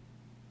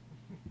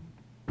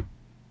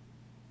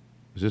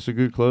 Is this a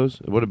good close?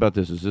 What about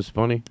this? Is this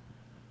funny?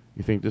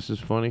 You think this is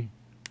funny?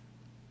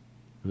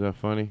 Is that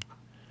funny?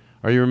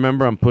 Or you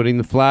remember, I'm putting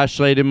the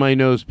flashlight in my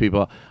nose,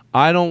 people.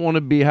 I don't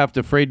want to have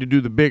to afraid to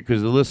do the bit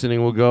because the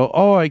listening will go,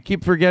 oh, I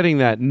keep forgetting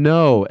that.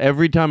 No,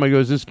 every time I go,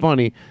 is this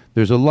funny?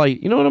 There's a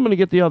light. You know what? I'm going to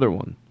get the other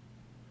one.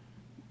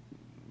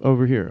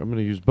 Over here. I'm going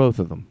to use both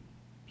of them.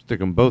 Stick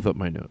them both up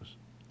my nose.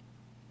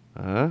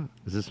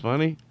 Is this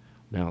funny?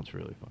 Now it's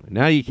really funny.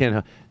 Now you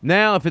can't.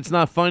 Now, if it's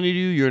not funny to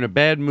you, you're in a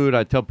bad mood.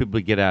 I tell people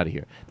to get out of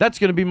here. That's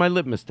going to be my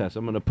litmus test.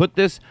 I'm going to put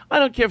this. I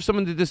don't care if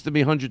someone did this to me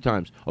 100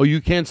 times. Oh,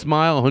 you can't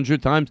smile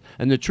 100 times?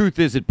 And the truth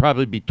is, it'd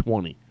probably be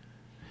 20.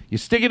 You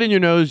stick it in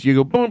your nose. You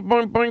go boink,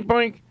 boink, boink,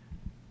 boink.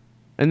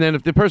 And then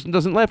if the person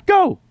doesn't laugh,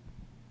 go.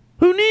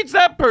 Who needs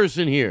that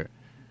person here?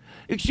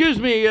 Excuse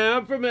me,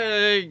 I'm from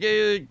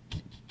KYW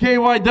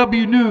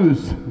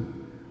News.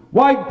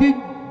 Why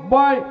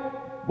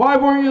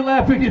weren't you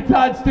laughing at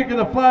Todd sticking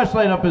the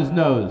flashlight up his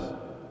nose?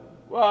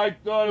 Well, I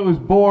thought it was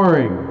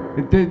boring.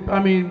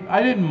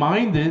 I didn't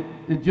mind it.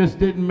 It just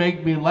didn't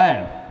make me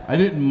laugh. I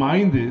didn't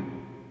mind it.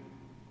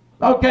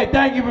 Okay,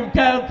 thank you from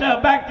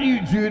Tattletale. Back to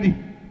you, Judy.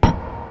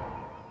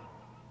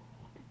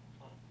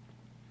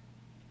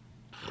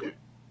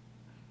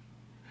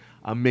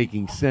 I'm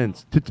making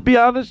sense. To be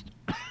honest,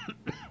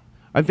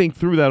 I think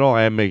through that all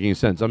I am making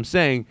sense. I'm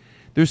saying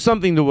there's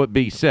something to what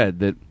B said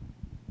that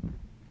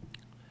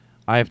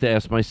I have to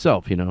ask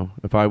myself,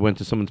 if I went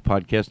to someone's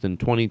podcast and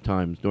 20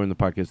 times during the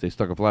podcast they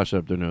stuck a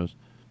flashlight up their nose,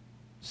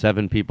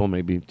 7 people,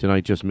 maybe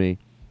tonight just me,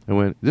 I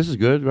went, this is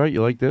good, right?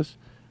 You like this?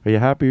 Are you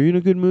happy? Are you in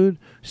a good mood?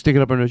 Stick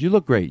it up our nose. You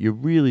look great. You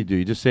really do.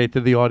 You just say it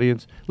to the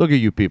audience. Look at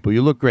you people.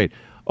 You look great.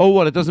 Oh,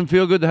 what? It doesn't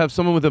feel good to have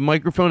someone with a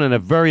microphone and a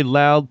very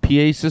loud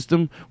PA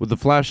system with the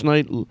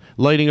flashlight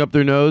lighting up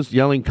their nose,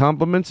 yelling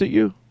compliments at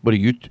you? What are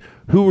you?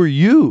 Who are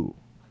you?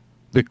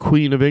 The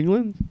Queen of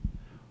England?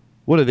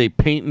 What, are they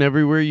painting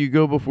everywhere you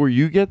go before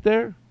you get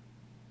there?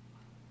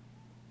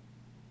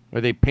 Are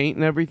they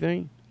painting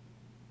everything?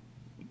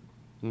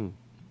 It's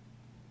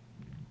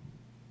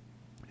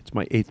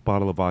my 8th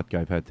bottle of vodka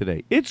I've had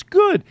today. It's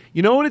good.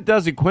 You know what it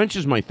does? It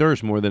quenches my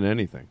thirst more than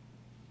anything.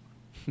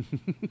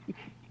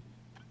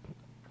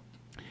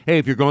 Hey,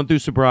 if you're going through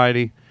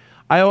sobriety,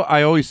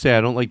 I always say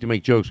I don't like to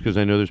make jokes because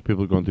I know there's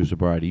people going through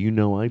sobriety.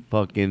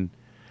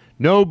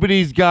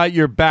 Nobody's got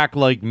your back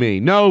like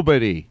me.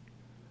 Nobody.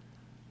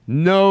 You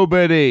know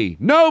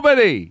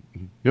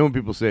when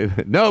people say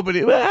that?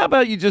 Nobody. Well, how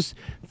about you just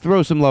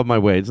throw some love my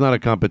way? It's not a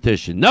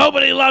competition.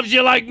 Nobody loves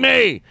you like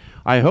me.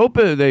 I hope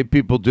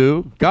people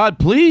do. God,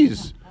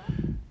 please.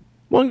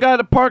 One guy at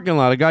a parking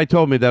lot. A guy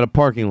told me that a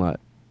parking lot.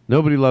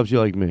 Nobody loves you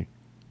like me.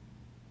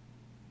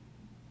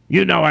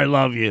 You know I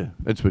love you.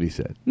 That's what he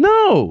said.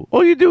 No.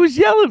 All you do is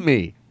yell at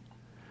me.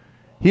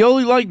 He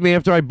only liked me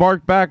after I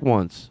barked back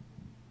once.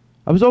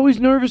 I was always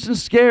nervous and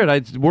scared. I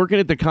was working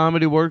at the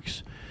Comedy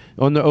Works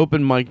on the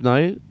open mic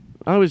night.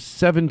 I was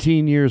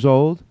 17 years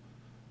old,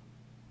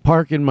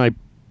 parking my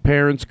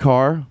parents'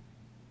 car.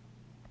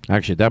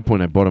 Actually, at that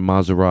point, I bought a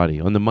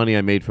Maserati on the money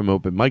I made from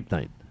open mic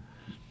night.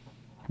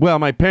 Well,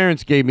 my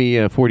parents gave me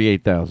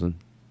 $48,000,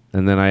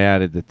 and then I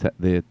added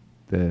the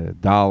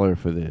dollar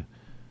for the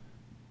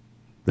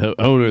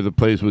owner of the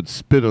place would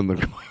spit on the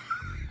car.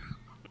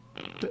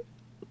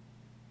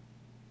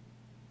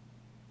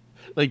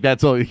 Like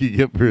that's all you can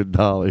get for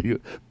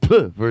 $1.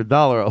 For $1,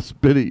 I'll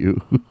spit at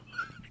you.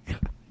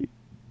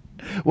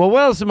 Well,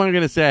 what else am I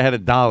going to say? I had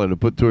 $1 to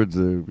put towards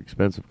the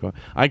expensive car.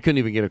 I couldn't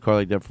even get a car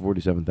like that for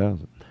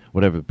 $47,000.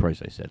 Whatever the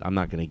price I said. I'm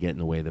not going to get in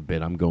the way of the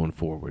bid. I'm going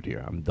forward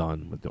here. I'm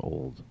done with the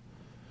old.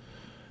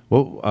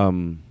 Well,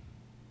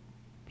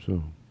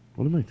 so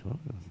what am I talking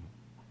about?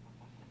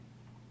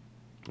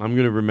 I'm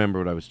going to remember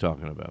what I was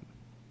talking about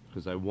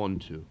because I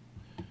want to.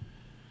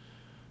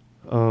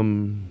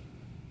 Come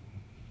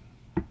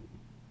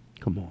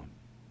on.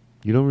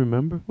 You don't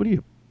remember? What are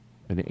you,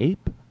 an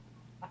ape?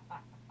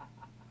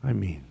 I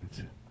mean,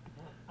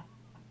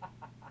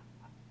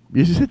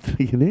 you just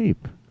like an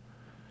ape.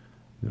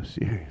 No,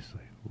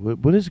 seriously.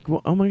 What is?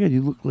 Oh my God,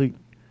 you look like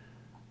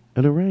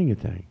an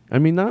orangutan. I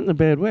mean, not in a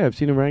bad way. I've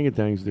seen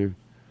orangutans do.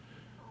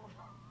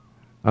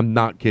 I'm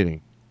not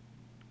kidding.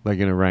 Like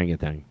an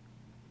orangutan,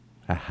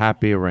 a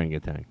happy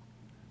orangutan.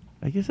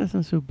 I guess that's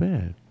not so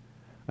bad.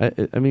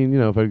 I mean,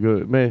 if I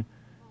go, man,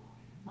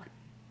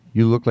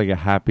 you look like a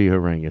happy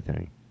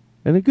orangutan,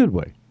 in a good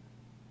way.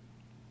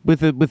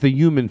 With a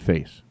human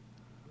face.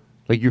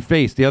 Like your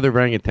face, the other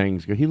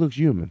orangutans go, he looks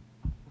human.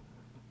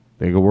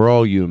 They go, we're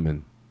all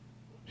human.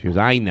 She goes,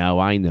 I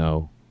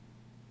know.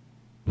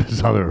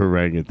 This other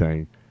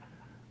orangutan.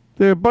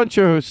 They're a bunch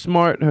of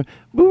smart,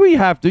 but we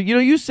have to.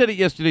 You said it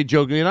yesterday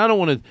jokingly, and I don't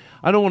want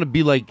to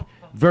be like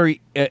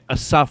very a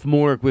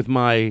sophomoric with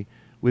my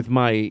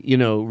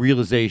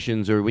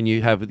realizations, or when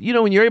you have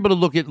when you're able to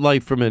look at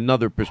life from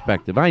another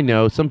perspective. I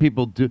know some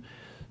people do.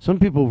 Some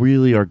people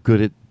really are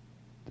good at.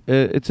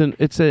 It's something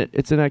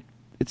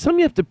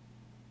you have to.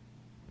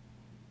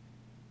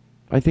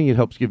 I think it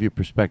helps give you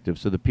perspective.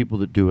 So the people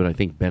that do it, I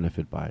think,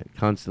 benefit by it.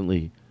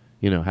 Constantly,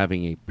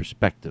 having a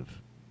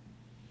perspective.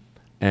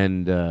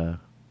 And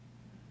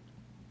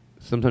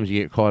sometimes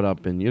you get caught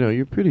up in,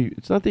 you're pretty,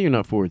 it's not that you're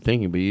not forward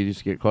thinking, but you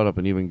just get caught up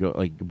and even go,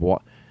 like,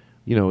 what,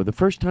 the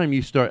first time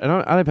you start, and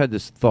I've had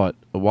this thought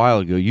a while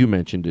ago, you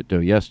mentioned it, though,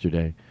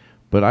 yesterday,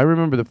 but I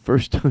remember the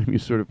first time you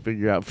sort of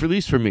figure out, at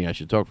least for me, I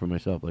should talk for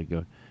myself, like,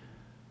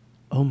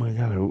 oh my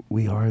God,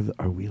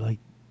 are we like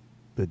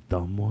the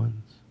dumb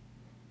ones?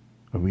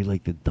 Are we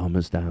like the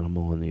dumbest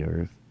animal on the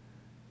earth?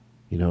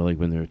 Like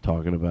when they're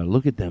talking about it,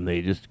 look at them,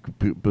 they just,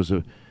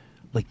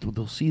 like,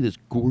 they'll see this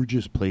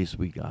gorgeous place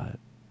we got.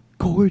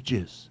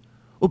 Gorgeous.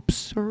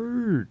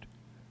 Absurd.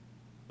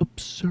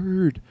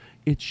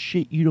 It's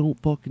shit you don't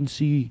fucking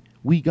see.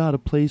 We got a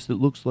place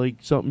that looks like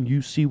something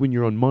you see when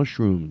you're on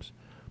mushrooms.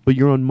 But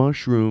you're on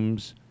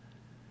mushrooms,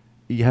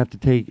 you have to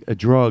take a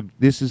drug.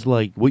 This is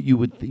like what you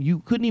would... you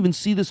couldn't even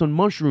see this on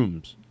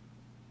mushrooms.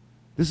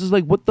 This is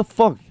like, what the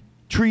fuck?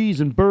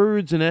 Trees and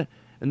birds and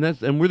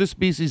we're the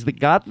species that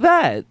got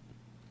that.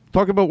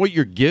 Talk about what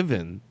you're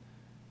given.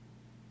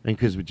 And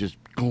because we're just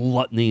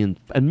gluttony and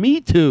me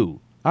too.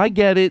 I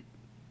get it.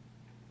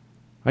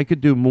 I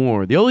could do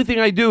more. The only thing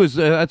I do is,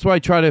 that's why I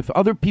try to, if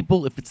other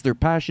people, if it's their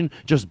passion,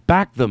 just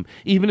back them.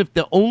 Even if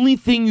the only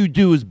thing you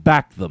do is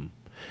back them.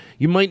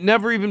 You might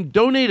never even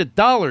donate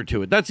 $1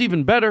 to it. That's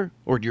even better.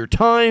 Or your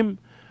time.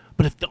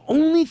 But if the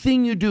only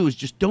thing you do is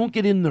just don't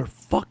get in their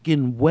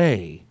fucking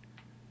way,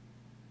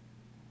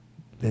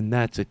 then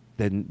that's it.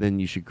 Then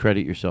you should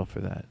credit yourself for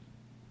that.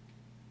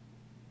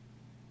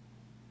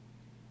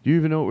 Do you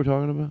even know what we're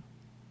talking about?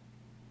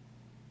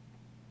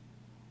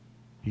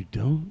 You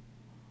don't?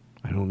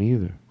 I don't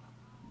either.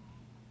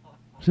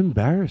 It's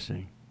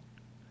embarrassing.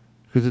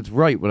 Because it's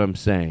right what I'm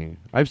saying.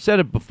 I've said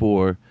it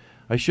before.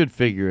 I should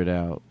figure it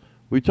out.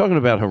 We're talking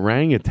about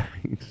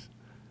orangutans.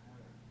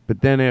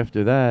 But then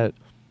after that,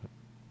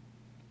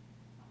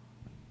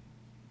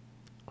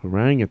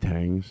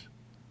 orangutans.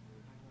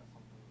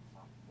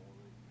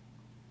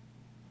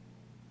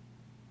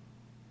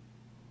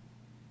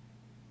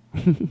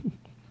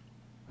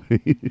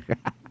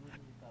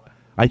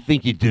 I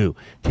think you do.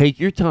 Take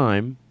your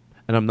time,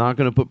 and I'm not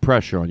going to put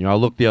pressure on you. I'll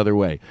look the other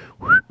way.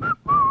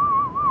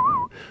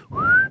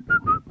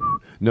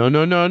 No.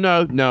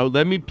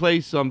 Let me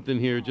play something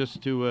here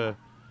just to...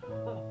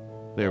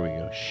 There we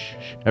go. Shh.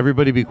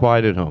 Everybody be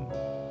quiet at home.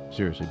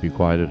 Seriously, be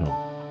quiet at home.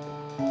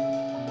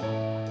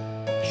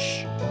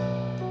 Shh.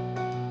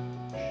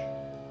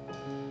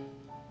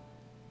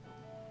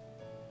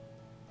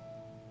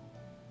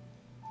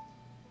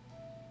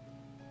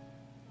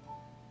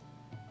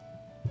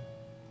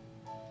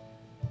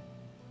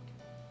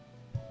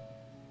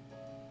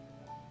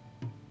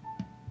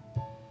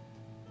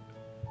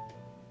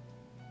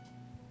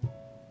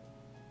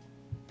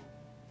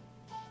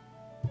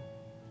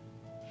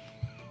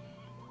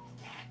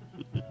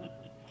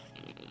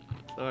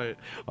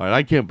 All right,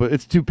 I can't, but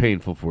it's too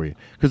painful for you.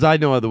 Because I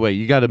know other way.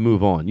 You got to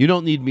move on. You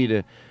don't need me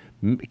to...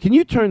 Can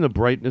you turn the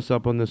brightness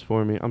up on this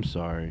for me? I'm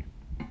sorry.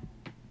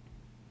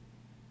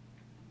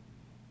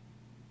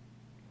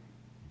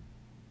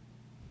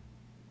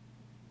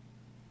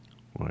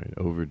 All right,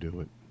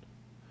 overdo it.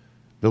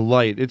 The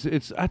light,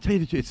 it's. I tell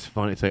you, it's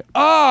fun. It's like,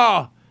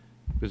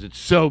 because it's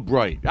so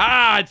bright.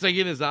 It's like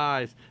in his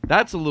eyes.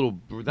 That's a little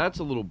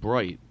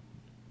bright,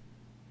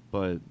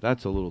 but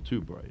that's a little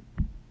too bright.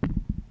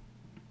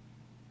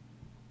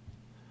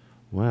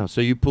 Wow,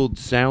 so you pulled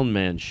sound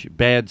man,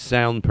 bad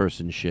sound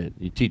person shit.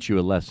 You teach you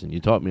a lesson. You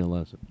taught me a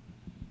lesson.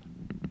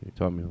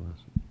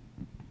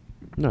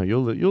 No,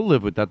 you'll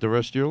live with that the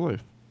rest of your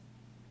life.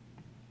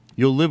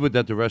 You'll live with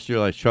that the rest of your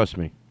life. Trust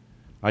me.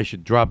 I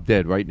should drop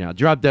dead right now.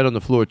 Drop dead on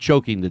the floor,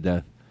 choking to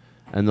death.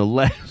 And the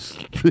last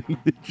thing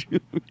that you...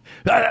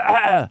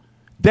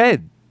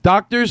 dead.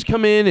 Doctors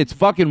come in. It's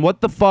fucking what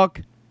the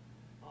fuck.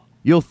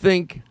 You'll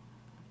think,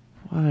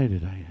 why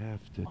did I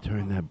have to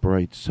turn that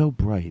bright? So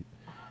bright.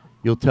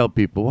 You'll tell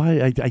people, why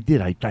I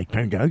did. I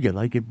turned out. You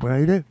like it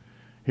brighter?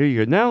 Here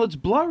you go. Now it's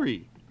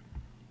blurry.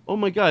 Oh,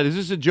 my God. Is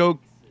this a joke?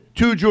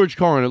 To George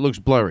Carlin, it looks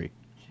blurry.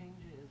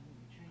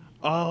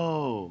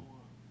 Oh.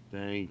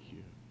 Thank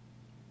you.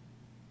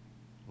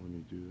 Let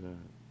me do that.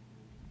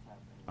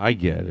 I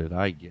get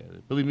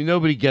it. Believe me,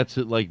 nobody gets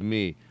it like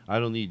me. I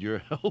don't need your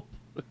help.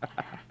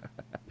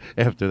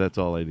 After that's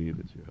all I need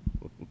is your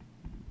help.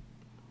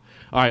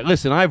 All right,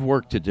 listen, I have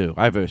work to do.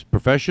 I have a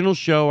professional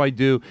show I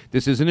do.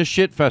 This isn't a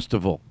shit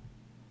festival.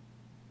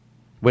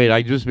 Wait,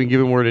 I just been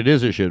given word it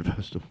is a shit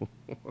festival.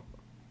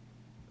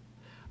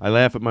 I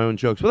laugh at my own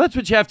jokes. Well, that's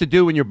what you have to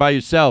do when you're by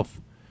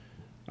yourself.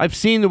 I've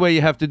seen the way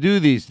you have to do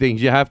these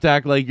things. You have to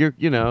act like you're,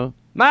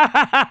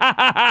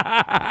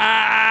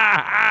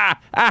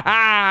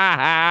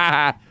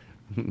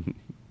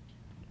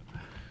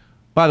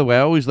 By the way,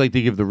 I always like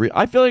to give the real...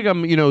 I feel like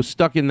I'm,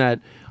 stuck in that...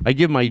 I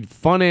give my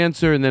fun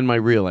answer and then my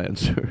real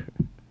answer.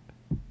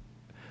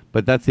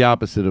 But that's the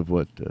opposite of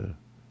what...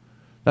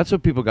 that's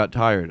what people got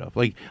tired of.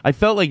 Like, I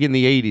felt like in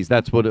the 80s,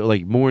 that's what,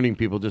 morning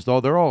people just...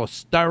 they're all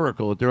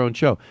hysterical at their own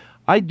show.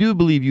 I do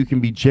believe you can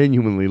be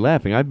genuinely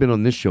laughing. I've been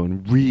on this show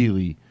and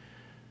really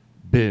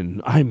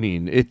been, I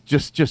mean,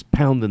 it's just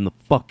pounding the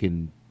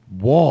fucking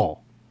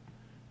wall.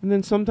 And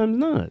then sometimes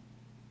not.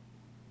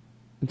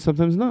 And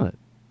sometimes not.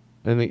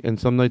 And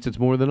some nights it's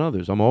more than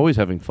others. I'm always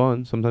having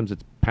fun. Sometimes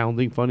it's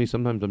pounding funny.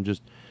 Sometimes I'm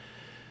just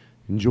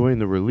enjoying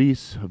the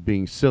release of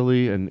being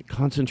silly and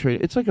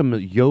concentrating. It's like a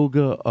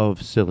yoga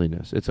of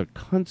silliness. It's a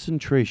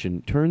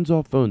concentration. Turns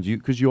off phones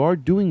because you are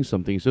doing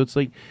something. So it's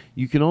like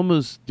you can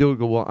almost go,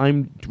 well,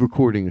 I'm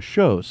recording a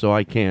show, so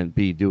I can't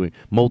be doing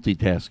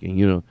multitasking.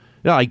 You know,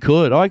 yeah, I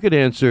could. Oh, I could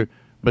answer,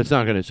 but it's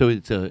not gonna. So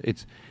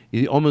it's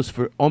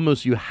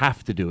almost you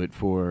have to do it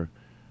for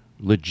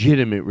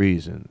legitimate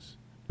reasons.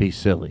 Be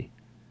silly.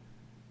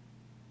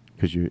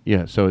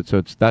 Because so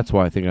it's that's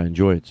why I think I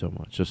enjoy it so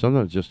much. So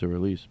sometimes it's just a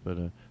release, but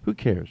who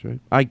cares, right?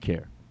 I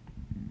care.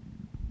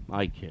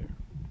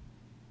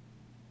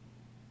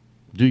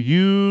 Do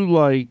you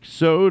like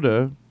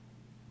soda?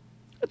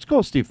 Let's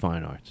call Steve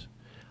Fine Arts.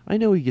 I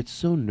know he gets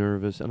so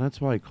nervous, and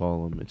that's why I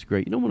call him. It's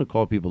great. You don't want to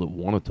call people that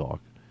want to talk.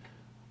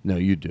 No,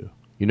 you do.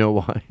 You know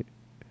why?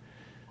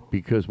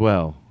 Because,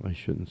 well, I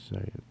shouldn't say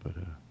it, but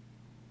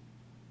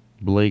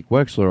Blake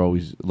Wexler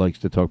always likes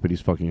to talk, but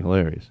he's fucking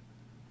hilarious.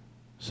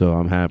 So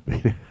I'm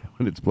happy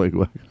when it's Blake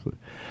Wexler.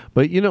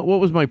 But you know, what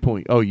was my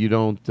point? Oh, you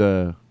don't,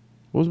 what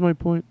was my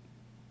point?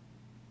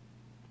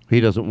 He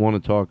doesn't want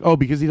to talk. Oh,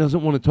 because he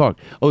doesn't want to talk.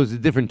 Oh, it's a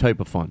different type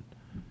of fun.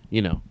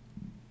 You know,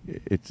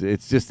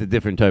 it's just a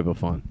different type of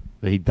fun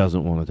that he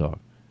doesn't want to talk.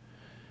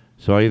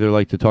 So I either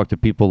like to talk to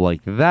people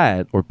like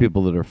that or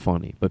people that are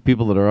funny. But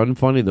people that are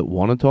unfunny that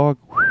want to talk,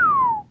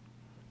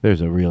 there's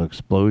a real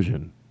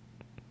explosion.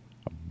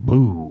 A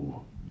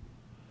boo.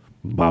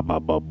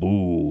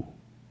 Ba-ba-ba-boo.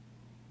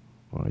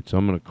 All right, so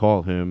I'm going to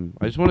call him.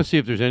 I just want to see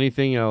if there's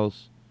anything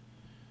else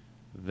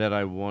that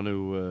I want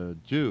to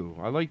do.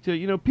 I like to,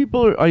 you know,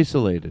 people are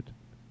isolated.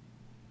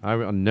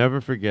 I'll never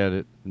forget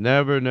it.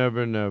 Never.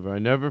 I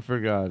never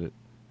forgot it.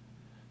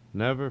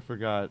 Never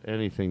forgot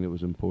anything that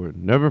was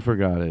important. Never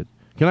forgot it.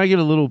 Can I get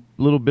a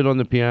little bit on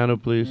the piano,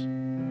 please?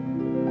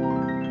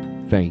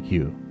 Thank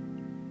you.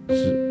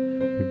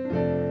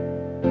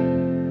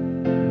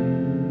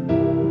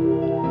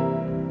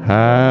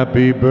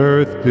 Happy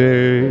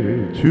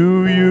birthday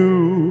to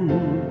you.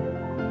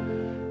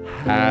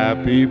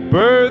 Happy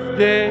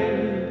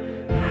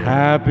birthday.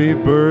 Happy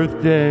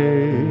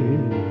birthday.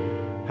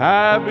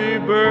 Happy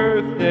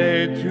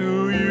birthday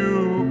to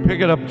you. Pick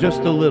it up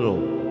just a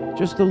little.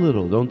 Just a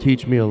little. Don't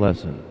teach me a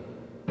lesson.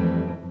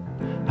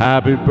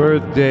 Happy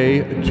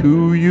birthday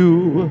to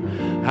you.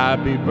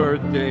 Happy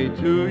birthday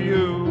to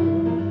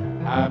you.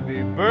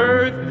 Happy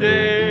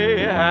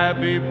birthday.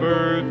 Happy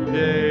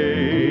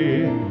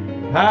birthday.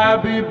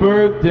 Happy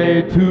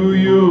birthday to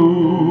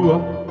you.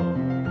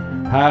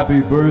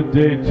 Happy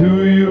birthday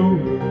to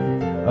you.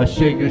 A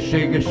shaker,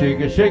 shaker,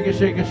 shaker, shaker,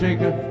 shaker,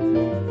 shaker.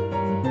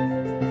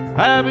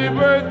 Happy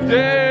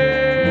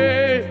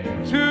birthday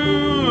to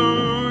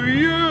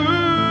you.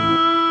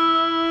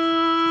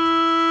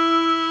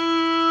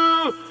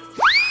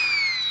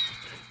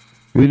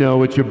 We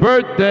know it's your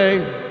birthday.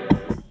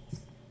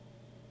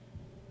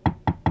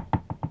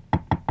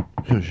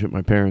 Oh shit,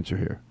 my parents are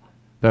here.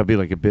 That'd be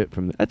like a bit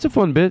from that's a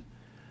fun bit.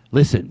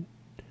 Listen,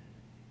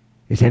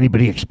 is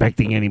anybody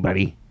expecting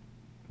anybody?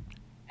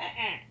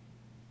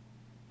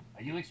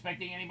 Are you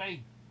expecting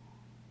anybody?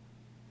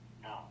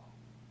 No.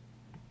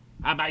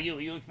 How about you?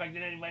 Are you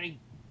expecting anybody?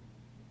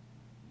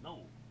 No.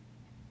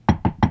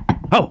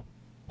 Oh,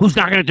 who's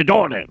knocking at the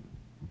door then?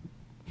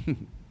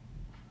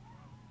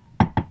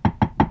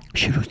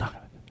 Shoot, who's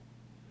knocking?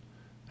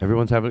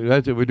 Everyone's having.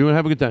 That's it. We're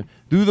having a good time.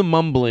 Do the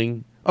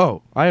mumbling.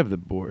 Oh, I have the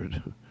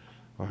board.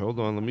 Oh, hold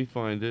on, let me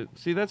find it.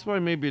 See, that's why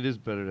maybe it is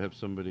better to have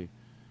somebody.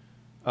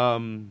 I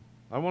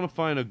want to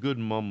find a good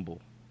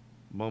mumble.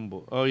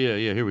 Oh yeah.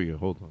 Here we go.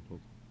 Hold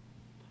on.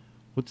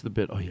 What's the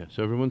bit? Oh yeah.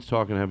 So everyone's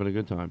talking, having a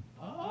good time.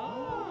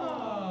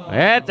 Oh.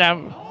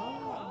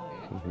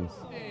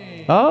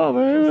 Oh,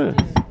 very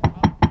good.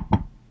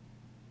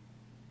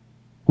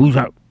 Who's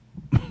out?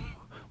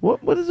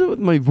 What is it with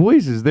my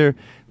voices? They're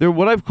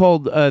what I've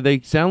called. They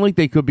sound like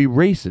they could be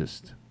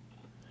racist.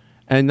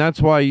 And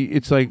that's why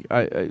it's like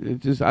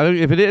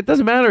it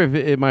doesn't matter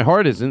if my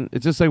heart isn't.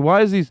 It's just like,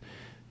 why is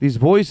these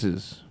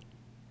voices,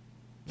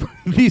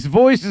 these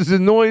voices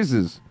and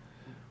noises?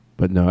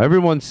 But no,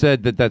 everyone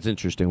said that that's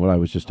interesting. What I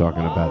was just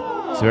talking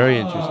about. It's very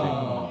interesting.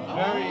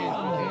 Very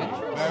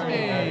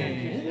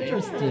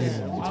interesting.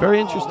 It's very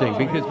interesting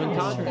because when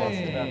Todd talks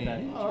about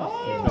that,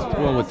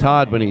 well, with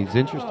Todd when he's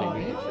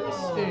interesting.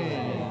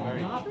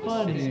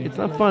 It's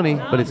not funny,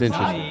 but it's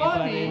interesting.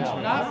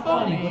 Not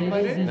funny,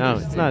 but it's No,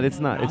 it's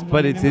not.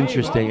 But it's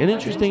interesting. And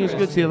interesting is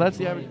good. See, that's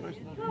the average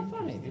person.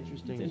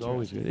 Interesting is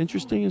always good.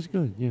 Interesting is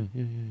good. Yeah.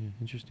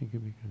 Interesting can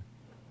be good.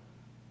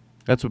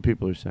 That's what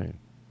people are saying.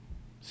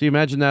 See,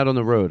 imagine that on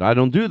the road. I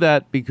don't do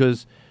that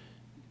because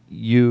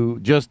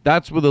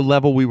that's where the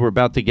level we were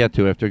about to get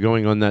to after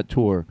going on that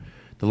tour,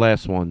 the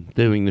last one,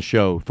 doing the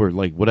show for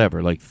like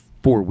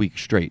 4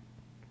 weeks straight.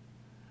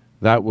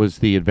 That was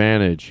the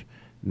advantage.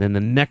 And then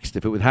the next,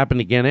 if it would happen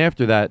again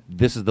after that,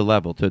 this is the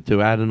level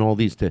to add in all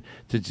these to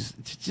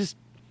just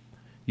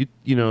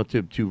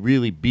to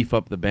really beef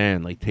up the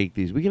band. Like take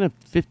these, we can have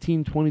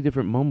 15, 20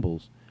 different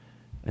mumbles,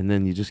 and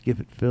then you just give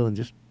it fill and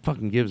just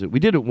fucking gives it. We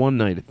did it one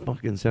night. It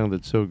fucking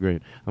sounded so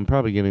great. I'm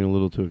probably getting a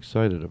little too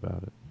excited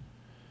about it.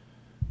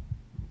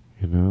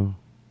 You know.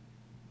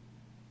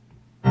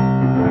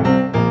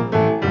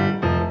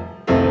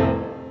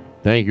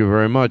 Thank you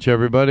very much,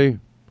 everybody.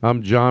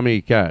 I'm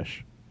Johnny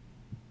Cash.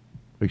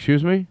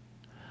 Excuse me?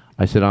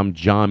 I said I'm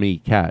Johnny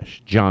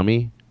Cash.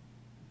 Johnny.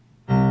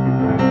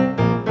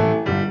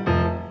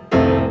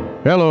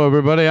 Hello,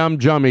 everybody. I'm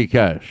Johnny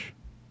Cash.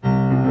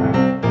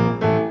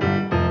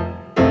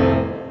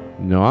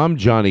 No, I'm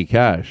Johnny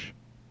Cash.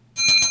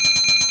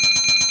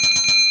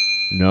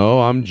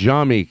 No, I'm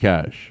Johnny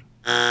Cash.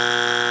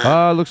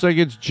 Looks like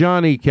it's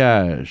Johnny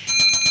Cash.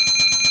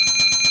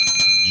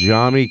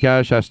 Johnny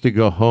Cash has to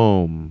go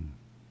home.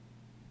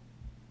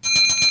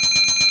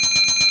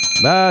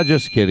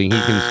 Just kidding. He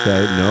can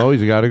stay. No,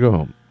 he's got to go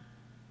home.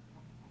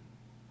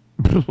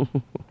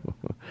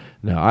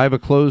 Now, I have a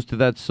close to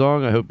that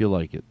song. I hope you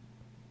like it.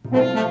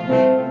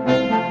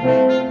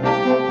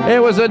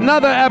 It was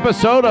another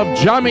episode of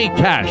Johnny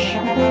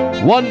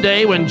Cash. One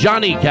day when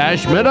Johnny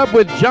Cash met up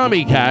with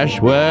Johnny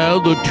Cash,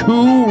 well, the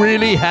two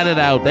really had it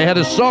out. They had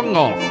a song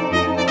off.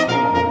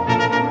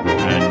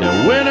 And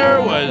the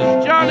winner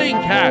was Johnny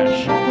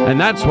Cash. And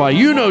that's why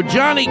you know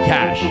Johnny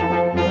Cash.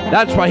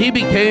 That's why he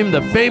became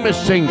the famous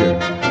singer.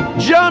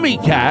 Johnny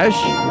Cash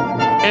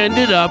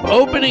ended up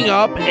opening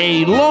up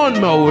a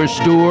lawnmower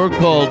store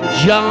called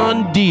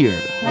John Deere.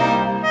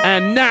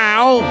 And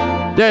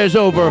now there's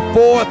over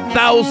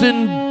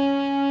 4,000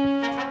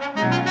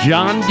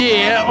 John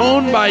Deere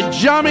owned by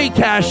Johnny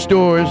Cash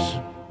stores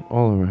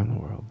all around the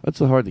world. That's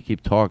so hard to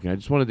keep talking. I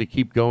just wanted to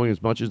keep going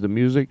as much as the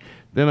music.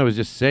 Then I was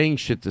just saying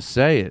shit to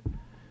say it.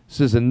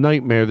 This is a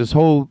nightmare. This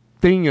whole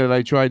thing that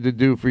I tried to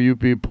do for you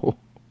people.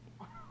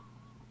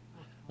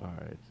 All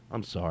right.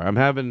 I'm sorry. I'm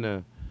having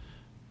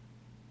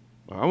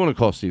I want to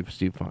call Steve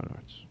Fine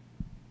Arts.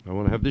 I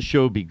want to have this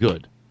show be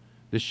good.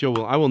 This show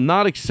I will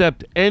not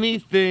accept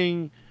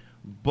anything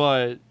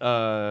but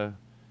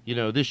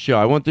this show.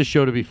 I want this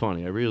show to be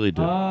funny. I really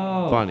do.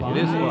 Oh, funny. It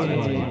is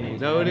funny.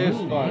 No, it is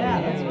funny.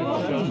 Yeah, that's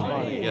The show's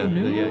funny. Yeah,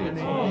 The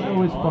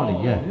show is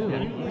funny, yeah.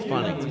 It's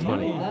funny. It's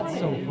funny. That's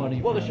so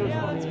funny. Well, the show's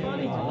funny. It's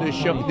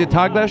funny. The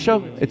Todd Glass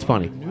show? It's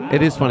funny.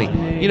 It is funny.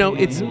 You know,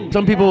 it's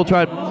some people will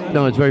try.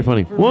 No, it's very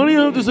funny. Why do you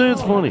have to say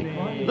it's funny?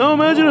 No,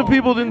 imagine if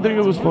people didn't think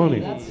it was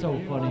funny. That's so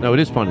funny. No, it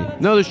is funny.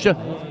 No, the show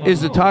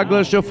is the Todd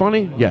Glass show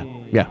funny? Yeah.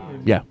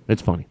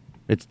 It's funny.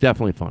 It's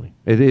definitely funny.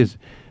 It is.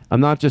 I'm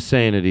not just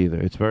saying it either.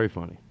 It's very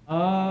funny.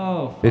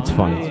 Oh, it's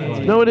funny.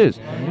 No, it is.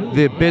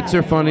 The bits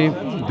are funny.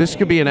 This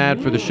could be an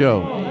ad for the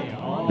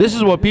show. This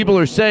is what people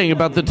are saying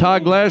about the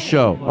Todd Glass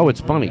show. Oh,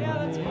 it's funny.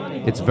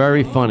 It's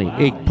very funny.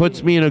 It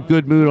puts me in a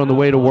good mood on the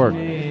way to work.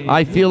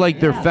 I feel like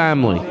they're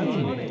family.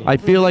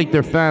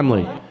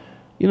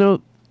 You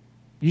know,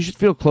 you should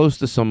feel close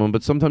to someone,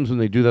 but sometimes when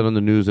they do that on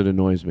the news, it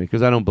annoys me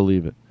because I don't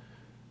believe it.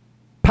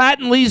 Pat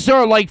and Lisa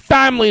are like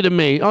family to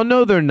me. Oh,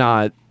 no, they're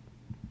not.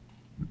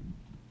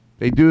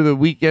 They do the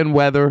weekend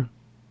weather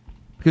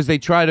because they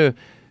try to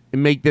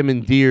make them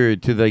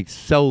endeared to like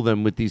sell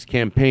them with these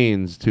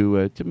campaigns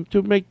to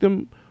make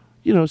them,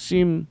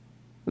 seem.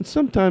 And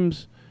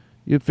sometimes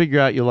you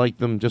figure out you like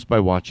them just by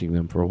watching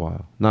them for a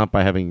while, not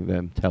by having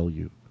them tell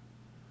you.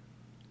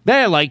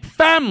 They're like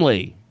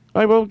family.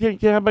 All right, well,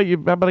 how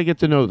about I get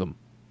to know them?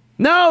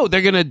 No,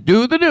 they're gonna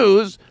do the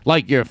news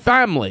like your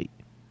family.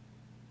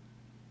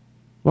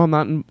 Well, I'm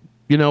not.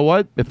 You know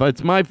what? If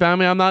it's my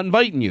family, I'm not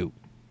inviting you.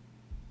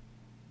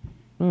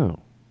 Oh,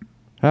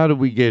 how did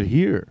we get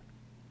here?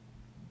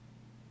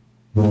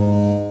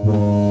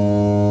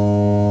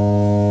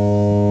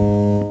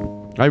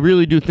 I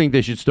really do think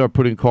they should start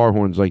putting car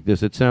horns like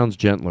this. It sounds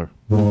gentler.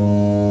 You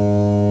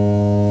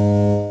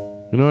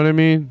know what I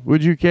mean?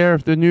 Would you care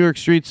if the New York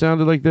street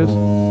sounded like this?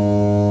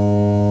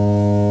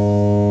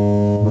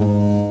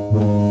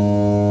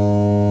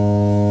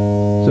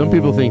 Some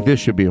people think this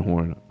should be a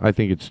horn. I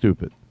think it's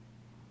stupid.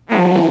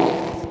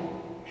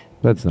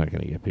 That's not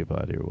going to get people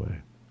out of your way.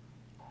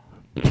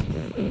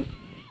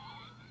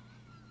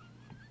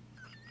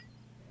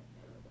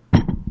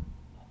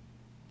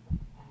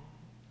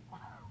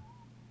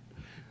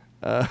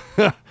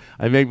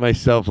 I make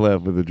myself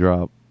laugh with a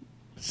drop.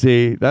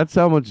 See, that's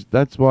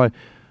why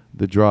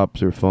the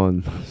drops are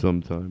fun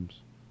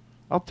sometimes.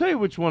 I'll tell you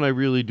which one I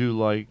really do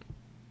like.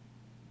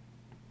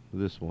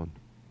 This one.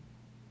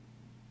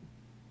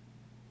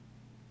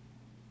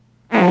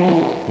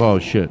 Oh,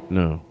 shit,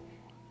 no.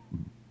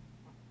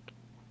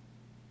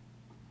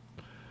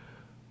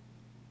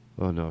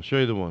 Oh, no, I'll show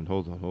you the one.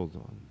 Hold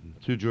on.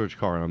 To George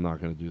Carlin, I'm not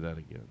going to do that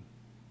again.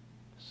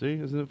 See,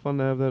 isn't it fun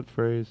to have that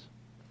phrase?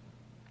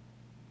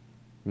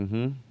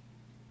 Mm-hmm.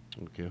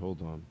 Okay,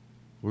 hold on.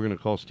 We're going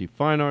to call Steve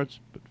Fine Arts,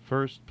 but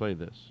first, play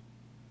this.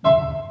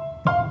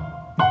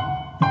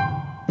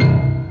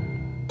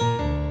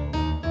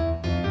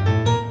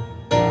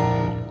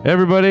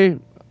 Everybody,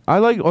 I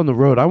like on the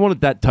road. I want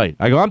it that tight.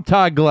 I go, I'm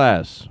Todd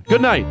Glass.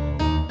 Good night.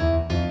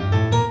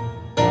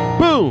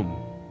 Boom.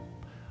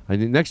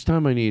 Next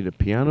time I need a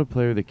piano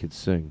player that could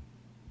sing.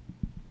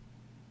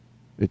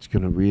 It's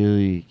going to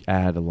really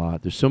add a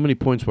lot. There's so many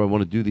points where I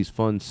want to do these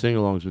fun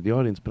sing-alongs with the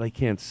audience, but I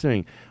can't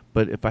sing.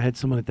 But if I had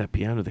someone at that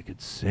piano that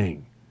could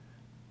sing,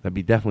 that'd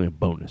be definitely a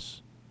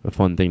bonus, a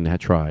fun thing to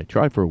try.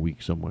 Try for a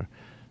week somewhere.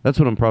 That's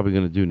what I'm probably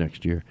going to do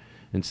next year.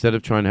 Instead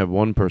of trying to have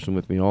one person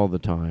with me all the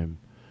time,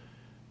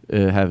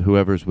 have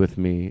whoever's with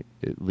me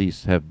at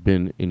least have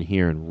been in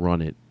here and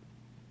run it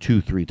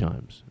 2-3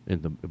 times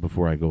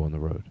before I go on the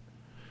road.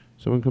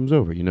 Someone comes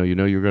over. You know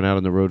you're going out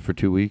on the road for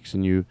 2 weeks,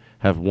 and you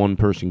have one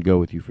person go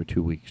with you for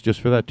 2 weeks, just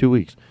for that 2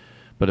 weeks.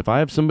 But if I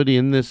have somebody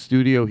in this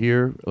studio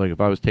here, like if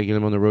I was taking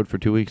them on the road for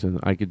 2 weeks and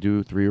I could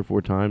do 3 or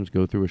 4 times,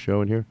 go through a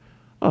show in here,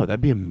 oh,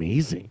 that'd be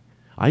amazing.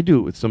 I do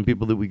it with some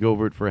people that we go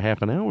over it for a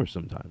half an hour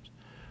sometimes.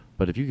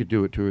 But if you could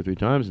do it 2 or 3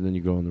 times and then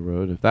you go on the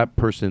road, if that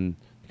person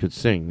could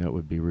sing, that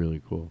would be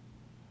really cool.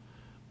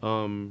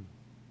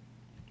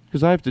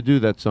 Because I have to do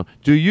that song.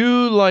 Do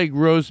you like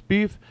roast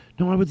beef?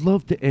 No, I would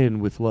love to end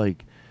with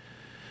like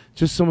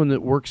just someone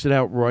that works it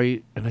out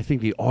right, and I think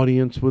the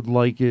audience would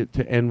like it,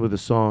 to end with a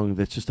song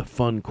that's just a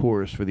fun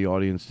chorus for the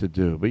audience to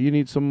do. But you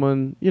need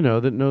someone,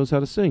 that knows how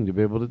to sing to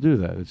be able to do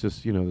that. It's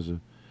just,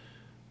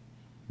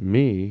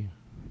 me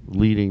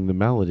leading the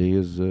melody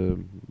is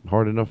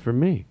hard enough for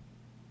me.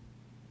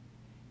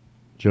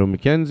 Joe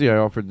McKenzie, I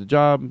offered the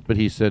job, but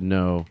he said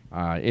no.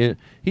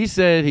 He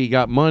said he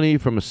got money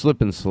from a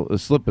slip and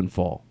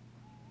fall.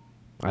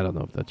 I don't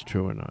know if that's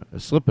true or not. A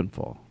slip and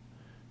fall.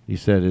 He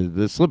said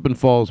the slip and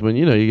fall is when,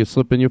 you get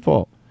slip and you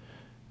fall.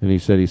 And he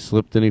said he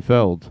slipped and he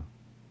felled.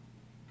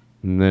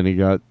 And then he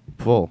got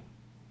full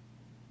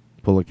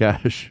of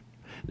cash.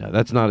 No,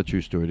 that's not a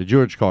true story. To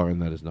George Carlin,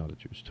 that is not a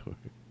true story.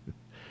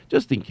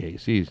 Just in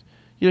case. He's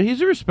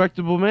a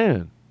respectable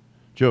man,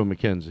 Joe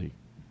McKenzie.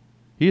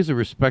 He is a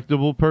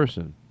respectable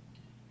person.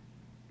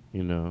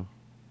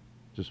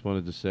 Just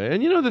wanted to say.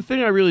 And the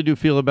thing I really do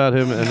feel about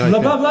him, and I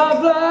think,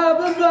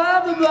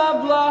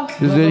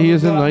 is that he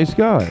is a nice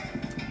guy.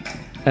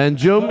 And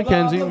Joe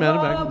McKenzie met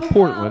him back in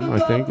Portland, I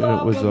think, and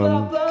it was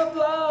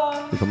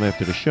come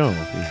after the show.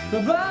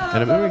 And I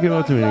remember he came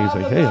up to me and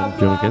he's like, "Hey, I'm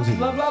Joe McKenzie,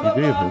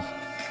 CD of his."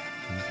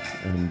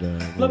 And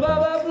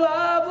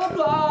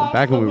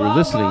back when we were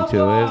listening to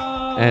it,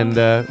 and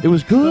it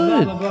was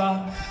good.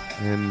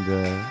 And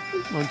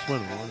months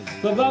went on.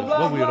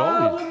 We had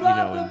always,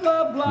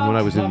 and when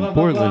I was in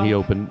Portland, he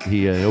opened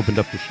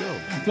up the show.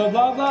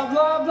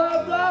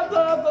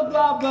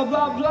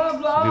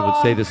 People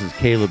would say this is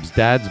Caleb's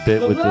dad's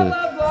bit with the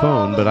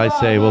phone, but I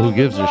say, well, who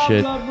gives a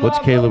shit? What's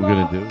Caleb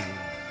gonna do?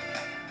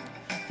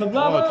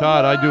 Oh,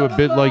 Todd, I do a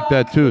bit like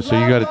that too, so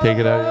you got to take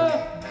it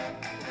out.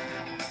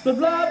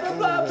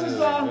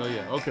 Oh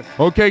yeah, okay.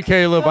 Okay,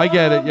 Caleb, I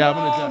get it. Yeah, I'm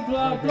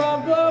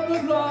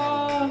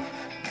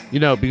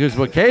gonna. Because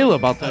with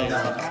Caleb, I'll tell you.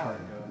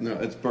 No,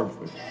 it's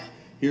perfect.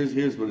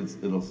 Here's what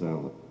it'll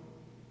sound like.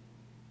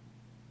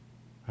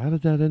 How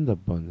did that end up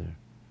on there?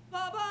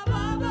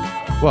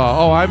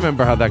 Well, I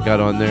remember how that got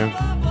on there.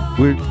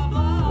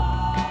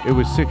 It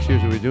was 6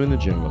 years we were doing the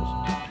jingles,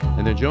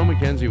 and then Joe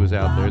McKenzie was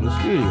out there in the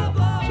studio.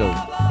 So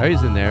I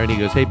was in there, and he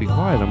goes, "Hey, be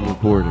quiet, I'm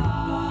recording."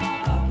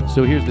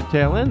 So here's the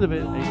tail end of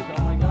it, and he goes,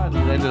 "Oh my God!"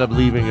 And he ended up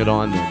leaving it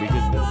on there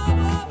because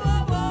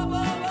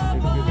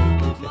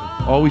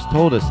always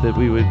told us that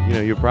we would,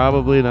 you're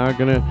probably not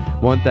gonna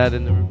want that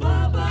in the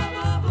recording.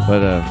 But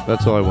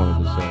that's all I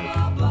wanted to say.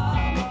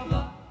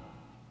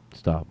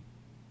 Stop.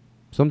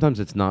 Sometimes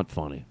it's not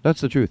funny. That's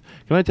the truth.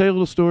 Can I tell you a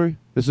little story?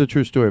 This is a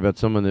true story about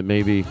someone that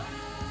maybe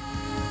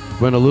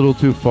went a little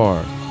too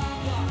far.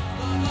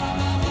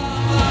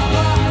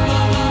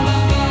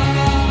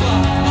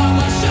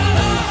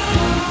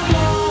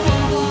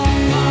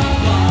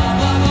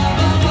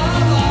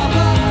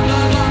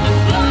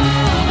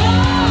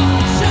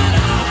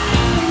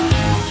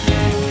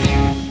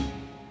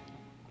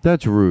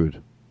 That's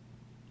rude.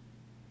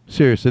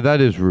 Seriously,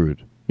 that is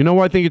rude. You know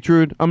why I think it's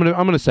rude? I'm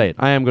gonna say it.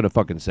 I am gonna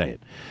fucking say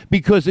it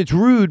because it's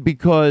rude.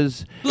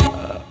 Because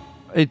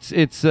it's.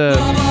 I'll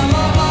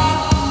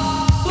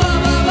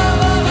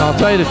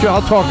tell you the truth.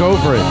 I'll talk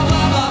over it.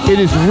 It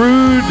is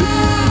rude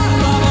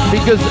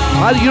because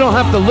you don't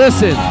have to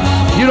listen.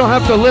 You don't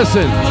have to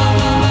listen.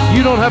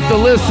 You don't have to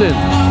listen.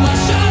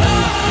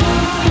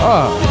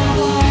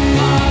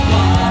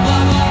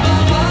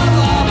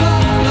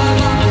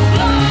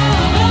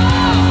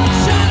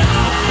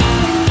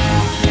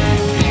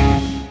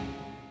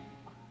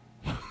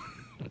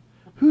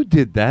 Who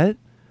did that?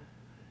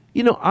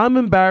 I'm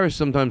embarrassed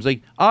sometimes.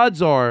 Like,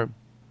 odds are,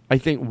 I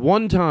think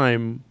one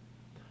time,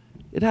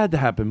 it had to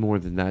happen more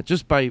than that.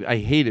 I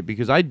hate it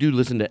because I do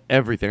listen to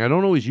everything. I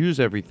don't always use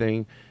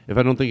everything if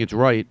I don't think it's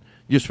right,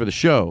 just for the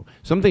show.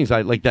 Some things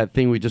like that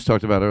thing we just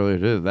talked about earlier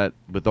today, that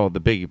with all the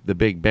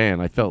big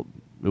band, I felt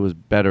it was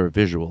better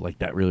visual. Like,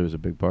 that really was a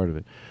big part of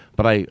it.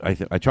 But I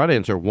try to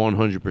answer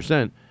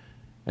 100%.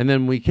 And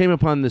then we came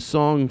upon this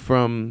song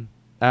from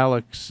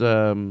Alex...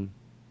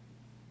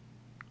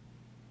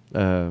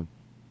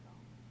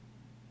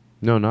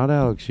 No, not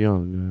Alex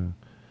Young.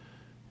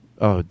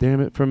 Oh, damn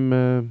it!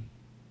 From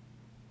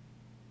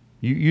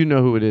you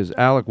know who it is?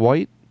 Alec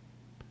White.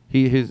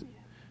 His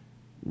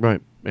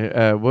right.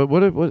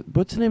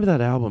 What's the name of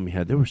that album he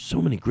had? There were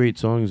so many great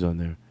songs on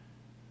there.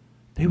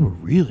 They were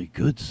really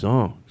good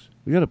songs.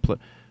 We gotta play.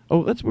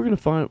 Oh, we're gonna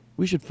find.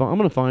 We should find. I'm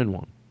gonna find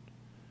one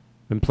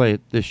and play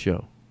it this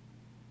show.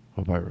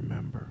 Hope I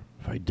remember.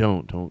 If I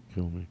don't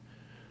kill me.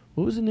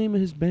 What was the name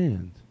of his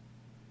band?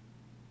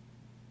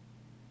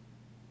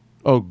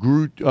 Oh,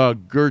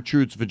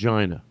 Gertrude's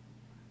Vagina.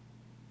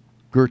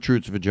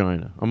 Gertrude's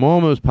Vagina. I'm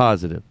almost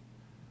positive.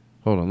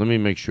 Hold on, let me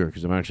make sure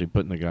because I'm actually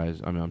putting the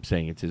guys. I'm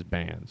saying it's his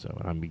band,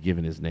 so I'm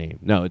giving his name.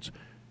 No, it's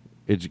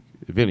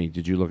Vinny.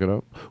 Did you look it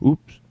up?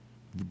 Oops,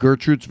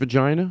 Gertrude's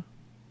Vagina.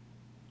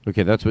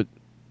 Okay, that's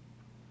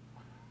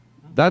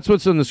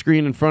what's on the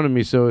screen in front of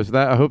me. So is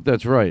that? I hope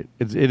that's right.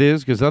 It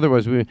is because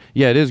otherwise it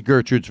is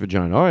Gertrude's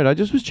Vagina. All right, I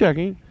just was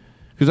checking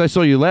because I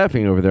saw you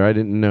laughing over there. I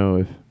didn't know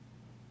if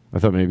I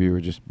thought maybe you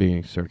were just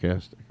being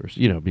sarcastic or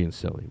being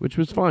silly, which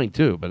was fine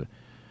too. But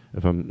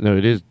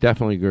it is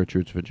definitely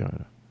Gertrude's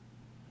Vagina.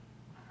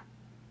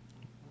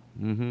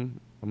 I'm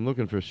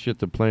looking for shit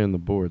to play on the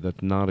board.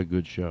 That's not a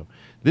good show.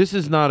 This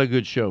is not a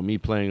good show, me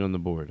playing on the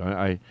board.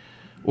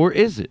 Or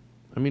is it?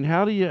 I mean,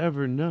 how do you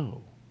ever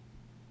know?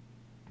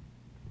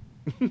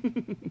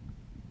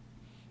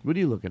 What are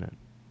you looking at?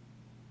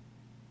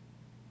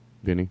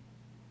 Vinny?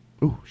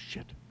 Oh,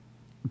 shit.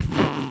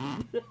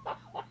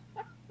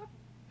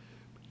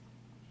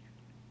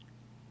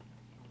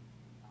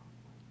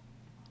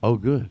 Oh,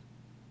 good.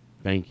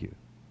 Thank you.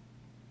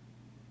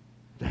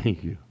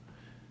 Thank you.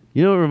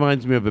 You know, it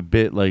reminds me of a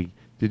bit like,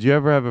 did you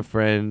ever have a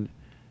friend?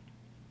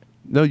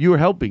 No, you were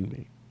helping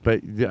me.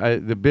 But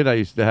the bit I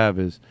used to have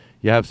is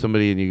you have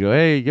somebody and you go,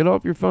 hey, get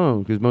off your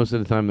phone. Because most of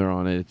the time they're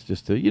on it. It's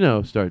just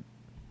to, start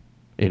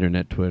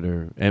internet,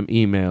 Twitter,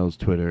 emails,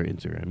 Twitter,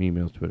 Instagram,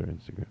 emails, Twitter,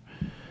 Instagram.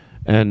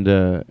 And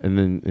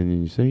then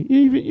you say,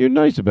 you're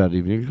nice about it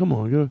even. You go, come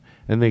on, go.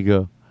 And they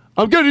go,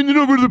 I'm getting the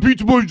number of the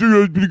pizza place.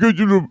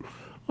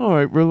 All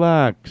right,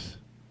 relax.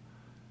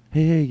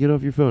 Hey, get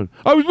off your phone.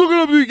 I was looking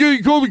up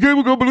the call the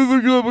cable company.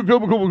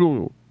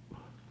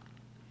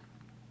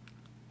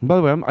 And by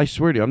the way, I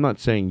swear to you, I'm not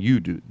saying you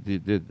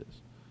did this.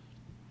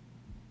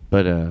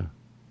 But I'm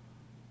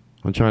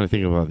trying to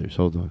think of others.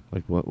 Hold on.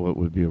 Like what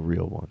would be a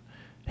real one?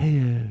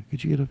 Hey,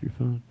 could you get off your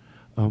phone?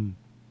 I'm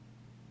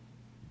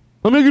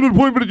making an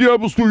appointment at the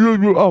Apple Store.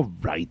 All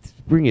right,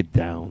 bring it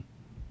down.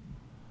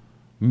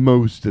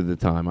 Most of the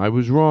time. I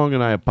was wrong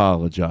and I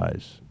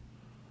apologize.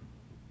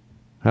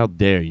 How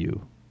dare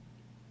you?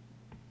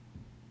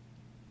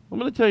 I'm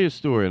going to tell you a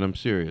story, and I'm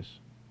serious.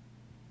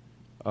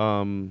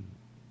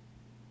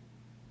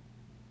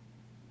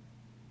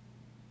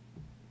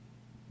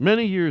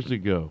 Many years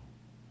ago.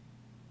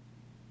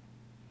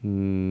 How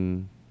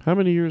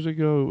many years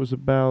ago? It was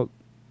about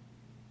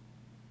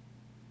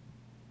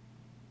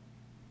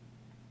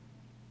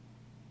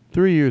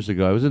 3 years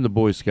ago. I was in the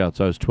Boy Scouts.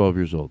 I was 12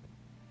 years old.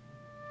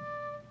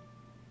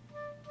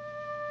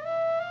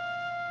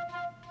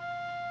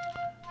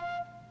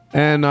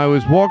 And I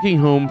was walking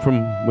home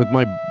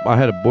I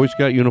had a Boy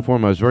Scout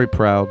uniform. I was very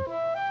proud.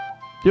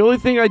 The only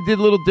thing I did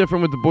a little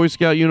different with the Boy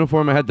Scout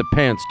uniform, I had the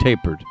pants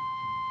tapered.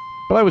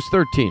 But I was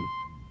 13.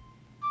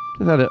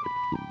 I thought it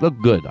looked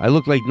good. I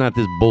looked like not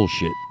this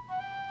bullshit.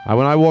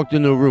 When I walked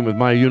into a room with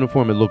my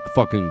uniform, it looked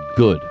fucking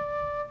good.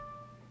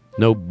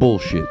 No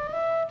bullshit.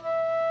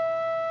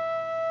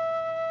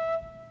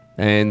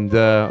 And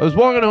I was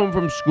walking home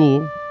from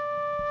school.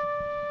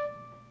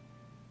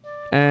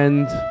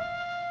 And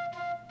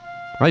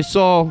I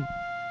saw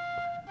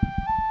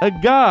a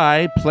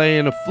guy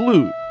playing a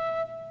flute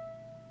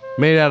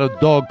made out of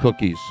dog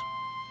cookies.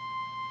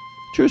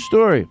 True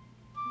story.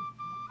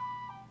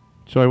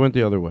 So I went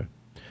the other way.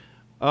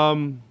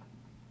 How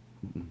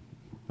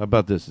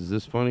about this? Is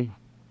this funny?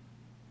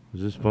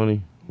 Is this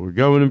funny? We're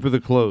going in for the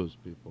close,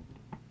 people.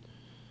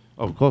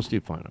 Oh, call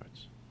Steve Fine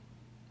Arts.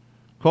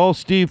 Call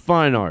Steve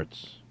Fine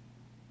Arts.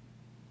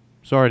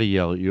 Sorry to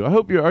yell at you.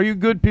 Are you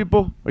good,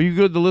 people? Are you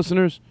good, the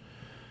listeners?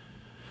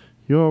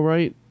 You all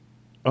right?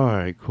 All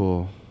right,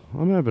 cool.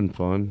 I'm having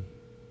fun.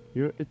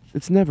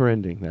 It's never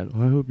ending. That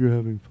I hope you're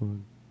having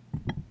fun.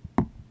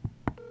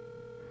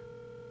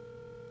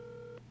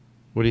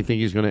 What do you think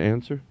he's going to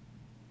answer?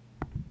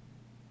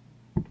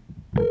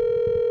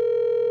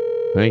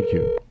 Thank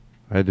you.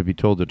 I had to be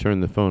told to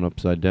turn the phone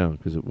upside down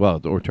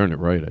or turn it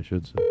right, I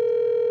should say.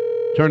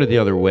 Turn it the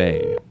other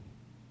way.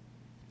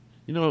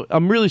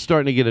 I'm really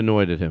starting to get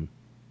annoyed at him.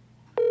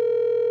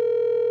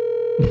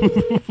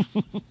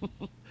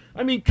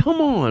 I mean,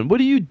 come on. What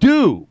do you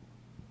do?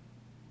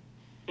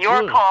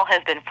 Your call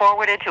has been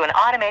forwarded to an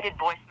automated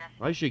voice message.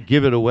 I should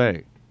give it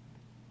away.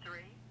 3.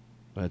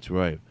 That's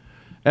right.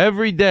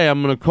 Every day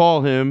I'm going to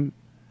call him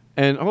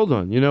and, hold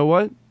on, you know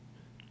what?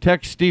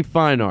 Text Steve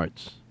Fine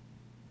Arts.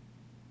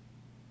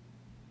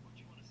 What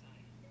do you want to say?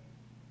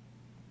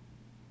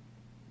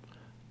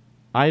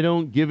 I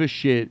don't give a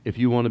shit if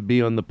you want to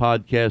be on the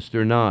podcast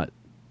or not.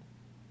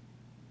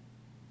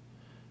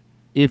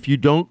 if you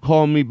don't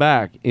call me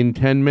back in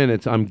 10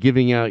 minutes, I'm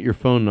giving out your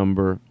phone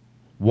number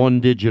 1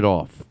 digit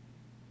off.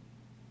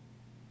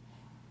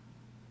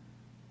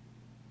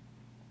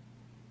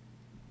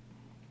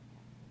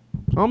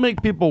 I'll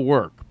make people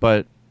work,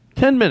 but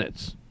 10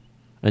 minutes.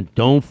 And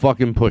don't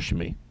fucking push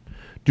me.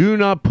 Do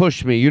not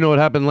push me. You know what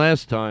happened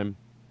last time.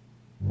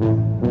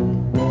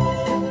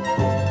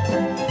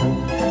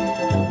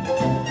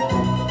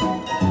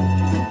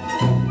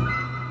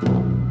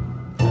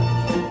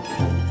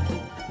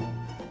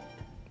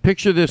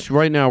 Picture this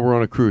right now, we're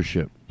on a cruise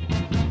ship.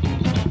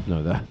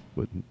 No, that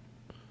wouldn't.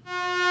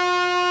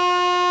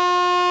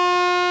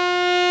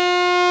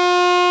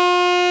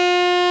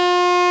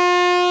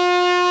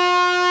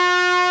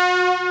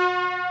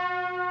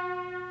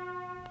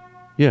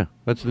 Yeah,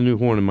 that's the new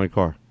horn in my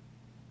car.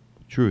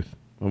 Truth.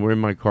 And we're in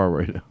my car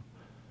right now.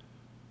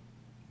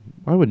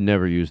 I would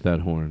never use that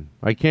horn.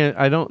 I can't,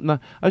 I don't know.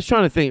 I was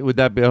trying to think, would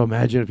that be, oh,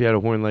 imagine if you had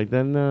a horn like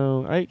that.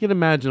 No, I can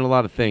imagine a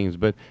lot of things,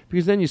 but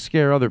because then you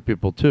scare other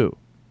people too.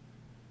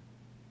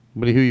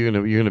 But who you're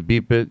gonna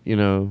beep it, you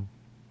know?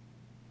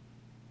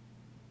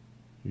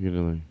 You're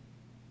gonna like,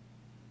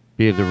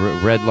 be at the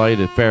red light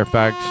at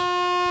Fairfax.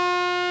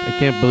 I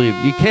can't believe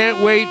you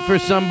can't wait for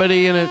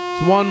somebody and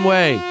it's one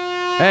way.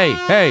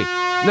 Hey,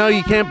 no,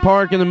 you can't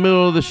park in the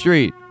middle of the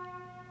street.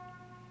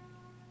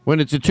 When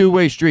it's a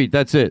two-way street,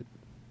 that's it.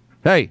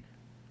 Hey.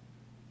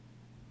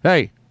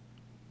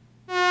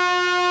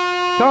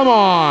 Come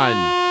on.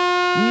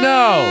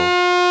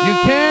 No. You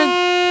can't.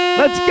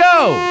 Let's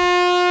go.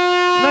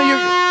 No, you're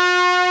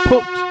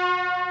pooped.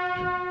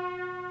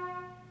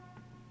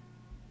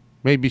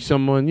 Maybe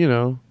someone, you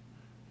know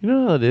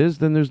how it is.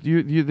 Then there's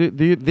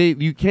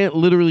you can't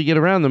literally get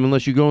around them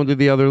unless you go into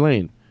the other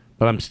lane.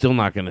 But I'm still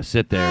not going to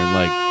sit there and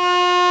like,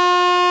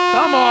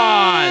 come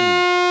on!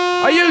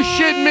 Are you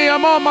shitting me?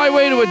 I'm on my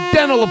way to a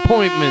dental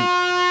appointment.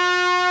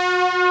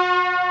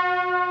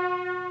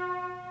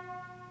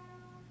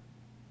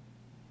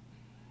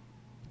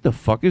 What the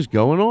fuck is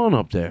going on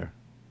up there?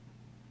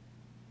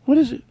 What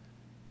is it?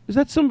 Is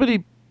that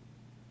somebody?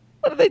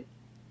 What are they?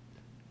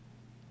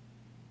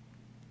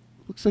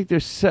 Looks like they're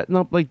setting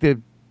up like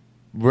the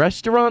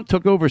restaurant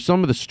took over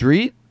some of the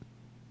street.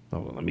 Oh,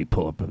 well, let me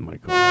pull up in my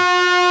car.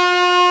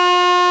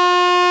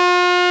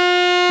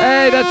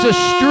 Hey, that's a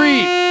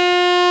street.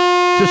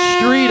 It's a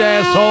street,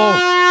 asshole.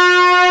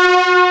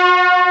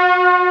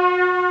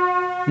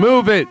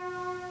 Move it.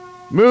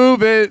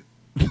 Move it.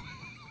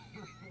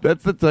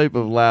 That's the type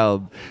of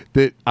loud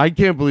that I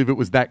can't believe it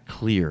was that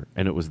clear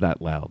and it was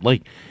that loud.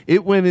 Like,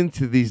 it went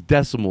into these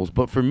decimals,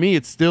 but for me,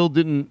 it still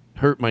didn't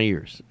hurt my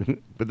ears.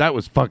 But that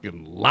was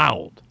fucking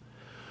loud.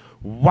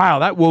 Wow,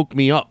 that woke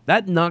me up.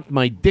 That knocked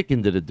my dick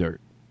into the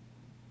dirt.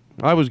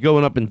 I was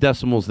going up in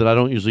decimals that I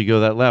don't usually go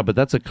that loud, but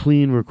that's a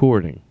clean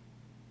recording.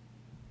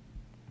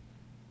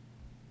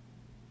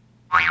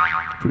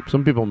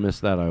 Some people miss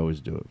that. I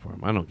always do it for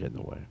them. I don't get in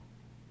the way.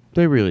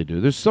 They really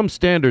do. There's some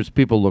standards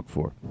people look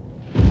for.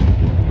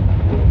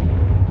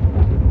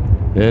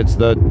 It's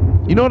the...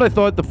 You know what I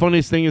thought the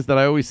funniest thing is that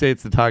I always say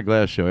it's the Todd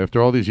Glass Show.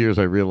 After all these years,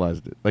 I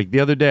realized it. Like the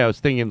other day, I was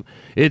thinking,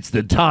 it's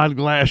the Todd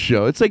Glass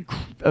Show. It's like,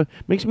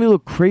 makes me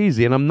look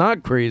crazy, and I'm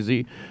not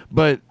crazy,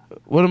 but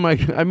what am I...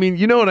 I mean,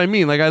 you know what I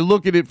mean? Like, I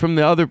look at it from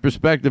the other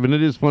perspective, and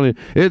it is funny.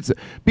 It's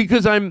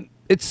because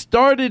it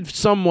started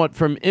somewhat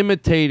from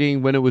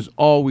imitating when it was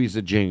always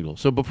a jingle.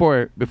 So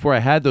before I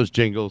had those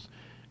jingles,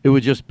 it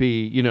would just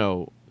be, you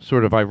know,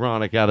 sort of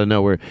ironic out of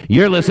nowhere.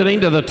 You're listening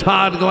to the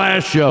Todd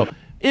Glass Show.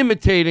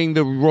 Imitating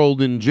the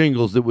rolled-in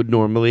jingles that would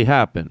normally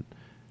happen.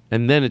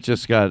 And then it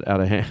just got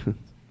out of hand.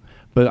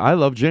 But I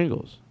love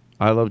jingles.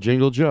 I love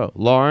Jingle Joe.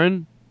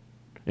 Lauren,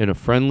 in a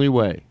friendly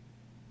way.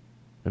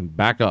 And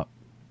back up.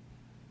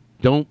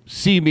 Don't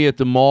see me at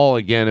the mall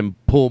again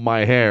and pull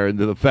my hair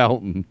into the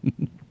fountain.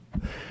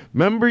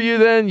 Remember you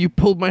then? You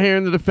pulled my hair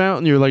into the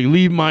fountain. You're like,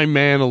 leave my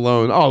man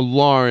alone. Oh,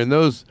 Lauren,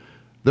 those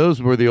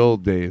were the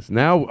old days.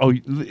 Now,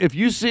 if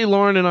you see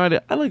Lauren and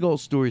I like all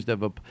stories to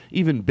have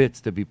even bits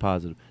to be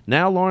positive.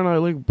 Now, Lauren and I are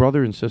like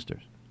brother and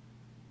sisters.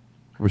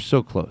 We're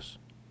so close.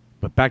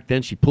 But back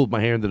then, she pulled my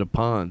hair into the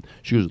pond.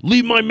 She goes,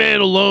 leave my man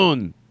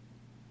alone.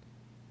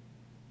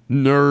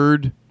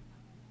 Nerd.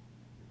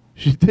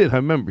 She did, I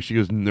remember. She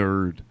goes,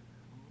 nerd.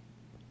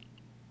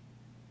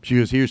 She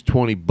goes, here's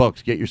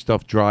 $20. Get your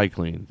stuff dry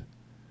cleaned.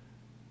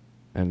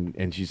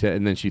 And she said,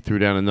 and then she threw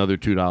down another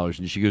 $2,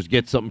 and she goes,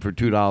 get something for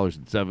 $2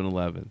 at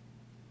 7-Eleven.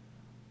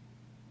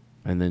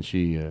 And then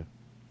she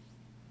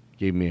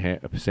gave me a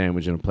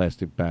sandwich in a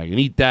plastic bag, and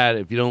eat that.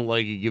 If you don't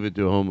like it, give it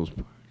to a homeless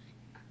person.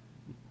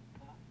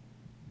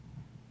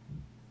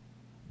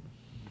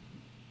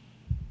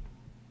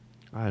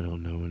 I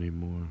don't know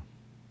anymore.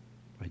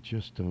 I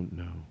just don't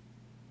know.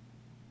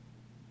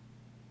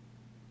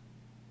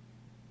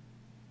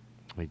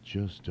 I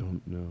just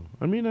don't know.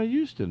 I mean, I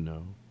used to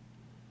know.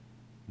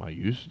 I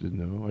used to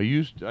know. I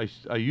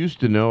used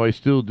to know. I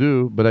still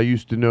do, but I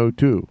used to know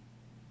too.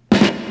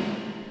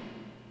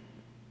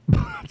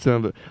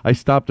 I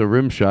stopped a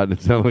rim shot and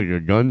it sounded like a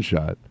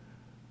gunshot.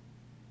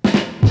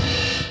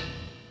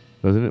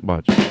 Doesn't it?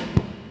 Watch.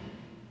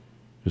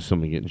 There's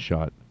somebody getting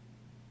shot.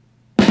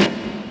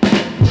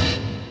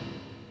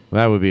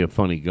 That would be a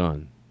funny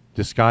gun.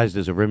 Disguised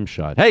as a rim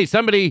shot. Hey,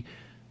 somebody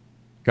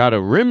got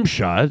a rim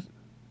shot.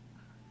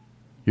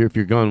 If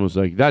your gun was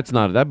like,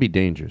 that'd be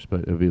dangerous,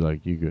 but it'd be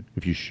like, you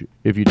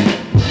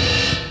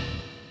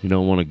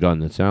don't want a gun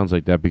that sounds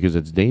like that because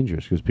it's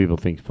dangerous because people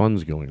think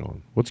fun's going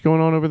on. What's going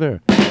on over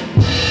there?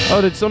 Oh,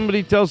 did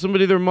somebody tell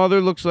somebody their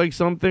mother looks like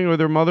something or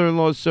their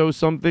mother-in-law is so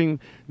something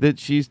that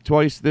she's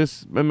twice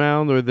this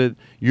amount or that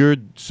you're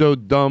so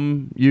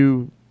dumb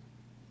you...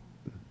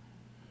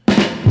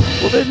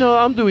 Well, no,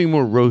 I'm doing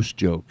more roast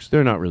jokes.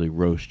 They're not really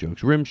roast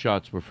jokes. Rim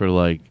shots were for,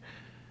 like,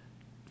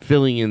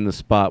 filling in the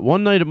spot.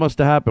 One night it must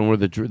have happened where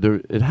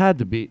there has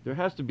to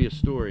be a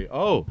story.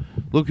 Oh,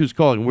 look who's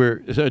calling.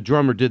 Where a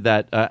drummer did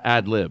that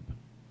ad lib.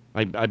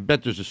 I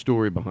bet there's a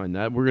story behind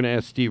that. We're going to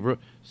ask Steve.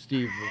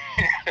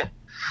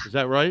 Is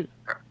that right?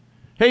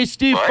 Hey,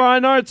 Steve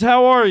Fine Arts,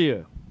 how are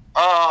you?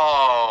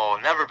 Oh,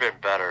 never been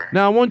better.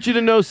 Now, I want you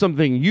to know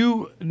something.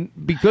 You,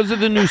 because of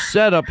the new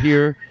setup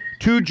here,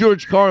 to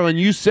George Carlin,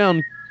 you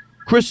sound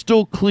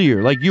crystal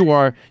clear, like you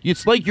are.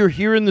 It's like you're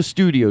here in the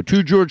studio,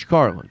 to George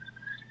Carlin.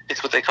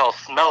 It's what they call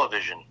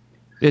smell-o-vision.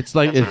 It's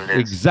like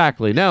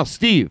exactly. Now,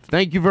 Steve,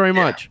 thank you very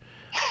much.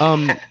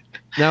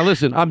 Now,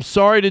 listen, I'm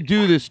sorry to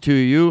do this to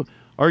you.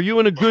 Are you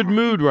in a good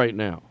mood right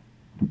now?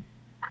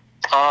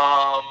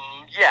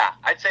 Yeah,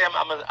 I'd say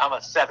I'm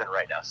a 7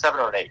 right now, 7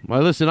 or an 8.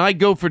 Well, listen, I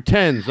go for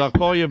 10s. I'll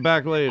call you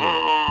back later.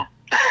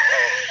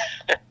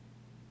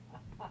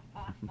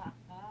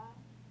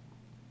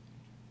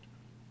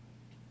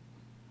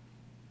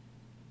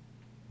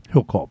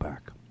 He'll call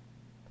back.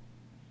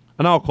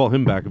 And I'll call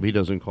him back if he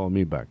doesn't call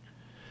me back.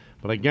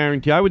 But I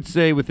guarantee, I would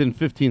say within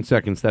 15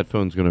 seconds that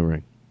phone's going to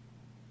ring.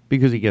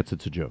 Because he gets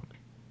it's a joke.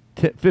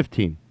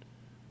 15,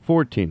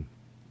 14,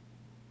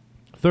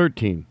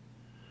 13,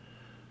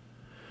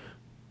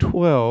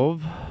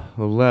 12,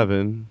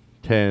 11,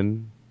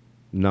 10,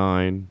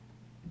 9,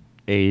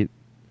 8,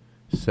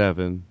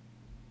 7,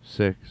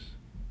 6,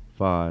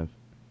 5,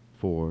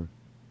 4,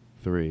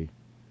 3,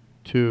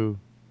 2,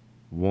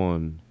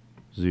 1,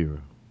 0.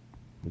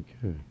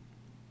 Okay.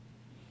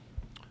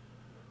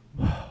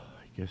 I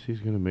guess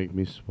he's going to make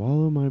me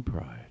swallow my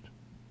pride.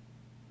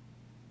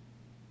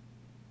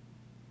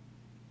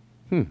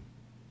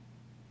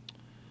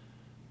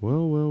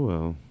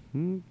 Well.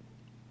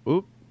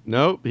 Oop.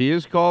 Nope, he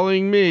is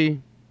calling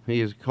me.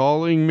 He is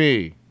calling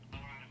me.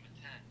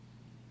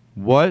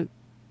 What?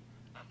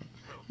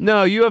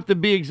 No, you have to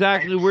be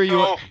exactly where you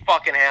are. So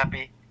fucking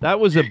happy.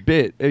 That was a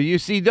bit. You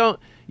see,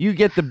 you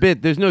get the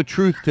bit. There's no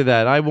truth to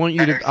that. I want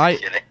you to. I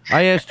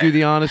asked you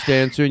the honest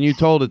answer, and you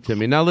told it to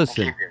me. Now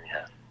listen.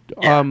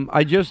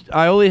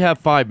 I only have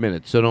 5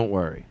 minutes, so don't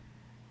worry.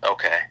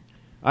 Okay.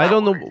 I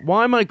don't know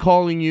why am I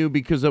calling you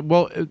because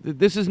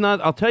this is not.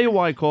 I'll tell you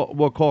why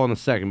we'll call in a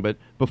second. But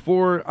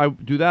before I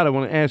do that, I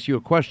want to ask you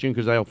a question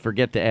because I'll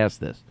forget to ask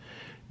this.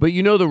 But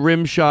you know the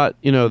rim shot,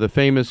 the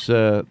famous.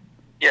 Yeah,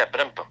 but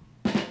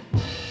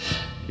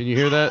Can you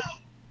hear that?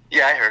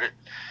 Yeah, I heard it.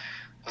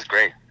 It was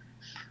great.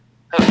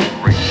 That was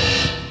great.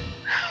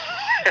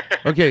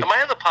 Okay. Am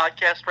I on the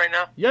podcast right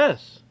now?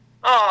 Yes.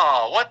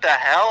 Oh, what the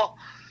hell?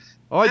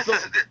 Oh, this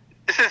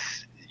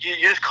is you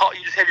just call.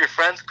 You just have your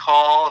friends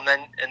call, and then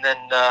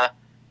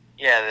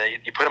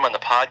you put them on the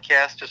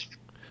podcast.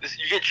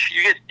 You get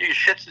your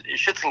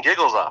shits and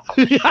giggles off.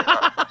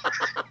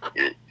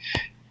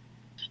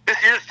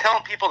 You're just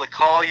telling people to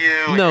call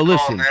you. No,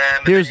 listen. Them,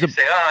 and here's then you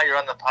say, you're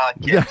on the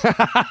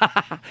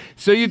podcast.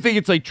 So you think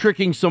it's like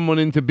tricking someone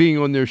into being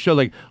on their show?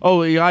 Like,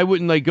 I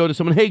wouldn't go to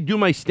someone. Hey, do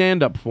my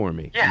stand up for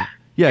me. Yeah.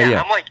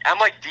 Yeah. I'm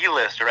like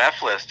D-list or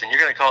F-list, and you're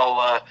gonna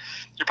call.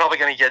 You're probably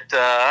gonna get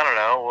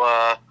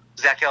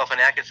Zach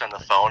Galifianakis on the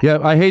phone. Yeah,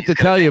 I hate to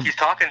tell you. He's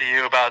talking to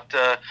you about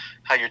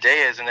how your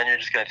day is, and then you're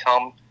just gonna tell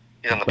him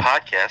he's on the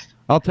podcast.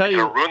 I'll tell you.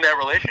 You're gonna ruin that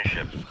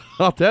relationship.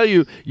 I'll tell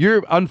you.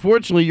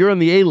 Unfortunately you're on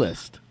the A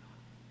list.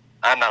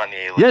 I'm not on the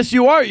A list. Yes,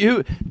 you are.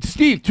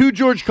 Steve, to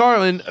George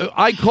Carlin,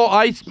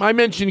 I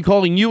mentioned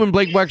calling you and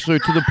Blake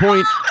Wexler to the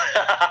point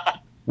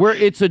where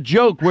it's a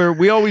joke where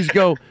we always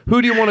go,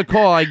 who do you want to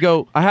call? I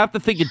go, I have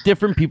to think of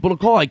different people to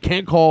call. I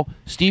can't call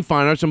Steve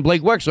Fine Arts and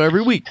Blake Wexler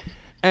every week.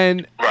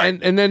 And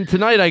then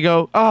tonight I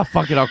go,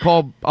 fuck it, I'll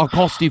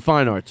call Steve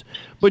Fine Arts.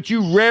 But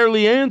you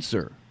rarely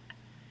answer.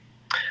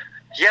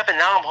 Yeah, but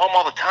now I'm home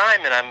all the time,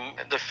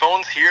 and the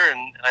phone's here,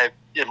 and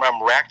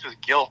I'm racked with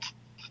guilt.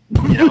 If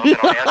I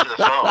don't answer the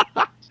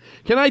phone.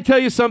 Can I tell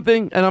you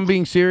something? And I'm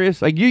being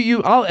serious. Like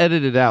I'll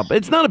edit it out, but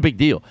it's not a big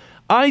deal.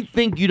 I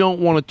think you don't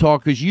want to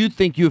talk because you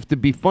think you have to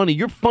be funny.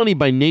 You're funny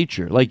by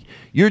nature. Like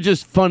you're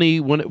just funny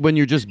when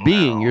you're just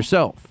being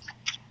yourself.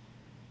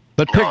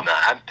 But I'm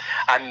not.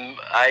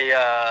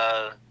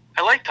 I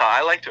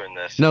like doing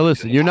this. No,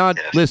 listen. You're not.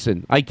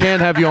 Listen. I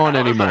can't have you on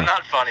anymore. I'm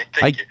not funny.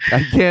 Thank you.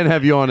 I can't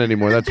have you on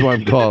anymore. That's why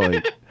I'm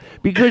calling.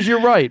 Because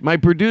you're right. My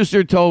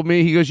producer told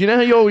me, he goes, you know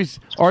how you always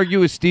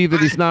argue with Steve that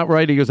he's not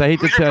right? He goes, I hate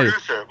to tell you.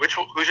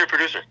 Who's your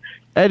producer?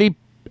 Eddie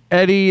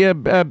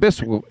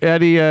Biswell.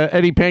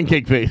 Eddie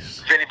Pancake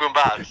Face. Vinny Boom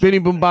Bots. Vinny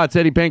Boom Bots,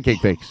 Eddie Pancake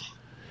Face.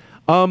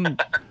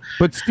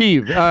 But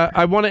Steve,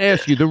 I want to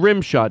ask you, the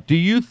rim shot, do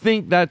you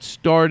think that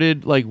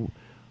started like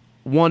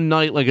one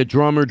night, like a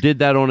drummer did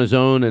that on his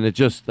own, and it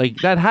just, like,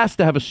 that has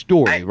to have a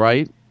story,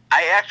 right?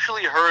 I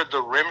actually heard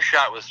the rim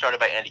shot was started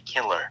by Andy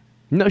Kindler.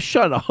 No,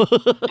 shut up.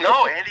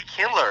 No, Andy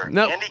Kindler.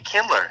 No. Andy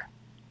Kindler.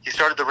 He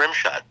started the rim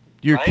shot.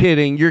 You're right?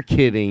 kidding. You're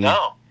kidding.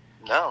 No.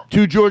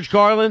 To George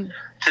Carlin?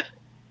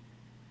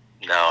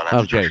 No, not to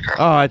Okay. George Carlin.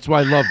 Oh, that's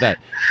why I love that.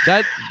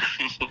 That.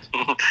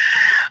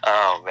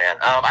 Oh, man.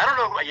 I don't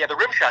know. Yeah, the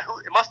rim shot.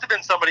 It must have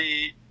been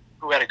somebody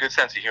who had a good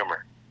sense of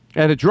humor.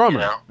 And a drummer.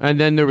 You know? And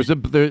then there was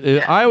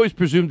I always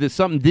presumed that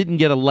something didn't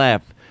get a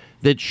laugh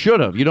that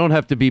should have. You don't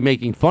have to be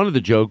making fun of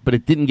the joke, but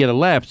it didn't get a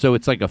laugh, so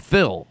it's like a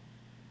fill.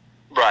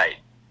 Right.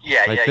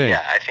 Yeah. I think.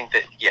 I think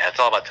that, it's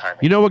all about timing.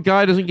 You know what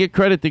guy doesn't get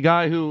credit? The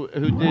guy who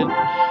did.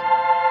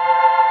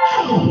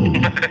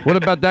 What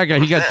about that guy?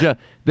 He got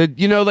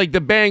like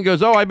the band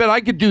goes, "Oh, I bet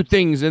I could do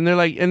things," and they're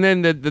like, and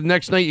then the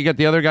next night you got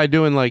the other guy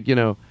doing like,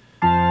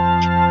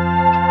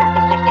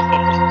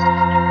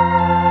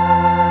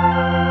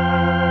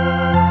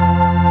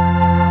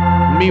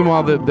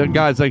 Meanwhile, the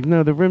guy's like,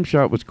 "No, the rim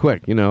shot was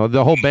quick."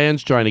 The whole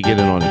band's trying to get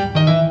in on it.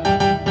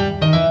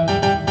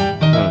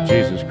 Oh,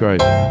 Jesus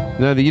Christ!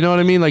 Now, you know what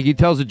I mean? Like he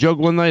tells a joke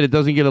one night, it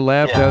doesn't get a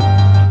laugh.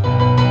 Yeah.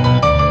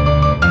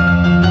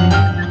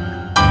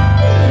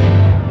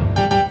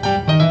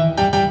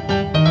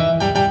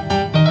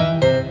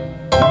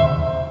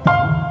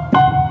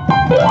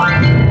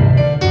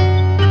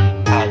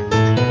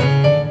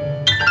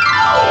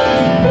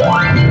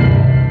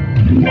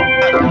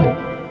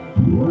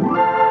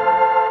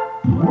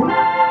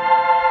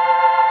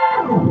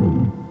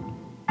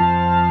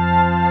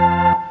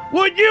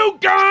 Would you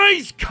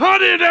guys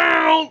cut it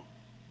out?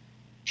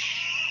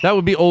 That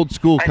would be old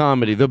school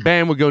comedy. The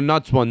band would go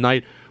nuts one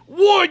night.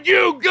 Would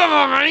you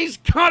guys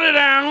cut it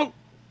out?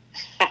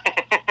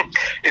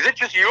 Is it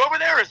just you over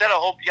there, or is that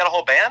you got a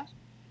whole band?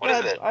 What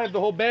is it? I have the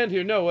whole band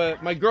here. No,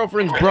 my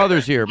girlfriend's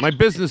brother's here. My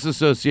business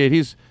associate,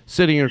 he's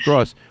sitting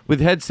across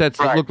with headsets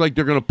that look like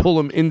they're going to pull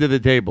him into the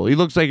table. He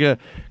looks like a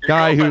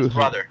guy who...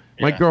 brother.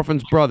 My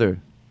girlfriend's brother.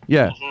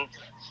 Yeah. Mm-hmm.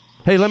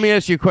 Hey, let me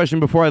ask you a question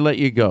before I let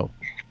you go.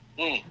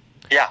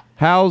 Yeah.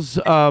 How's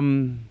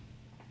the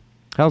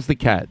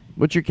cat?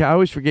 What's your cat? I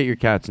always forget your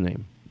cat's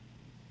name.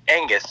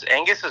 Angus.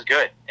 Angus is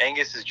good.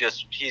 Angus is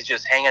he's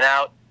just hanging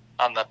out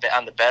on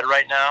the bed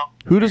right now.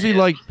 Who does he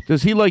like?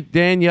 Does he like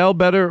Danielle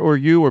better or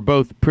you, or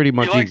both pretty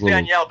much equally? He likes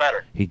Danielle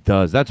better. He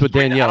does. That's what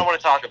Danielle... I don't want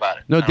to talk about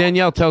it. No,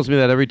 Danielle tells me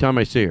that every time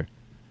I see her.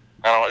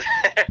 I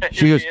don't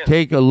She goes,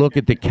 "Take a look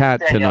at the cat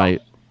Danielle.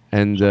 tonight."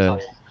 And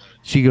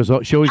she goes,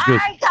 she always goes...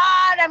 Hi,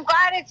 Todd. I'm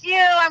glad it's you.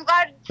 I'm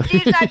glad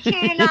Steve's not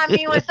cheating on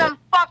me with some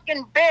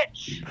fucking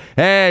bitch.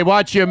 Hey,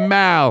 watch your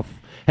mouth.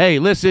 Hey,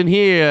 listen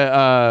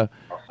here.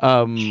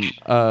 What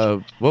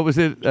was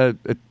it?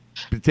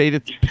 Potato.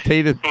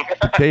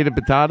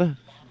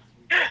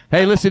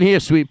 Hey, listen here,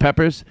 sweet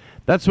peppers.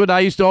 That's what I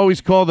used to always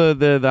call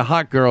the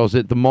hot girls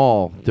at the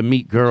mall to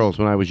meet girls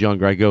when I was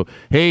younger. I go,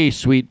 "Hey,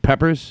 sweet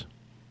peppers."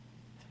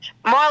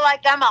 More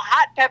like I'm a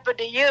hot pepper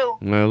to you.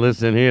 Well,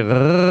 listen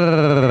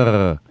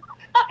here.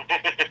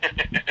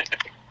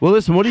 Well,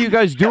 listen, what are you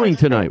guys doing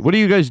tonight? We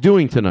had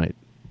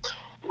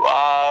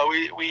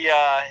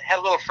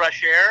a little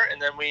fresh air,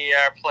 and then we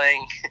are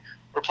playing.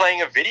 We're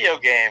playing a video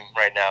game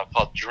right now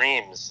called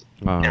Dreams,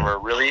 and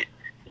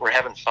we're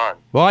having fun.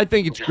 Well, I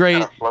think it's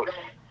great.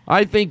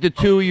 I think the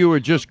two of you are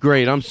just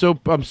great. I'm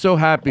so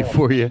happy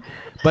for you,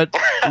 but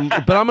I'm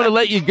going to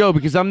let you go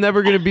because I'm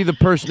never going to be the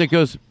person that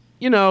goes,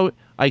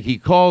 like he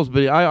calls,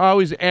 but I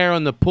always err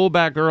on the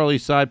pullback early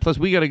side. Plus,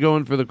 we got to go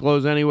in for the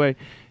close anyway.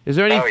 Is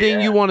there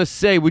anything you want to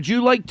say? Would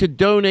you like to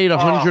donate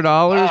 $100?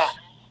 $100?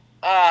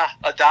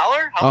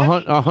 How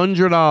much?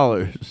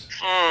 $100.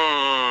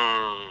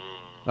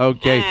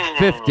 Okay,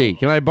 50.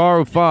 Can I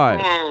borrow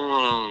 5?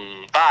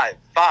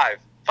 Five.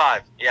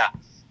 Yeah.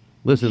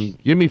 Listen,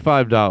 give me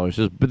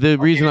 $5. But the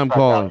reason I'm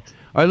calling.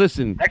 All right,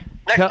 listen.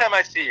 Next time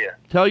I see you.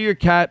 Tell your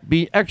cat,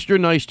 be extra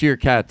nice to your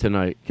cat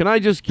tonight.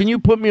 Can you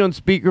put me on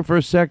speaker for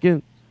a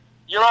second?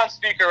 You're on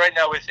speaker right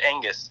now with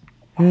Angus.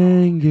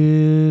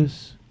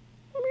 Angus.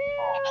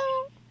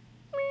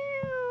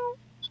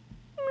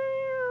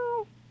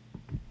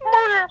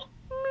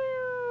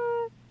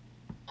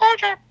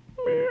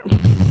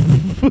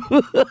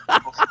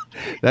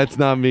 That's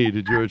not me,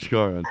 to George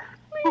Carlin.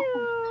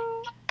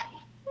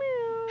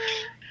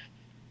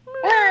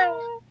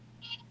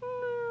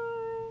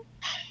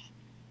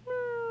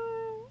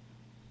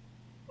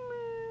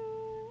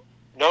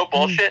 No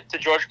bullshit to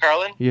George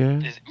Carlin? Yeah.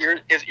 His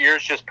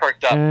ears just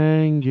perked up.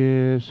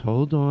 Angus,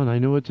 hold on. I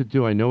know what to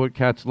do. I know what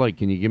cats like.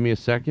 Can you give me a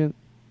second?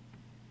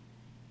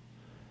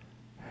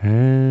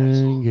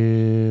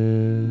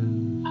 Angus.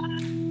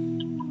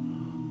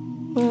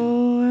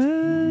 Oh,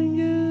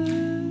 Angus.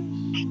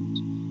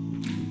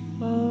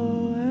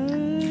 Oh,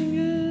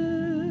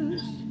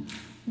 Angus.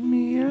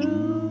 Meow.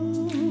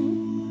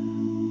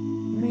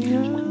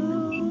 Meow.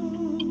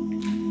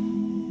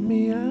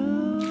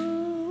 Meow.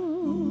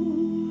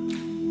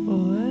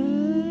 Oh,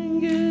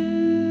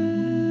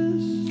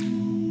 Angus.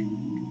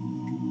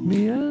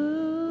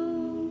 Meow.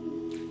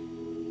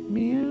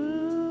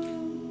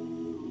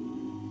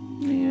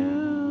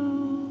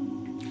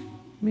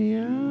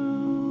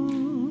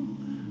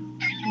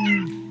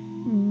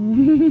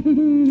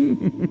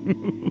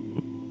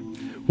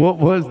 What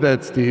was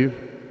that, Steve?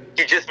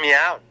 He just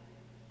meowed.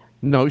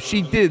 No,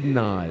 she did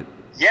not.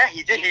 Yeah,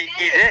 he did.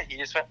 He did. He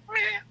just went.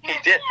 He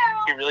did.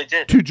 He really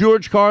did. To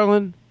George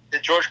Carlin? To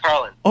George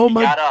Carlin. Oh He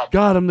my got up.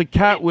 God, I'm the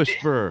cat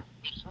whisperer.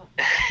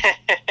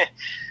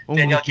 Oh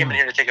Danielle my came in God.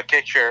 here to take a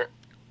picture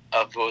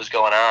of what was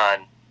going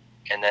on,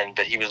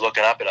 but he was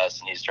looking up at us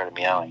and he started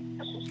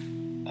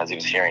meowing as he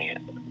was hearing it.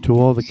 To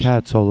all the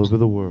cats all over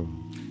the world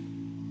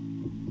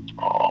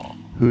Oh.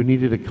 who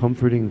needed a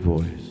comforting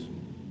voice,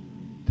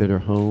 that are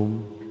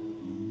home.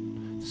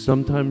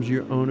 Sometimes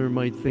your owner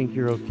might think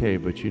you're okay,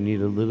 but you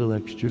need a little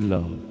extra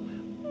love.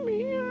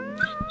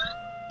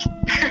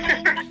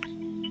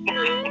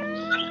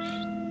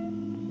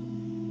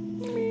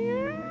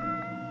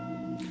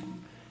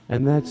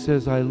 And that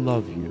says, I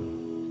love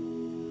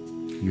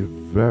you. You're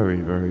very,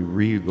 very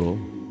regal.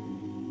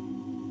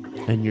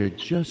 And you're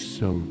just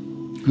so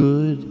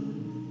good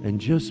and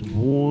just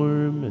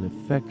warm and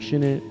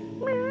affectionate.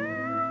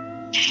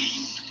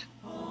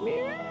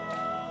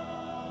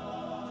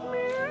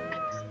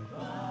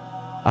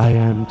 I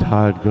am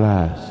Todd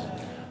Glass,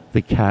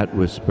 the cat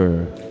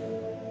whisperer.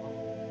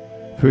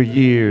 For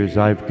years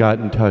I've got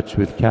in touch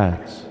with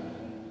cats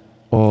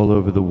all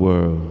over the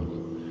world.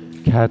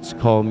 Cats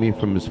call me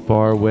from as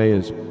far away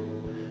as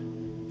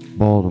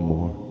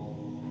Baltimore.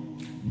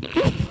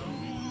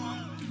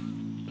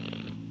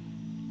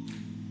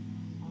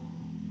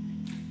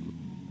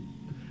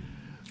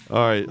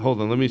 All right,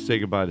 hold on. Let me say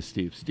goodbye to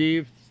Steve.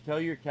 Steve, tell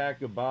your cat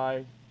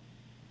goodbye.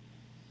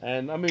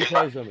 And I'm going to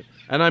tell you something.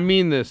 And I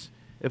mean this.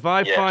 If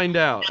I find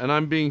out, and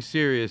I'm being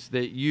serious,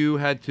 that you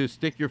had to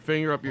stick your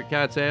finger up your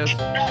cat's ass,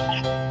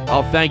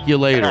 I'll thank you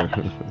later.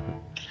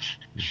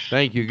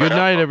 Thank you. Good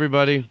night,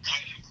 everybody.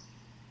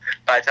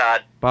 Bye,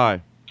 Todd.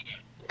 Bye.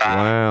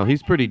 Wow,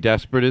 he's pretty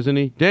desperate, isn't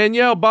he?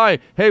 Danielle, bye.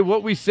 Hey,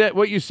 what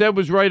you said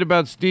was right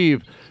about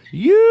Steve.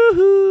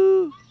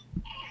 Yoo-hoo!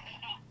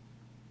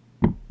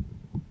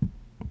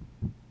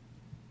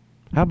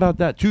 How about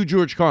that? To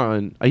George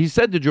Carlin. He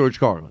said to George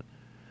Carlin.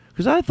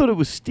 Because I thought it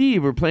was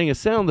Steve or playing a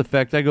sound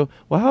effect. I go,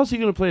 well, how's he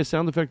going to play a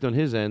sound effect on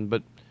his end?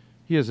 But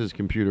he has his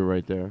computer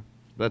right there.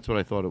 That's what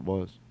I thought it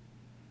was.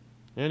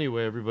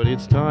 Anyway, everybody,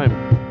 it's time.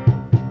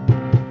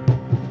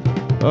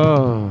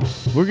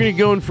 We're going to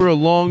go in for a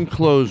long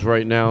close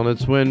right now. And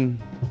it's when,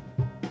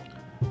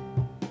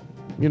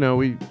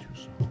 we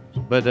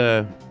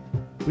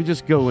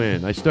just go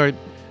in. I start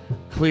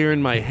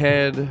clearing my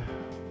head.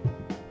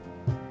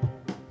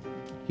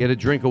 Get a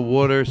drink of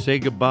water, say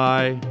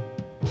goodbye.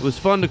 It was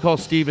fun to call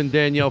Steve and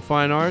Danielle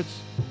Fine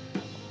Arts.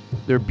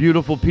 They're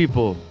beautiful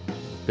people.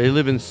 They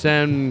live in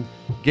San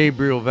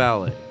Gabriel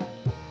Valley.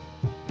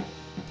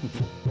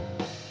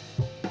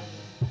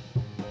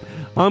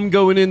 I'm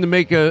going in to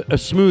make a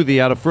smoothie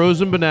out of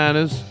frozen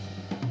bananas,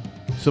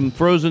 some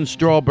frozen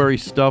strawberry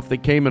stuff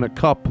that came in a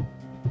cup.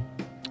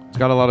 It's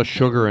got a lot of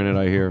sugar in it,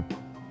 I hear.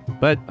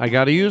 But I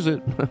got to use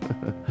it.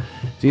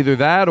 It's either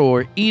that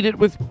or eat it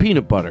with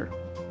peanut butter.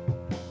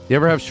 You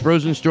ever have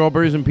frozen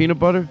strawberries and peanut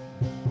butter?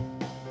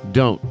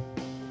 Don't.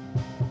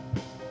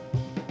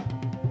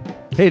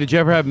 Hey, did you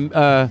ever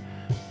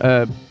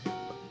have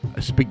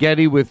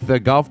spaghetti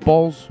with golf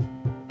balls?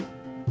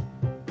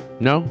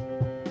 No?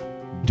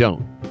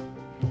 Don't.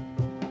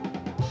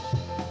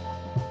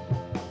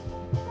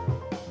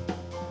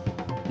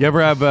 You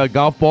ever have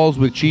golf balls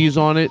with cheese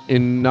on it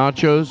in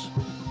nachos?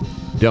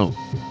 Don't.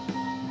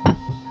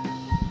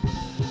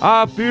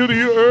 I feel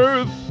the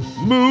earth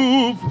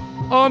move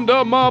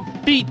under my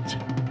feet.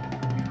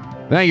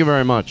 Thank you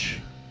very much.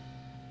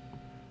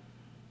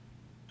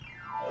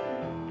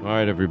 All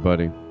right,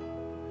 everybody.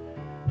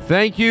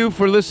 Thank you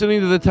for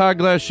listening to the Todd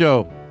Glass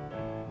Show.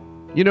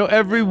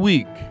 Every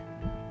week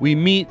we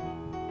meet.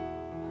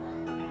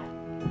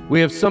 We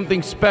have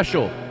something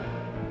special.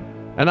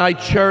 And I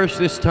cherish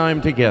this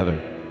time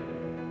together.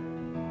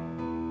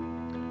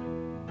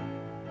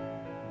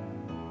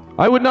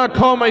 I would not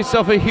call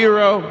myself a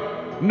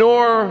hero,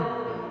 nor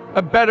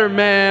a better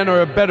man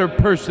or a better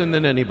person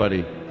than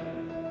anybody.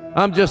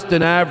 I'm just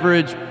an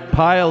average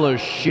pile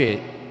of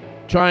shit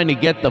trying to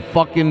get the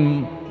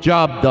fucking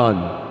job done.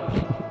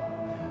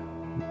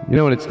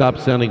 When it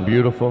stops sounding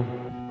beautiful?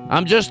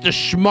 I'm just a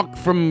schmuck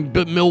from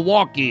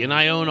Milwaukee, and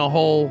I own a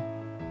whole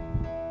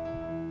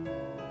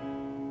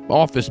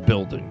office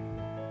building.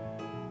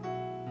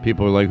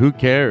 People are like, who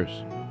cares?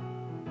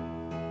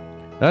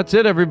 That's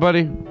it,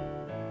 everybody.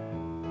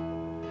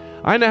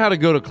 I know how to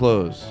go to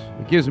close.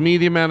 It gives me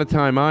the amount of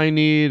time I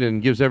need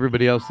and gives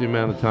everybody else the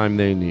amount of time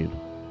they need.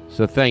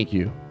 So thank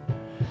you.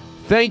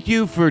 Thank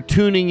you for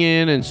tuning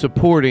in and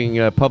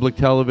supporting public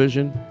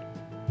television.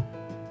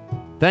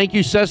 Thank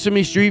you,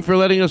 Sesame Street, for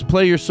letting us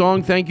play your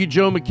song. Thank you,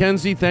 Joe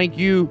McKenzie. Thank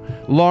you,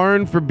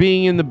 Lauren, for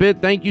being in the bit.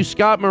 Thank you,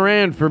 Scott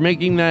Moran, for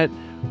making that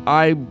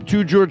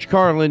to George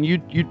Carlin.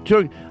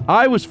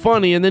 I was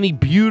funny, and then he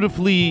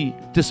beautifully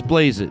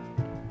displays it.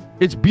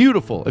 It's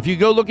beautiful. If you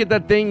go look at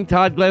that thing,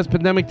 Todd Glass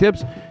Pandemic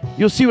Tips,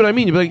 you'll see what I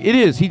mean. You'll be like, it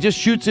is. He just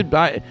shoots it.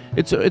 I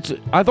thought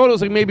it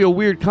was like maybe a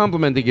weird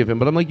compliment to give him,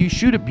 but I'm like, you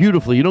shoot it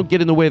beautifully. You don't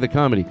get in the way of the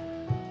comedy.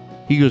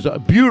 He goes,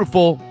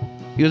 beautiful.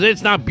 He goes,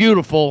 it's not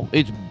beautiful.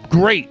 It's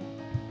great.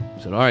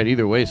 I said, all right,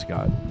 either way,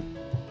 Scott.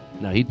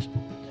 No, I'll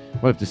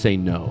have to say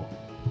no.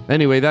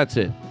 Anyway, that's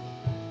it.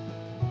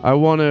 I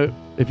want to,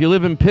 if you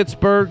live in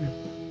Pittsburgh,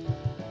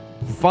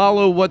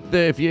 follow what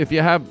if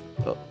you have,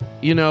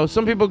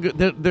 some people,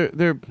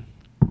 they're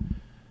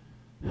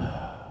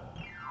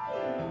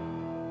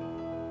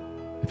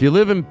if you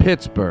live in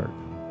Pittsburgh,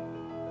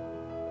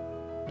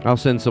 I'll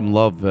send some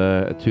love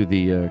to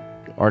the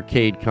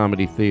Arcade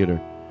Comedy Theater.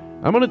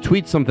 I'm going to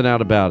tweet something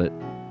out about it.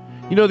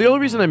 The only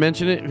reason I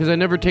mention it, because I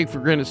never take for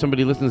granted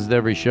somebody listens to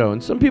every show.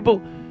 And some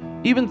people,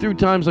 even through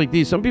times like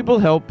these, some people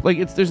help.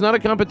 Like, there's not a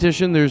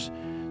competition. There's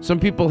some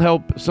people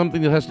help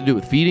something that has to do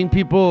with feeding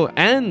people,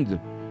 and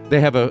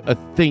they have a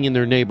thing in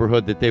their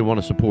neighborhood that they want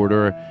to support,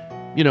 or,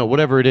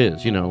 whatever it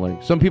is.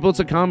 Like some people it's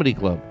a comedy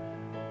club.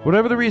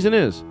 Whatever the reason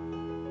is.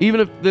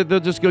 Even if they'll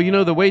just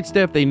go, the wait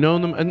staff, they know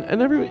them, and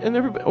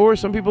everybody, or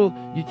some people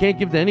you can't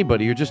give to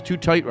anybody. You're just too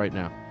tight right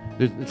now.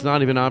 It's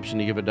not even an option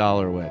to give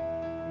 $1 away.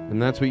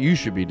 And that's what you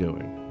should be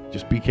doing.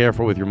 Just be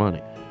careful with your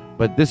money.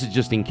 But this is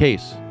just in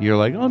case. You're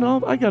like, oh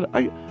no,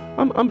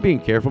 I'm being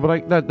careful,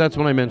 but that's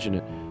when I mention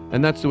it.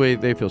 And that's the way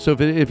they feel. So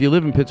if you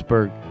live in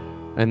Pittsburgh,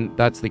 and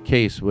that's the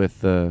case with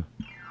the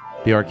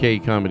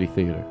Arcade Comedy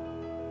Theater,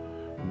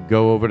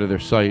 go over to their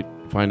site,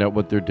 find out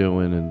what they're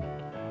doing,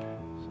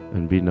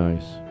 and be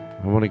nice.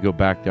 I want to go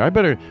back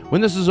there.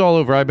 When this is all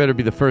over, I better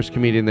be the first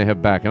comedian they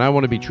have back, and I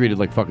want to be treated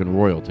like fucking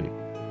royalty.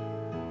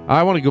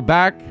 I want to go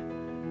back.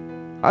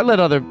 I let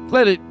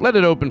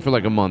it open for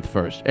like a month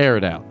first, air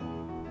it out,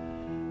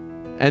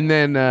 and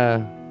then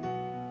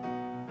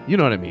you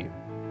know what I mean.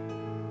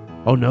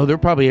 Oh no, they're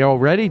probably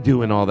already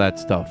doing all that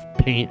stuff.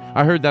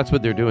 I heard that's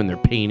what they're doing. They're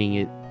painting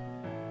it.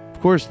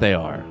 Of course they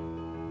are.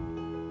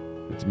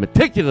 It's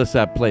meticulous,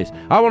 that place.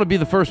 I want to be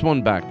the first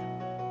one back.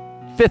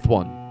 Fifth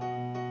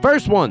one.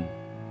 First one.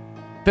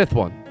 Fifth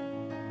one.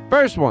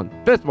 First one.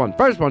 Fifth one.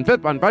 First one.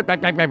 Fifth one.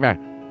 Back.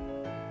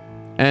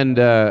 And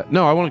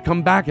no, I want to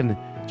come back and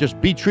just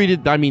be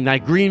treated,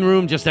 that green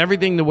room, just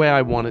everything the way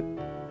I want it,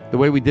 the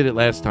way we did it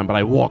last time. But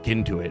I walk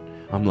into it,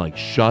 I'm like,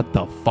 shut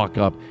the fuck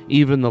up.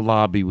 Even the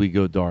lobby, we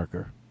go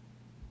darker.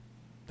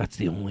 That's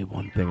the only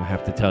one thing I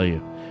have to tell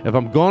you. If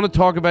I'm going to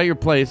talk about your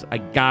place, I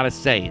gotta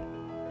say it.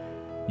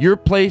 Your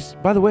place,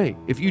 by the way,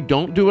 if you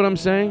don't do what I'm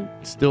saying,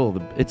 it's still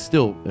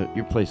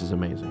your place is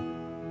amazing.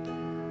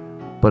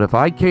 But if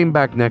I came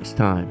back next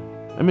time,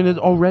 it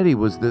already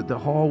was the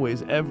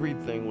hallways,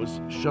 everything was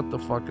shut the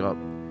fuck up.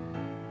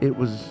 It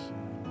was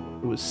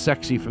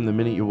sexy from the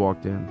minute you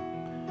walked in.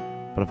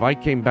 But if I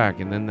came back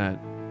and then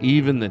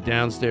even the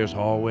downstairs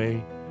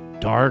hallway,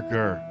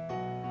 darker,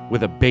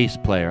 with a bass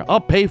player,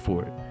 I'll pay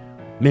for it.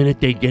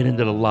 Minute they get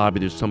into the lobby,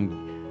 there's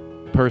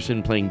some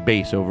person playing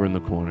bass over in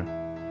the corner.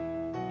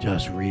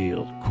 Just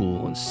real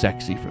cool and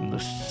sexy from the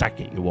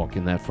second you walk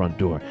in that front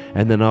door.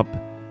 And then up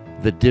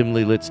the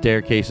dimly lit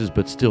staircases,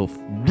 but still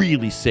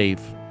really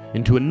safe,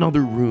 into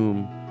another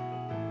room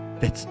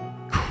that's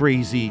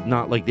crazy,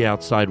 not like the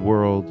outside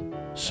world.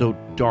 So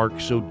dark,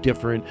 so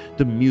different.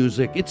 The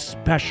music, it's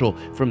special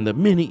from the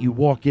minute you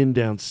walk in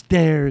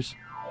downstairs,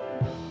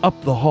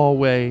 up the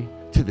hallway,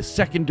 to the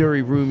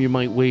secondary room you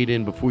might wait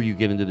in before you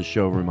get into the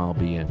showroom I'll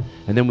be in.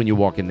 And then when you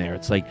walk in there,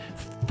 it's like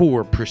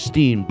 4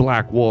 pristine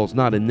black walls,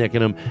 not a nick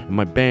in them, and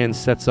my band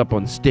sets up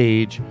on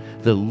stage.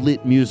 The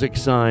lit music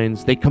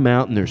signs, they come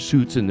out in their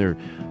suits and their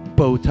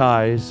bow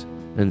ties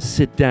and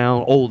sit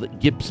down, old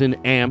Gibson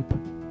amp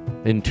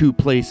in 2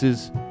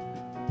 places.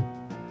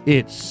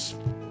 It's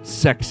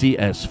sexy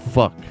as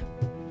fuck.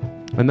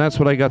 And that's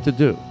what I got to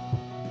do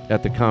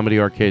at the Comedy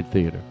Arcade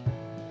Theater.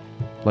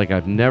 Like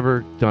I've never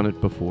done it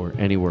before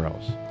anywhere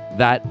else.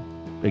 That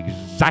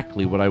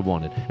exactly what I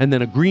wanted. And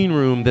then a green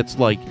room that's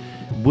like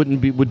would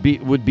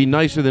be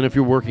nicer than if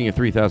you're working a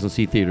 3,000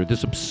 seat theater.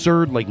 This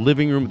absurd like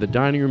living room with a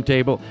dining room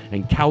table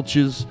and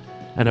couches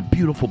and a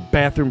beautiful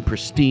bathroom,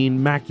 pristine,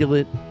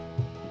 immaculate.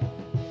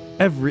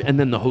 And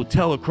then the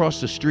hotel across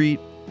the street.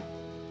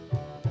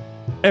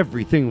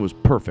 Everything was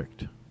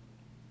perfect.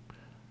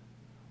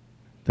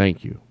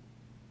 Thank you.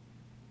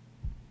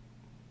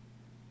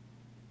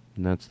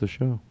 And that's the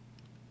show.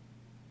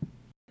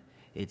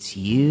 It's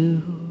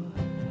you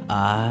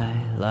I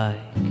like.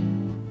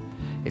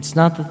 It's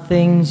not the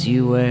things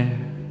you wear,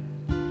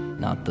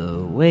 not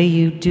the way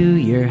you do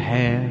your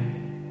hair,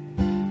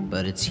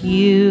 but it's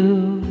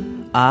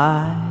you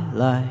I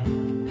like.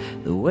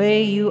 The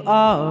way you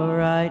are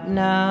right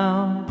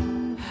now,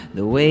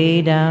 the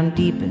way down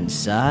deep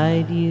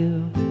inside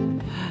you.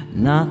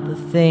 Not the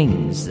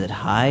things that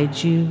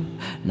hide you,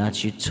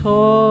 not your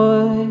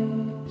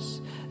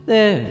toys,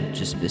 they're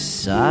just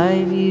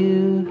beside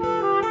you.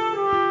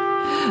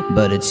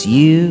 But it's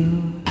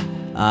you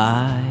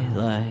I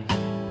like.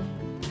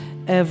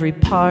 Every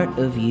part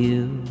of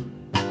you,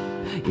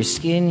 your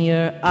skin,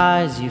 your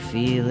eyes, your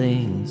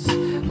feelings,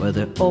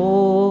 whether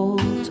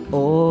old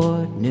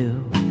or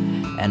new.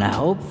 And I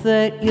hope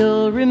that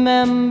you'll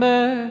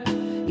remember,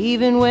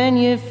 even when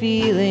you're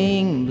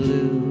feeling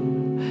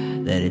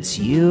blue, that it's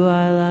you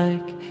I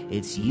like,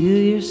 it's you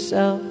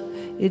yourself,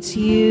 it's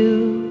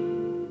you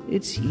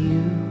it's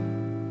you.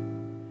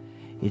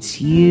 It's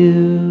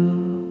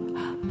you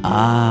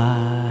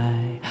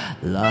I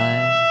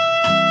like.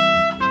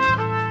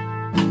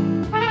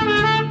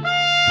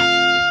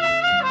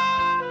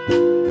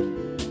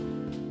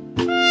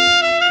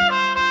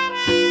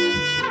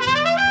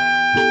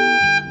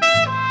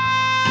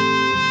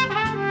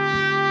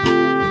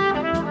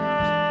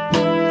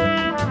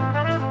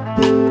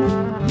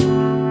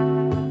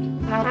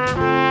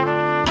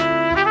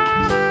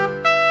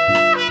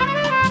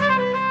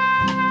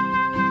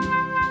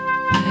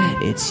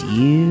 It's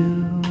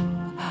you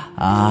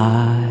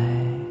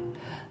I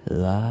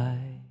like.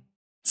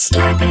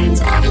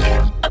 Starburns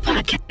Audio,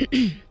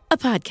 a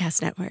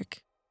podcast network.